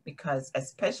trouble, because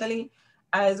especially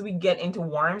as we get into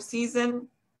warm season,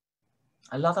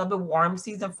 a lot of the warm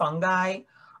season fungi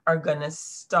are gonna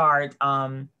start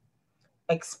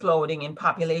exploding in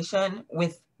population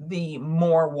with the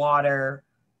more water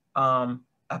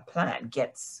a plant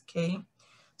gets, okay?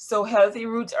 So healthy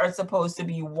roots are supposed to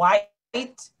be white.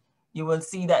 You will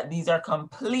see that these are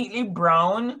completely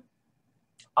brown,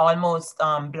 almost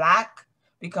black,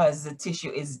 because the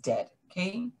tissue is dead,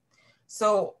 okay?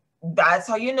 So that's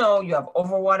how you know you have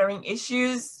overwatering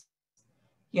issues,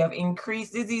 you have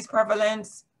increased disease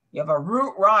prevalence, you have a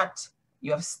root rot,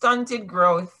 you have stunted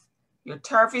growth, your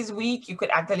turf is weak. You could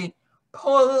actually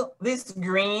pull this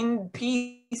green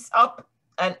piece up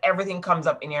and everything comes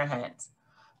up in your hands.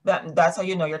 That's how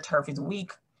you know your turf is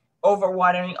weak.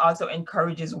 Overwatering also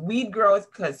encourages weed growth,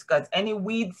 because any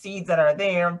weed seeds that are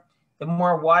there, the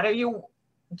more water you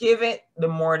give it, the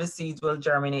more the seeds will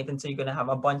germinate, and so you're gonna have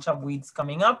a bunch of weeds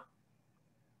coming up.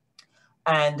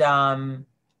 And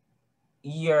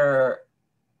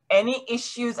any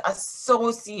issues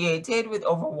associated with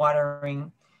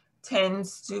overwatering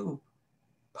tends to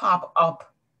pop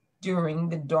up during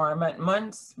the dormant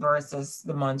months versus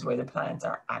the months where the plants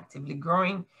are actively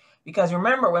growing. Because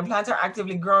remember, when plants are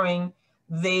actively growing,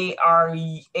 they are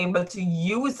able to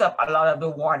use up a lot of the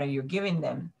water you're giving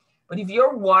them. But if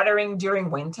you're watering during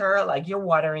winter, like you're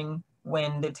watering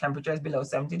when the temperature is below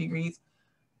 70 degrees,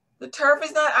 the turf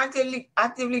is not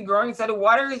actively growing. So the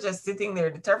water is just sitting there.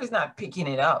 The turf is not picking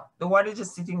it up. The water is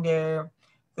just sitting there.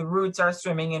 The roots are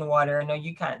swimming in water. I know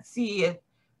you can't see it,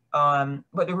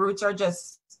 but the roots are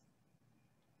just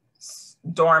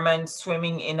dormant,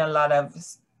 swimming in a lot of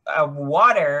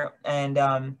water,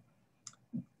 and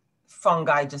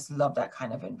fungi just love that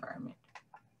kind of environment.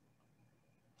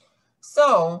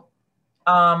 So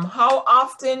how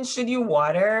often should you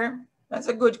water? That's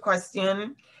a good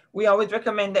question. We always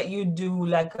recommend that you do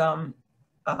like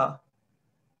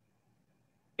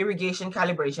irrigation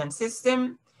calibration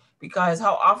system, because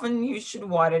how often you should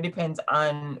water depends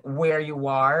on where you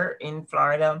are in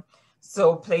Florida.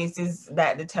 So places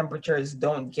that the temperatures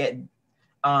don't get,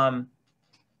 I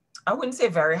wouldn't say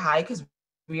very high, because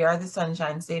we are the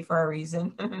Sunshine State for a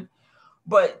reason.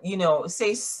 But, you know,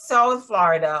 say South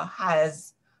Florida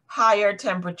has higher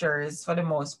temperatures for the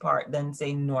most part than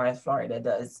say North Florida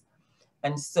does.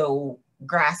 And so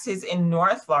grasses in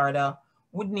North Florida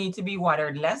would need to be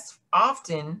watered less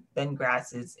often than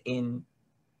grasses in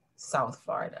South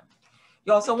Florida.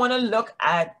 You also want to look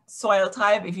at soil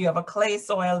type. If you have a clay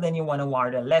soil, then you want to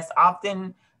water less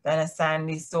often than a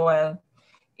sandy soil.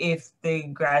 If the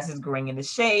grass is growing in the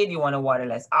shade, you want to water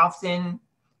less often.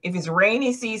 If it's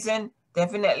rainy season,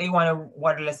 definitely want to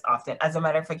water less often. As a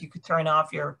matter of fact, you could turn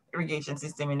off your irrigation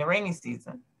system in the rainy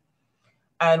season.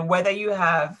 And whether you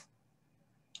have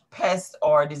pests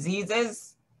or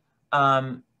diseases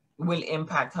will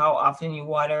impact how often you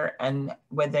water and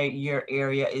whether your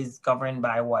area is governed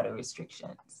by water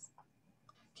restrictions.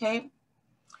 Okay.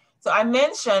 So I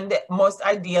mentioned the most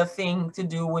ideal thing to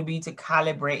do would be to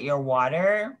calibrate your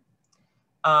water.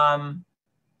 Calibrate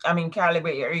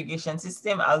your irrigation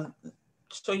system. I'll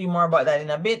show you more about that in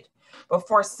a bit. But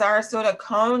for Sarasota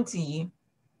County,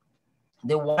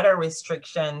 the water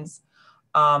restrictions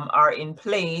are in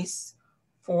place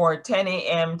for 10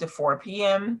 a.m. to 4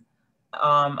 p.m.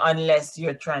 Unless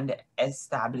you're trying to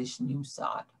establish new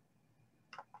sod.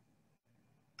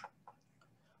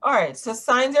 All right, so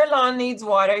signs your lawn needs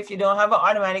water. If you don't have an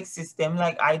automatic system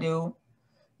like I do,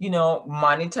 you know,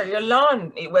 monitor your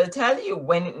lawn. It will tell you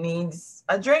when it needs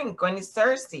a drink, when it's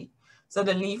thirsty. So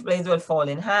the leaf blades will fall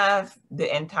in half.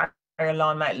 The entire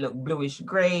lawn might look bluish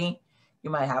gray. You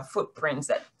might have footprints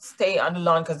that stay on the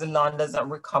lawn because the lawn doesn't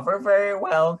recover very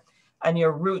well. And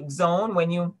your root zone, when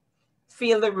you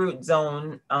feel the root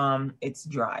zone, it's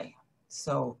dry.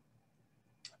 So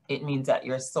it means that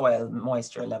your soil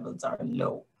moisture levels are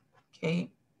low,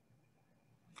 okay?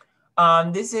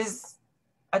 This is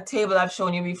a table I've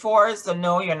shown you before, so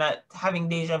no, you're not having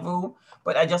deja vu,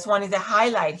 but I just wanted to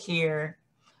highlight here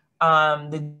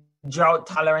the drought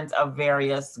tolerance of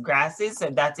various grasses. So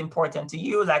that's important to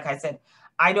you. Like I said,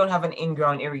 I don't have an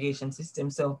in-ground irrigation system,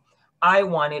 so I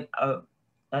wanted a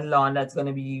lawn that's going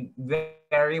to be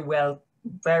very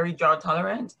drought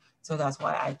tolerant. So that's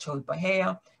why I chose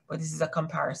Bahia. But this is a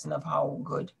comparison of how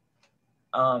good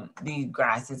the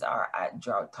grasses are at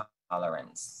drought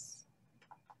tolerance.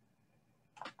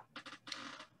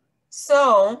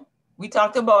 So we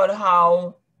talked about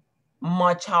how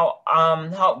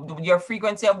your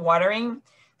frequency of watering.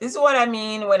 This is what I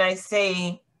mean when I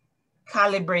say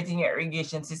calibrating your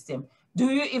irrigation system. Do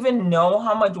you even know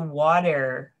how much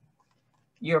water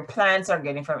your plants are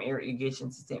getting from your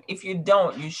irrigation system? If you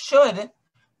don't, you should,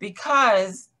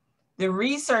 because the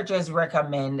researchers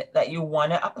recommend that you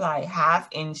want to apply 1/2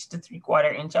 inch to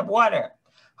 3/4 inch of water.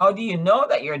 How do you know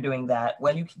that you're doing that?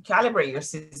 Well, you can calibrate your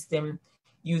system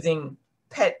using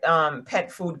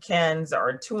pet food cans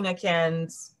or tuna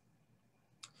cans.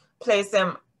 Place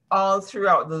them all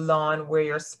throughout the lawn where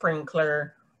your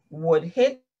sprinkler would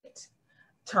hit.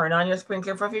 Turn on your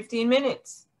sprinkler for 15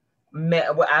 minutes.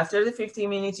 After the 15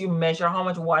 minutes, you measure how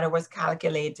much water was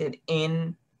calculated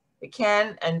in the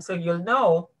can. And so you'll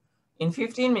know in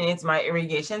 15 minutes, my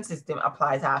irrigation system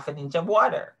applies 1/2 inch of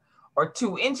water or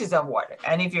 2 inches of water.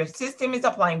 And if your system is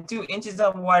applying 2 inches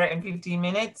of water in 15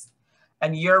 minutes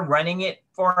and you're running it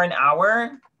for an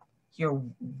hour, you're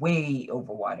way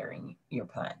overwatering your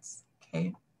plants,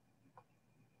 okay?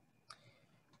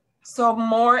 So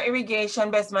more irrigation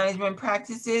best management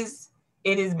practices.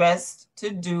 It is best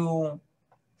to do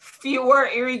fewer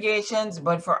irrigations,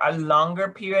 but for a longer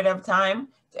period of time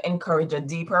to encourage a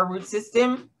deeper root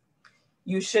system.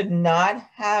 You should not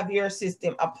have your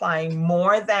system applying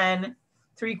more than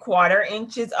 3/4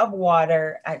 inches of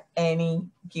water at any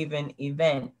given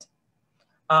event.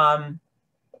 And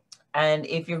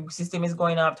if your system is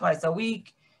going off twice a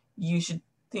week, you should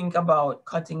think about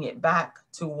cutting it back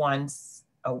to once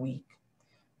a week.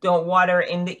 Don't water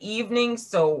in the evening.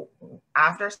 So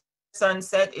after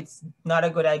sunset, it's not a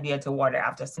good idea to water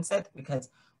after sunset because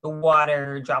the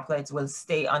water droplets will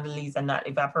stay on the leaves and not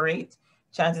evaporate.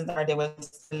 Chances are they will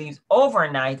stay on the leaves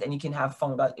overnight and you can have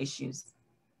fungal issues.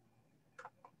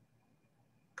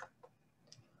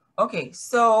 Okay,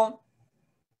 so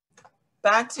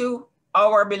back to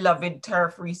our beloved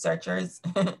turf researchers.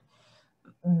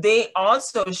 They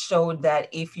also showed that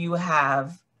if you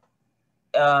have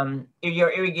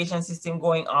your irrigation system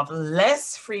going off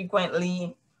less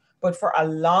frequently, but for a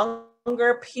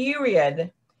longer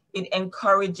period, it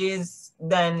encourages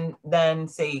than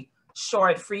say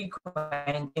short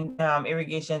frequent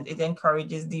irrigation, it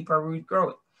encourages deeper root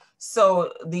growth.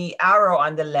 So the arrow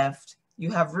on the left,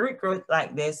 you have root growth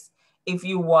like this if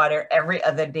you water every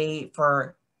other day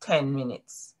for 10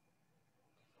 minutes.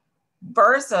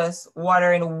 Versus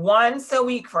watering once a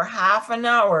week for half an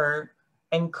hour,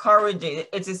 encouraging,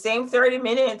 it's the same 30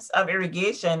 minutes of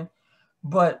irrigation,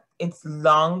 but it's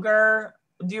longer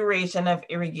duration of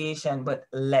irrigation, but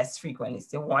less frequently.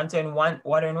 So watering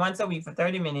once a week for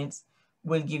 30 minutes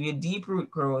will give you deep root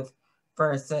growth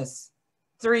versus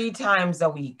 3 times a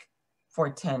week for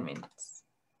 10 minutes.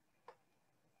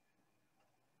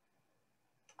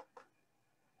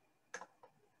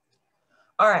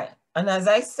 All right, and as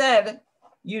I said,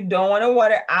 you don't want to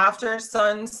water after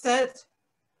sunset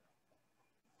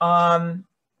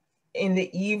in the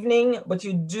evening, but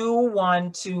you do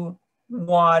want to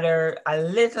water a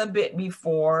little bit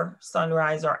before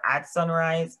sunrise or at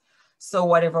sunrise. So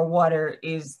whatever water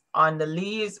is on the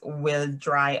leaves will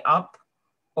dry up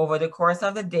over the course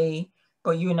of the day,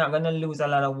 but you're not going to lose a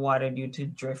lot of water due to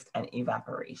drift and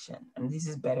evaporation. And this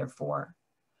is better for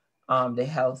the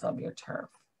health of your turf,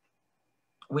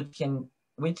 which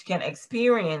can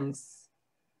experience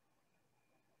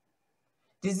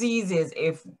diseases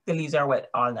if the leaves are wet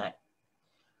all night.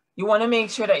 You want to make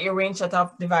sure that your rain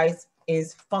shutoff device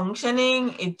is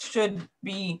functioning. It should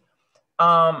be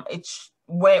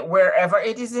wherever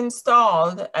it is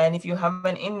installed, and if you have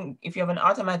an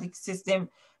automatic system,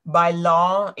 by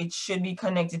law it should be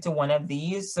connected to one of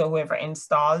these. So whoever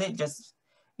installed it, just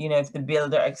if the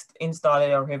builder installed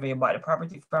it or whoever you bought the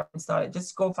property from installed it,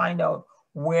 just go find out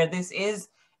where this is.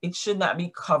 It should not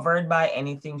be covered by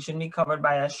anything. Shouldn't be covered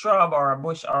by a shrub or a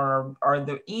bush or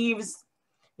the eaves.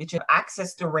 It should have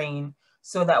access to rain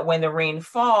so that when the rain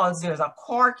falls, there's a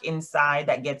cork inside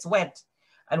that gets wet.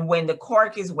 And when the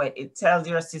cork is wet, it tells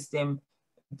your system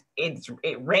it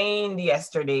rained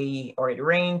yesterday or it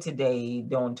rained today,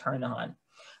 don't turn on.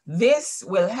 This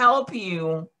will help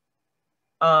you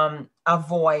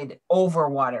avoid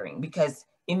overwatering, because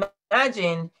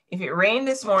imagine if it rained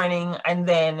this morning and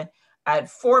then at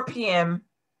 4 p.m.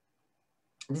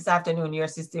 this afternoon, your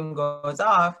system goes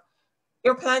off,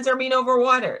 your plants are being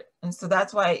overwatered. And so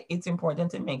that's why it's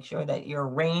important to make sure that your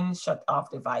rain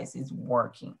shut-off device is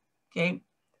working, okay?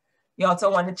 You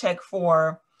also want to check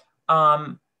for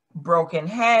broken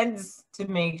heads to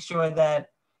make sure that,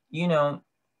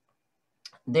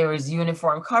 there is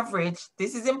uniform coverage.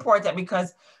 This is important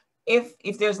because if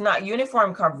there's not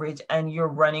uniform coverage and you're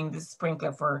running the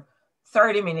sprinkler for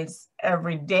 30 minutes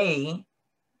every day,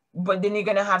 but then you're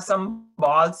going to have some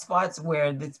bald spots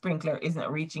where the sprinkler isn't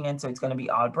reaching, and so it's going to be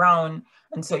all brown.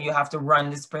 And so you have to run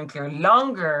the sprinkler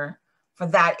longer for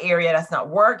that area that's not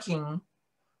working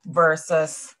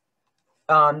versus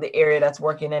the area that's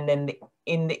working. And then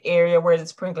in the area where the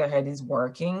sprinkler head is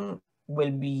working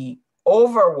will be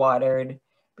overwatered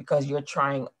because you're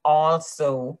trying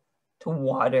also to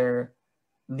water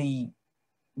the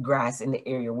grass in the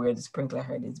area where the sprinkler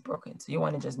head is broken. So you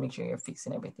want to just make sure you're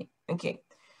fixing everything. Okay.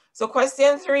 So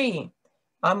question 3,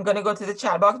 I'm going to go to the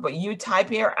chat box, but you type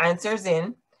your answers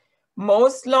in.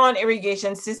 Most lawn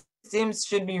irrigation systems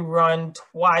should be run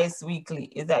twice weekly.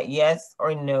 Is that yes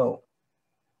or no?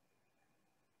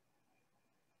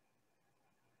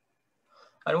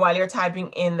 And while you're typing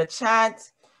in the chat,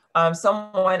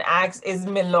 someone asks, is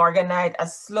milorganite a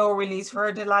slow release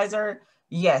fertilizer?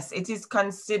 Yes, it is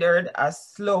considered a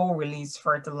slow release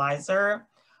fertilizer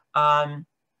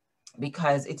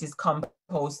because it is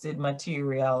composted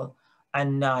material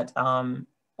and not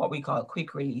what we call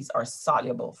quick release or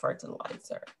soluble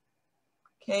fertilizer.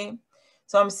 Okay,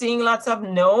 so I'm seeing lots of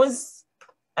no's,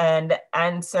 and the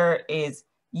answer is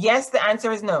yes. The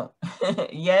answer is no.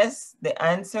 Yes, the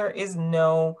answer is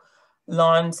no.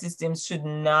 Lawn systems should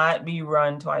not be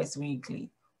run twice weekly.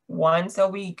 Once a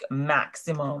week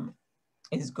maximum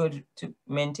is good to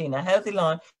maintain a healthy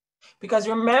lawn, because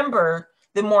remember,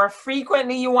 the more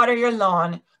frequently you water your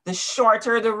lawn, the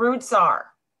shorter the roots are.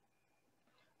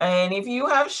 And if you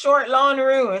have short lawn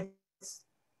roots,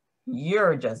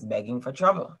 you're just begging for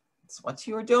trouble. It's what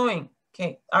you're doing.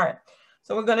 Okay, all right.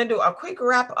 So we're gonna do a quick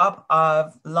wrap up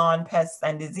of lawn pests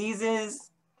and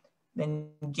diseases, then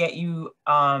get you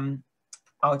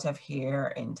out of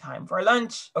here in time for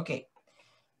lunch. Okay,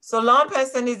 so lawn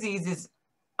pests and diseases.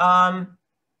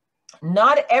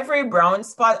 Not every brown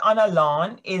spot on a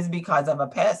lawn is because of a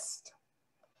pest.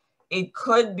 It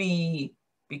could be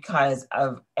because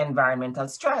of environmental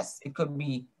stress. It could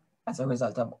be as a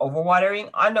result of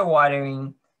overwatering,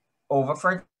 underwatering,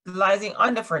 over-fertilizing,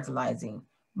 under-fertilizing,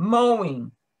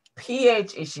 mowing,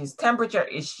 pH issues, temperature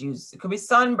issues. It could be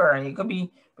sunburn. It could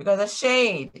be because of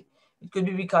shade. It could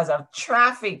be because of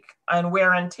traffic and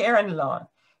wear and tear on the lawn.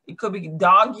 It could be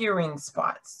dog urine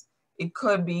spots. It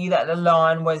could be that the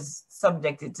lawn was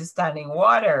subjected to standing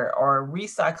water or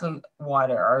recycled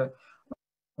water or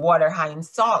water high in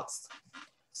salts.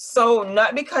 So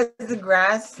not because the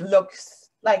grass looks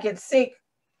like it's sick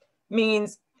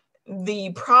means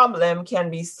the problem can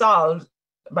be solved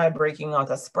by breaking out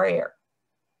a sprayer.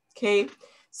 Okay,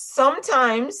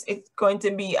 sometimes it's going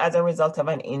to be as a result of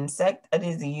an insect, a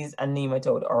disease, a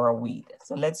nematode, or a weed.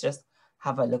 So let's just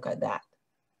have a look at that.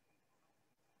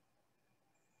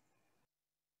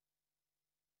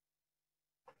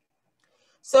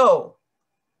 So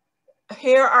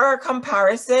here are a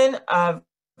comparison of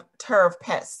turf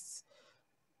pests.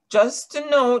 Just to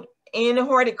note, in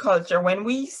horticulture, when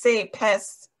we say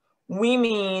pests, we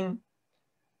mean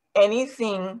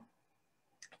anything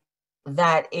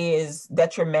that is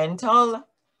detrimental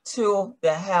to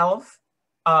the health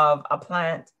of a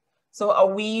plant. So a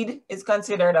weed is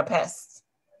considered a pest.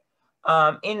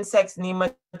 Insects,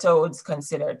 nematodes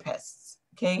considered pests,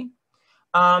 okay?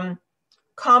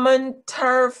 Common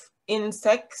turf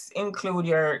insects include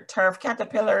your turf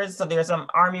caterpillars. So there's some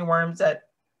armyworms that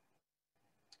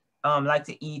like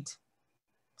to eat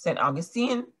St.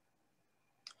 Augustine.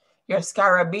 Your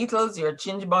scarab beetles, your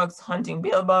chinch bugs, hunting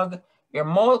billbug, your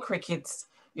mole crickets,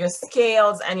 your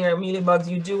scales, and your mealybugs.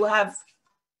 You do have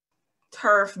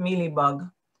turf mealybug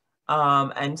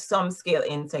and some scale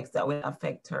insects that will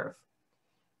affect turf.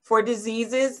 For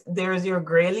diseases, there's your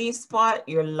gray leaf spot,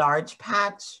 your large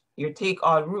patch, your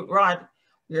take-all root rot,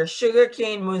 your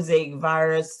sugarcane mosaic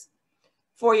virus.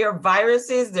 For your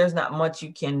viruses, there's not much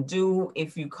you can do.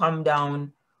 If you come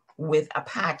down with a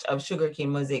patch of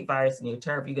sugarcane mosaic virus in your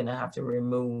turf, you're gonna have to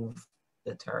remove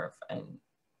the turf and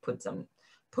put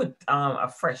a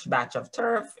fresh batch of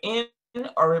turf in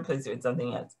or replace it with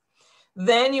something else.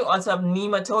 Then you also have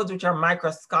nematodes, which are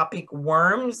microscopic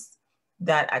worms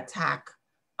that attack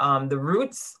the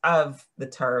roots of the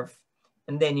turf.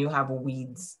 And then you have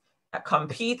weeds that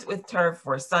compete with turf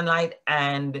for sunlight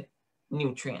and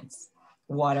nutrients,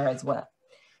 water as well.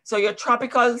 So your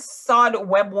tropical sod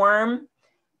webworm,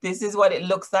 this is what it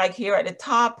looks like here at the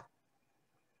top.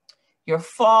 Your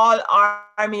fall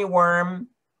armyworm,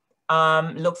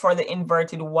 look for the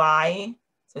inverted Y.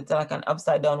 So it's like an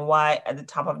upside down Y at the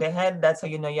top of the head. That's how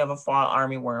you know you have a fall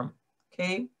armyworm,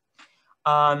 okay?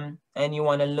 And you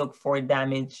wanna look for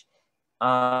damage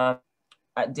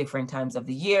at different times of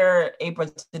the year, April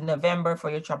to November for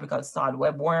your tropical sod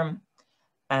webworm,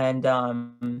 and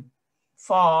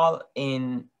fall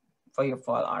for your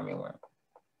fall armyworm.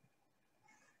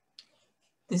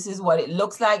 This is what it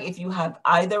looks like if you have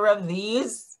either of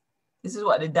these. This is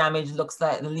what the damage looks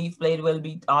like. The leaf blade will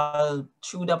be all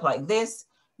chewed up like this.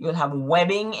 You'll have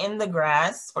webbing in the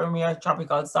grass from your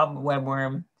tropical sod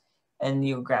webworm, and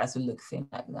your grass will look thin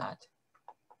like that.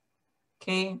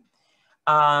 Okay.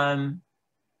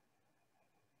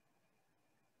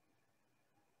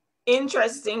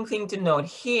 Interesting thing to note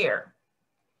here.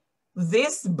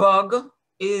 This bug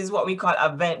is what we call a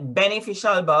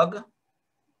beneficial bug.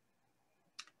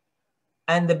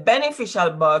 And the beneficial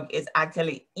bug is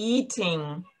actually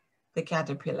eating the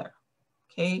caterpillar,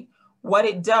 okay? What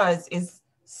it does is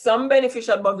some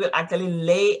beneficial bugs will actually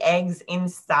lay eggs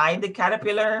inside the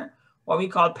caterpillar, what we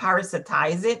call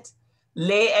parasitize it,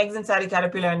 lay eggs inside the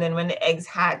caterpillar, and then when the eggs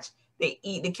hatch, they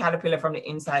eat the caterpillar from the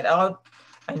inside out.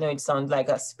 I know it sounds like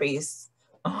a science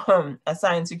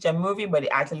fiction movie, but it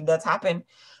actually does happen.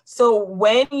 So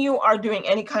when you are doing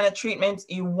any kind of treatment,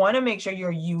 you wanna make sure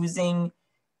you're using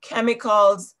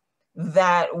chemicals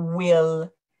that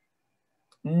will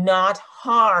not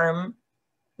harm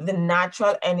the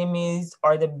natural enemies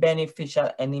or the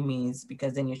beneficial enemies,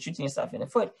 because then you're shooting yourself in the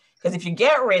foot. Because if you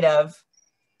get rid of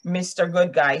Mr.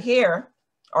 Good Guy here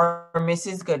or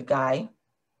Mrs. Good Guy,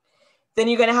 then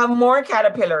you're gonna have more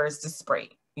caterpillars to spray,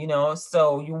 you know?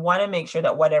 So you wanna make sure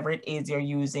that whatever it is you're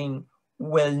using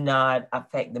will not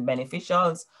affect the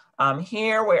beneficials.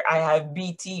 Here where I have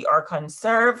BT or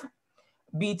conserve,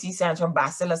 BT stands for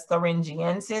Bacillus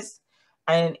thuringiensis,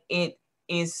 and it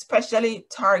is specially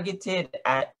targeted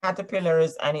at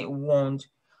caterpillars, and it won't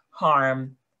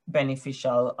harm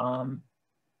beneficial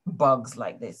bugs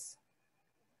like this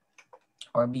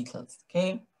or beetles,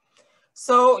 okay?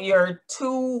 So your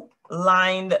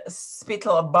two-lined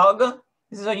spittle bug,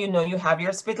 this is how you know you have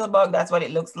your spittle bug. That's what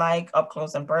it looks like up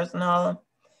close and personal.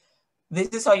 This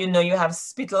is how you know you have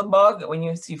spittle bug, when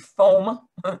you see foam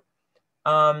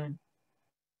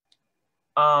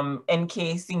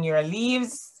encasing your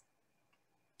leaves.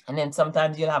 And then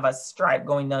sometimes you'll have a stripe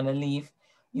going down the leaf.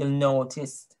 You'll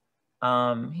notice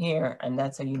here, and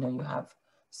that's how you know you have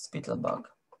spittle bug.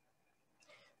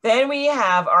 Then we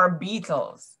have our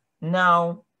beetles.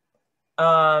 Now,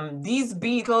 these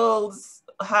beetles,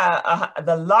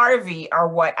 the larvae are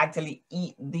what actually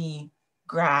eat the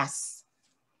grass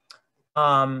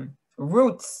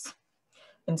roots.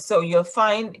 And so you'll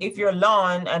find if your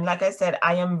lawn, and like I said,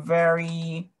 I am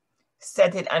very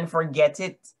set it and forget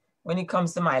it when it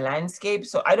comes to my landscape.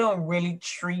 So I don't really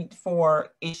treat for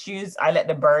issues. I let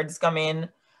the birds come in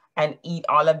and eat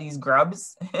all of these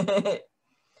grubs,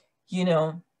 you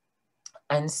know.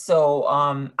 And so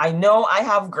I know I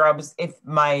have grubs if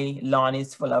my lawn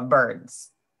is full of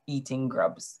birds eating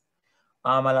grubs.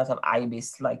 A lot of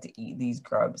ibis like to eat these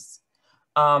grubs.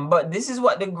 But this is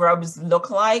what the grubs look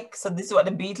like. So this is what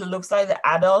the beetle looks like. The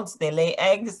adults, they lay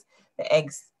eggs, the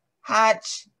eggs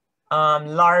hatch,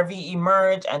 larvae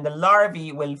emerge, and the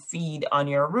larvae will feed on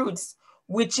your roots,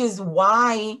 which is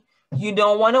why you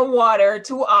don't want to water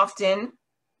too often,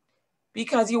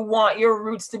 because you want your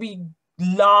roots to be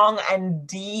long and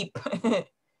deep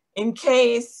in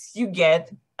case you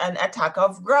get an attack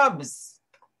of grubs.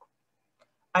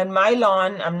 And my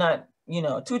lawn, I'm not, you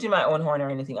know, tooting my own horn or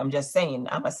anything. I'm just saying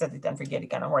I'm a set it and forget it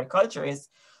kind of horticulturist.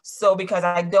 So because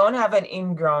I don't have an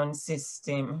in-ground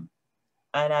system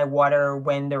and I water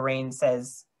when the rain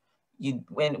says,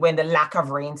 when the lack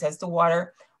of rain says to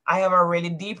water, I have a really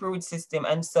deep root system.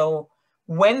 And so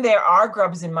when there are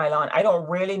grubs in my lawn, I don't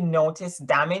really notice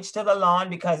damage to the lawn,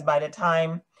 because by the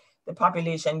time the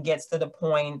population gets to the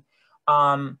point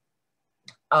of,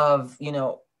 you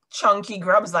know, chunky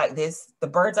grubs like this, the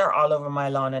birds are all over my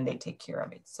lawn and they take care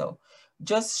of it. So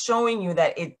just showing you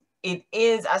that it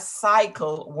is a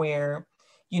cycle where,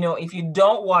 you know, if you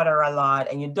don't water a lot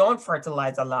and you don't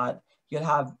fertilize a lot, you'll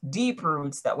have deep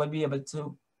roots that will be able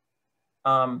to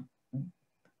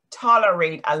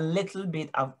tolerate a little bit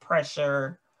of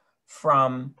pressure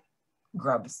from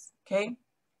grubs, okay?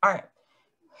 All right,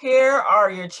 here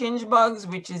are your chinch bugs,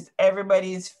 which is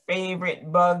everybody's favorite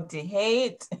bug to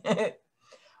hate.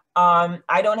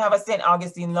 I don't have a St.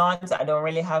 Augustine lawn, so I don't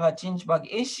really have a chinch bug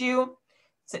issue.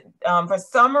 So, for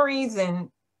some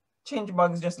reason, chinch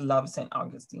bugs just love St.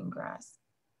 Augustine grass.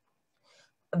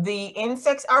 The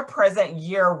insects are present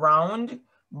year round,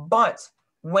 but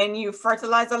when you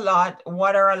fertilize a lot,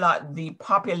 water a lot, the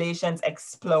populations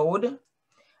explode,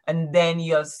 and then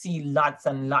you'll see lots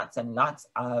and lots and lots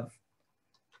of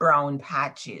brown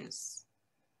patches,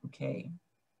 okay?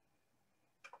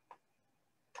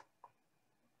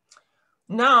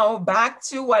 Now, back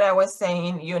to what I was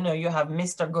saying, you know, you have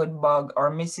Mr. Good Bug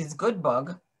or Mrs. Good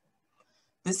Bug.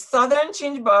 The southern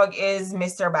chinch bug is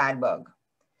Mr. Bad Bug.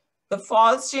 The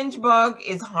false chinch bug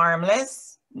is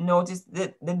harmless. Notice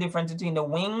the difference between the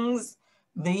wings.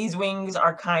 These wings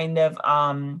are kind of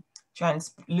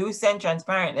translucent,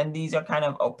 transparent, and these are kind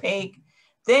of opaque.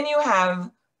 Then you have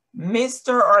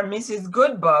Mr. or Mrs.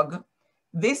 Good Bug.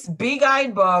 This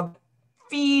big-eyed bug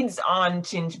feeds on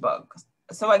chinch bugs.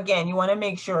 So again, you want to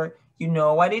make sure you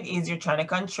know what it is you're trying to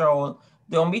control.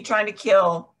 Don't be trying to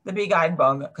kill the big-eyed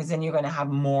bug, because then you're going to have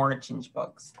more chinch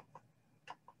bugs.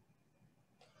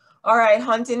 All right,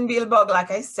 hunting bill bug,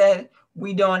 like I said,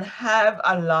 we don't have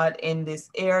a lot in this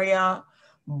area,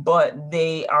 but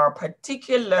they are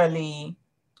particularly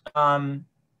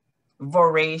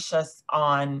voracious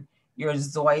on your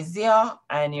zoysia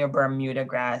and your Bermuda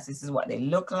grass. This is what they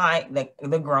look like,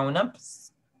 the grown-ups.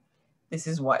 This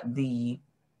is what the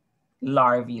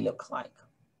larvae look like.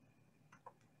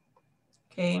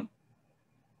 Okay.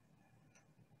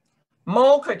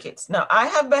 Mole crickets. Now I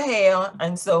have Bahia,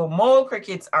 and so mole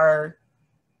crickets are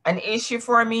an issue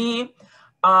for me.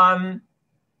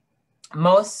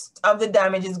 Most of the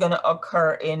damage is going to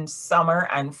occur in summer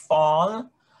and fall.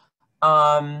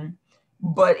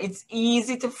 But it's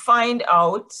easy to find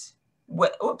out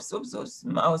what, oops,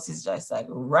 mouse is just like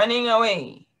running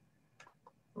away.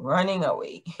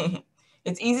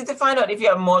 It's easy to find out if you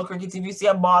have mole crickets. If you see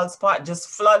a bald spot, just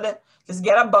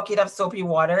get a bucket of soapy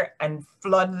water and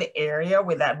flood the area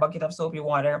with that bucket of soapy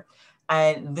water.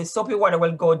 and the soapy water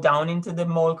will go down into the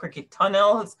mole cricket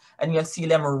tunnels, and you'll see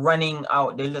them running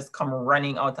out. They'll just come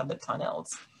running out of the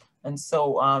tunnels. And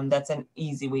so that's an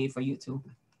easy way for you to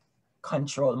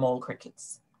control mole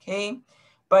crickets, okay?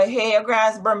 But hair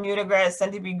grass, Bermuda grass,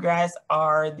 centipede grass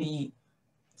are the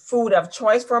food of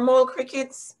choice for mole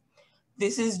crickets.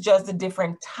 This is just the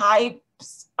different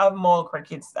types of mole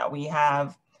crickets that we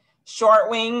have.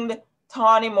 Short-winged,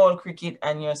 tawny mole cricket,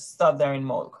 and your southern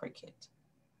mole cricket.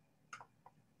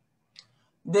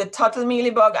 The turtle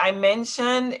mealybug I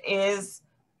mentioned is,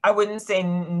 I wouldn't say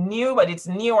new, but it's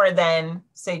newer than,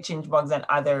 say, chinch bugs and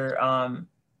other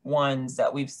ones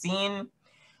that we've seen.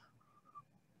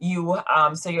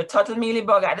 So your turtle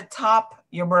mealybug at the top,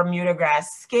 your Bermuda grass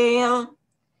scale,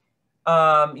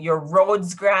 your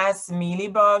Rhodes grass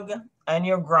mealybug, and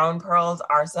your ground pearls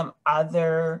are some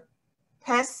other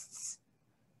pests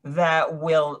that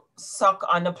will suck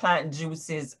on the plant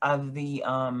juices of the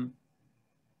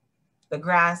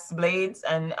grass blades.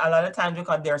 And a lot of times,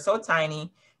 because they're so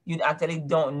tiny, you actually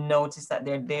don't notice that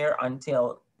they're there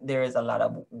until there is a lot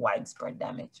of widespread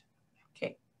damage.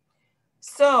 Okay.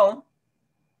 So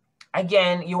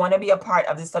again, you want to be a part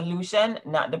of the solution,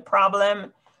 not the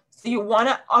problem. So you want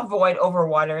to avoid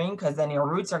overwatering, because then your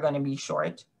roots are going to be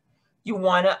short. You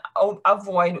want to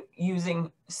avoid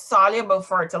using soluble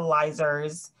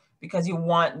fertilizers, because you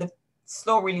want the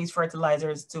slow release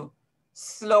fertilizers to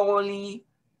slowly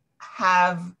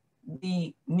have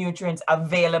the nutrients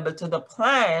available to the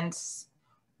plants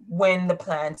when the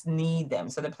plants need them,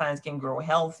 so the plants can grow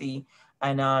healthy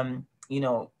and you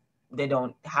know, they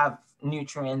don't have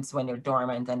nutrients when they're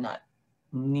dormant and not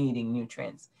needing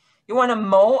nutrients. You want to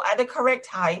mow at the correct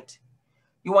height.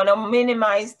 You want to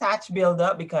minimize thatch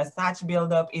buildup, because thatch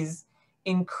buildup is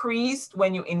increased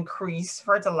when you increase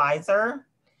fertilizer.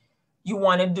 You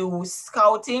want to do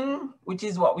scouting, which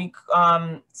is what we,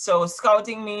 so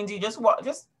scouting means you just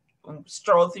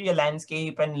stroll through your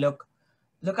landscape and look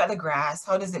at the grass.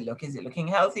 How does it look? Is it looking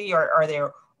healthy, or are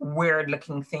there weird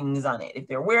looking things on it? If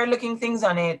there are weird looking things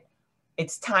on it,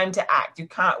 it's time to act. You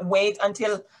can't wait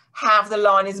until half the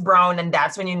lawn is brown and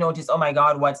that's when you notice, oh my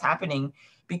God, what's happening?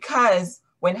 Because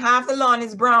when half the lawn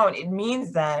is brown, it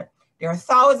means that there are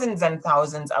thousands and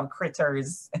thousands of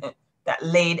critters that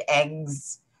laid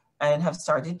eggs and have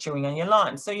started chewing on your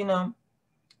lawn. So, you know,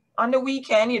 on the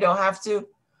weekend, you don't have to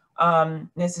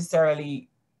necessarily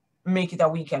make it a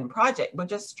weekend project, but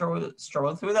just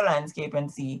stroll through the landscape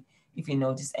and see if you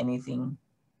notice anything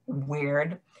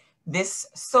weird. This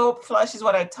soap flush is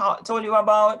what I told you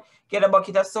about. Get a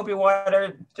bucket of soapy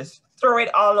water, just throw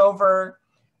it all over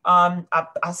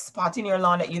a spot in your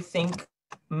lawn that you think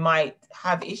might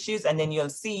have issues, and then you'll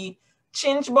see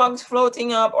chinch bugs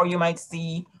floating up, or you might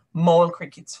see mole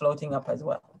crickets floating up as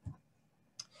well.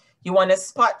 You want to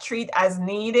spot treat as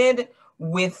needed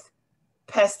with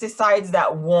pesticides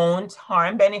that won't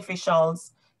harm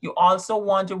beneficials. You also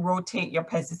want to rotate your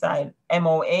pesticide.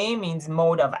 MOA means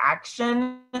mode of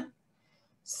action.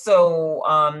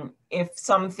 So if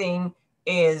something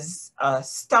is a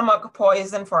stomach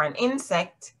poison for an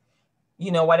insect,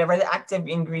 you know, whatever the active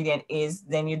ingredient is,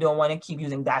 then you don't want to keep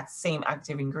using that same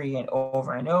active ingredient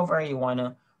over and over. You want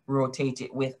to rotate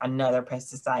it with another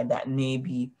pesticide that may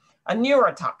be a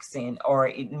neurotoxin, or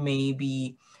it may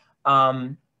be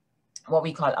what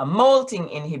we call a molting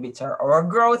inhibitor or a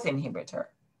growth inhibitor.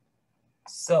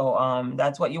 So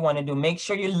that's what you want to do. Make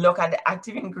sure you look at the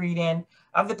active ingredient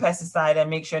of the pesticide and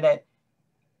make sure that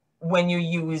when you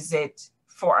use it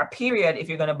for a period, if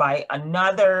you're going to buy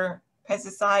another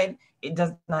pesticide, it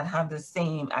does not have the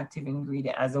same active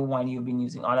ingredient as the one you've been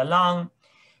using all along,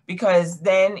 because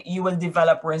then you will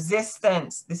develop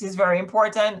resistance. This is very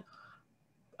important.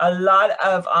 A lot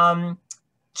of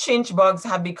chinch bugs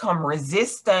have become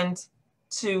resistant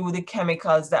to the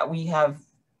chemicals that we have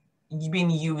been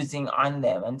using on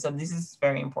them. And so this is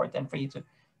very important for you to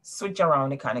switch around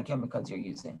the kind of chemicals you're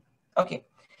using. Okay,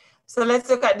 so let's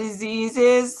look at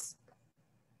diseases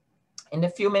in the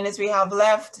few minutes we have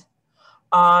left.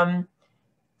 Fungal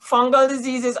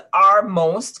diseases are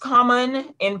most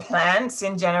common in plants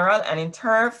in general and in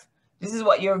turf. This is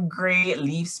what your gray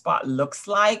leaf spot looks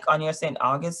like on your St.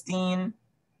 Augustine.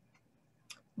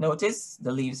 Notice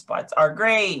the leaf spots are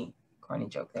gray. Corny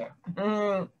joke there.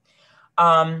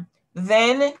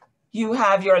 Then you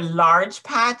have your large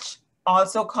patch,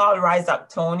 also called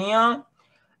rhizoctonia.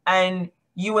 And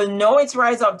you will know it's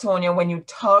rhizoctonia when you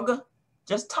tug,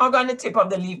 just tug on the tip of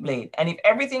the leaf blade. And if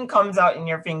everything comes out in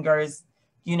your fingers,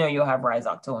 you know you have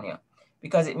rhizoctonia,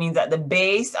 because it means that the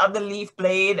base of the leaf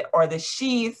blade or the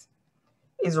sheath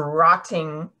is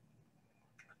rotting.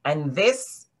 And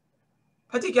this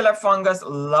particular fungus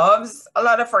loves a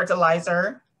lot of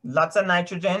fertilizer, lots of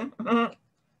nitrogen,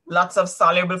 lots of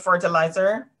soluble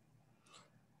fertilizer,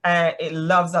 and it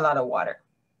loves a lot of water.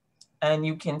 And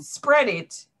you can spread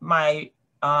it by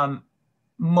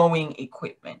mowing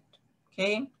equipment,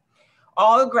 okay?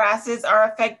 All grasses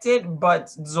are affected, but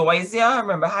zoysia,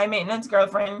 remember high maintenance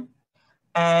girlfriend,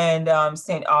 and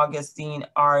St. Augustine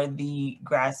are the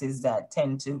grasses that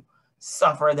tend to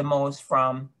suffer the most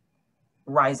from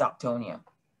rhizoctonia.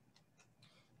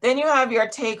 Then you have your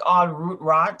take all root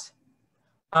rot.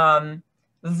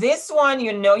 This one,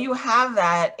 you know you have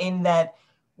that in that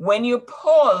when you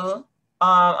pull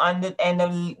on the end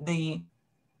of the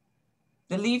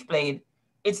leaf blade,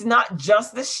 it's not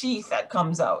just the sheath that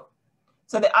comes out.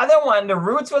 So the other one, the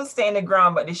roots will stay in the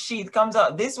ground, but the sheath comes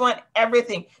out. This one,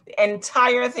 everything, the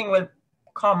entire thing will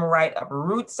come right up,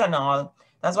 roots and all.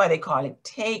 That's why they call it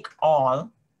take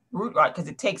all root rot, because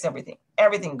it takes everything.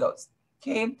 Everything goes,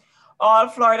 okay? All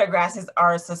Florida grasses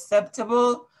are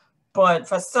susceptible, but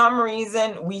for some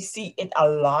reason, we see it a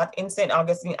lot in St.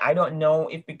 Augustine. I don't know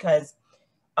if because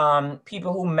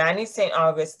people who manage St.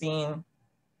 Augustine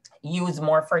use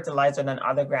more fertilizer than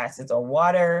other grasses or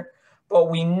water, but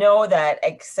we know that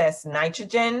excess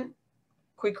nitrogen,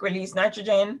 quick release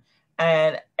nitrogen,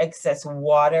 and excess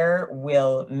water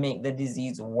will make the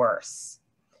disease worse.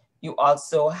 You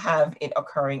also have it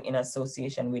occurring in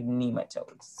association with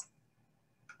nematodes.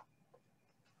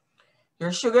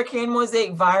 Your sugarcane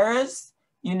mosaic virus,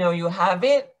 you know you have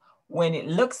it when it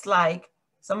looks like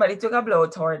somebody took a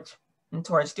blowtorch and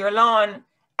torched your lawn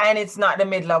and it's not the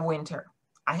middle of winter.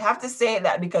 I have to say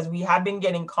that because we have been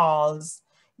getting calls,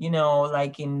 you know,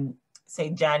 like in, say,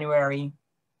 January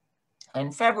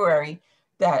and February,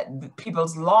 that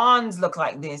people's lawns look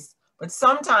like this. But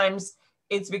sometimes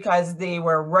it's because they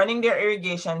were running their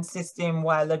irrigation system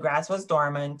while the grass was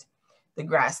dormant. The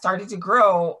grass started to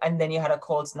grow, and then you had a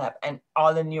cold snap, and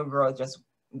all the new growth just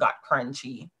got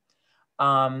crunchy.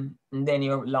 And then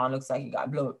your lawn looks like you got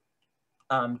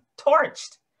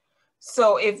torched.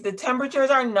 So if the temperatures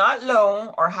are not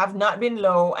low or have not been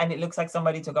low and it looks like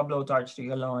somebody took a blowtorch to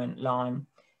your lawn,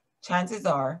 chances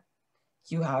are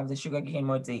you have the sugarcane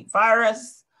mosaic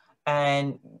virus,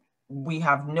 and we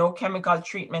have no chemical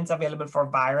treatments available for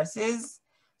viruses.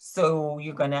 So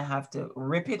you're gonna have to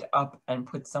rip it up and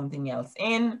put something else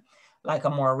in, like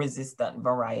a more resistant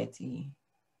variety,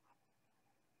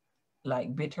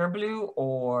 like bitter blue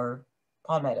or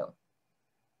palmetto.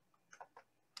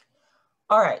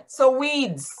 All right, so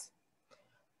weeds.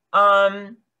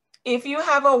 If you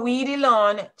have a weedy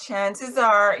lawn, chances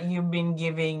are you've been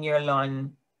giving your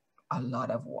lawn a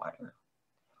lot of water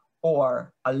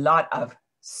or a lot of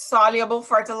soluble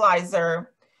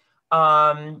fertilizer.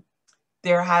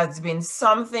 There has been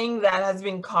something that has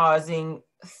been causing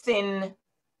thin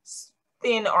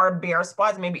or bare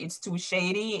spots. Maybe it's too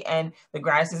shady and the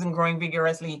grass isn't growing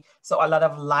vigorously, so a lot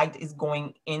of light is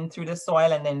going in through the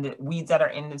soil, and then the weeds that are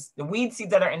in the weed seeds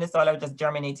that are in the soil are just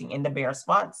germinating in the bare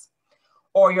spots.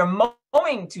 Or you're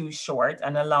mowing too short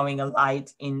and allowing a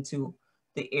light into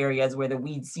the areas where the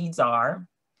weed seeds are.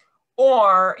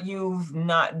 Or you've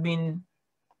not been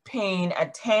paying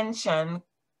attention,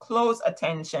 close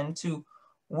attention to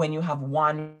when you have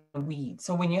one weed.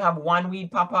 So when you have one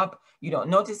weed pop up, you don't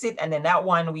notice it, and then that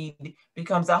one weed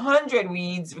becomes 100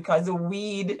 weeds because the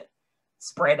weed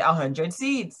spread 100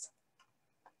 seeds.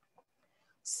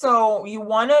 So you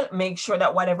want to make sure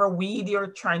that whatever weed you're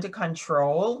trying to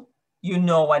control, you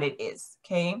know what it is,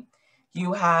 okay?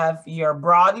 You have your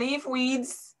broadleaf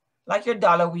weeds, like your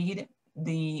dollar weed.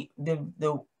 You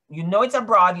know it's a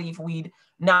broadleaf weed,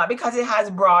 not because it has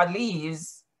broad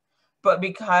leaves, but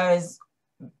because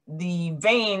the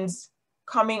veins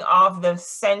coming off the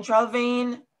central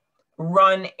vein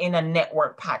run in a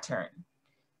network pattern.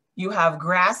 You have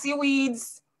grassy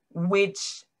weeds,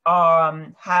 which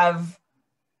have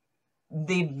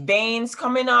the veins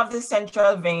coming off the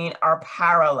central vein are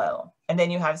parallel. And then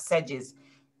you have sedges.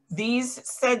 These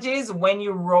sedges, when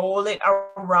you roll it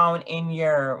around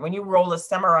when you roll the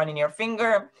stem around in your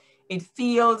finger, it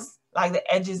feels like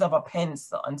the edges of a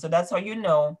pencil. And so that's how you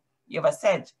know you have a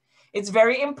sedge. It's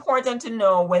very important to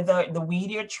know whether the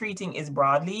weed you're treating is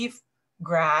broadleaf,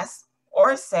 grass,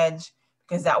 or sedge,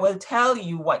 because that will tell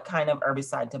you what kind of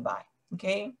herbicide to buy,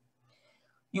 okay?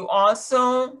 You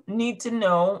also need to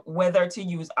know whether to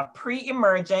use a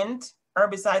pre-emergent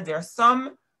herbicide. There are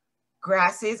some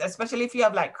grasses, especially if you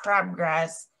have like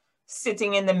crabgrass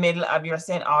sitting in the middle of your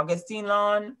St. Augustine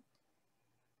lawn.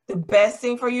 The best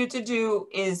thing for you to do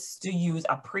is to use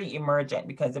a pre-emergent,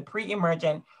 because the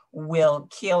pre-emergent will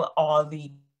kill all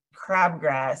the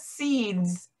crabgrass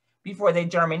seeds before they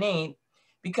germinate,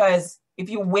 because If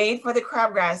you wait for the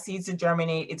crabgrass seeds to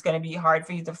germinate, it's going to be hard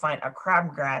for you to find a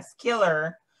crabgrass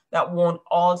killer that won't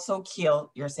also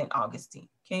kill your St. Augustine,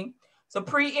 okay? So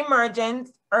pre-emergent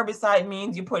herbicide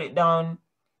means you put it down,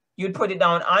 you'd put it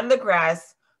down on the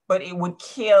grass, but it would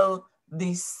kill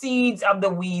the seeds of the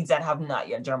weeds that have not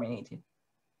yet germinated.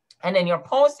 And then your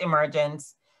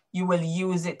post-emergence, you will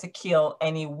use it to kill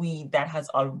any weed that has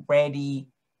already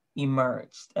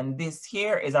emerged. And this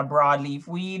here is a broadleaf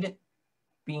weed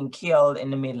being killed in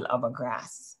the middle of a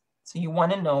grass. So you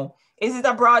want to know, is it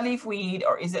a broadleaf weed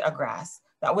or is it a grass?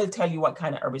 That will tell you what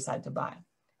kind of herbicide to buy.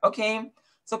 Okay,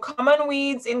 so common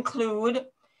weeds include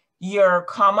your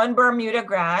common Bermuda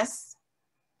grass,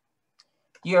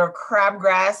 your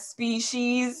crabgrass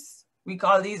species. We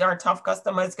call these our tough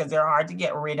customers because they're hard to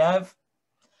get rid of.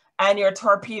 And your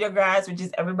torpedo grass, which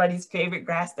is everybody's favorite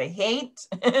grass they hate.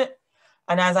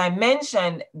 And as I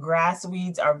mentioned, grass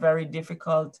weeds are very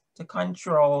difficult to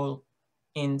control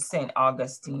in St.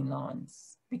 Augustine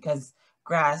lawns because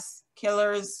grass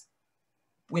killers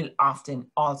will often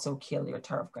also kill your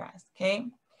turf grass, okay?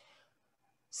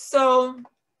 So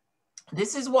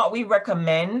this is what we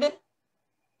recommend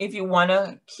if you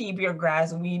wanna keep your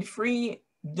grass weed free.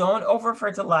 Don't over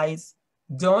fertilize,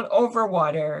 don't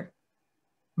overwater,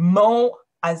 mow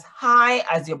as high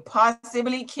as you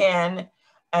possibly can,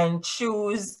 and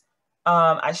choose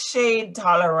a shade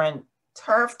tolerant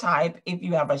turf type if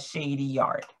you have a shady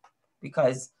yard,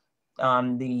 because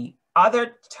the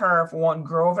other turf won't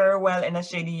grow very well in a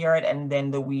shady yard, and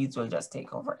then the weeds will just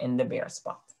take over in the bare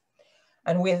spot.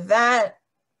 And with that,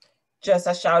 just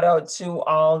a shout out to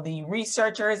all the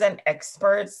researchers and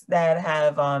experts that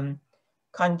have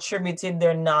contributed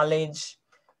their knowledge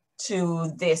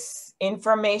to this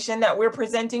information that we're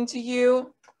presenting to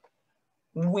you.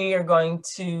 We're going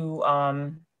to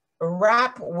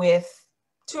wrap with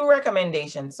 2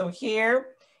 recommendations. So here,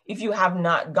 if you have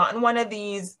not gotten one of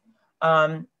these,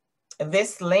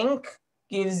 this link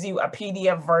gives you a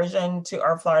PDF version to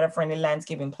our Florida Friendly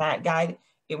Landscaping Plant Guide.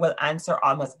 It will answer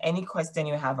almost any question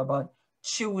you have about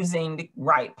choosing the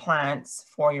right plants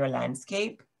for your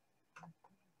landscape.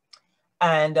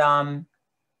 And I'm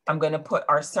going to put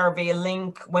our survey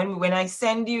link. When I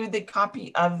send you the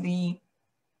copy of the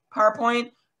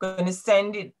PowerPoint, I'm going to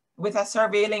send it with a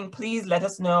survey link. Please let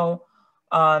us know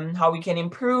how we can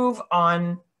improve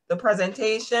on the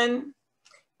presentation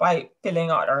by filling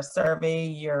out our survey.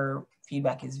 Your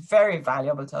feedback is very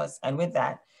valuable to us. And with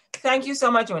that, thank you so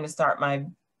much. I'm going to start my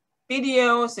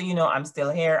video so you know I'm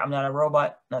still here. I'm not a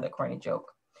robot, not a corny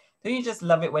joke. Don't you just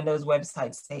love it when those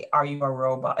websites say, are you a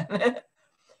robot?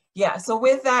 Yeah, so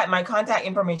with that, my contact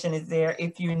information is there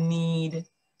if you need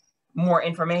more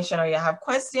information or you have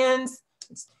questions.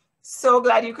 So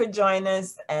glad you could join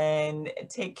us, and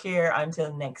take care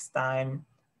until next time.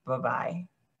 Bye-bye.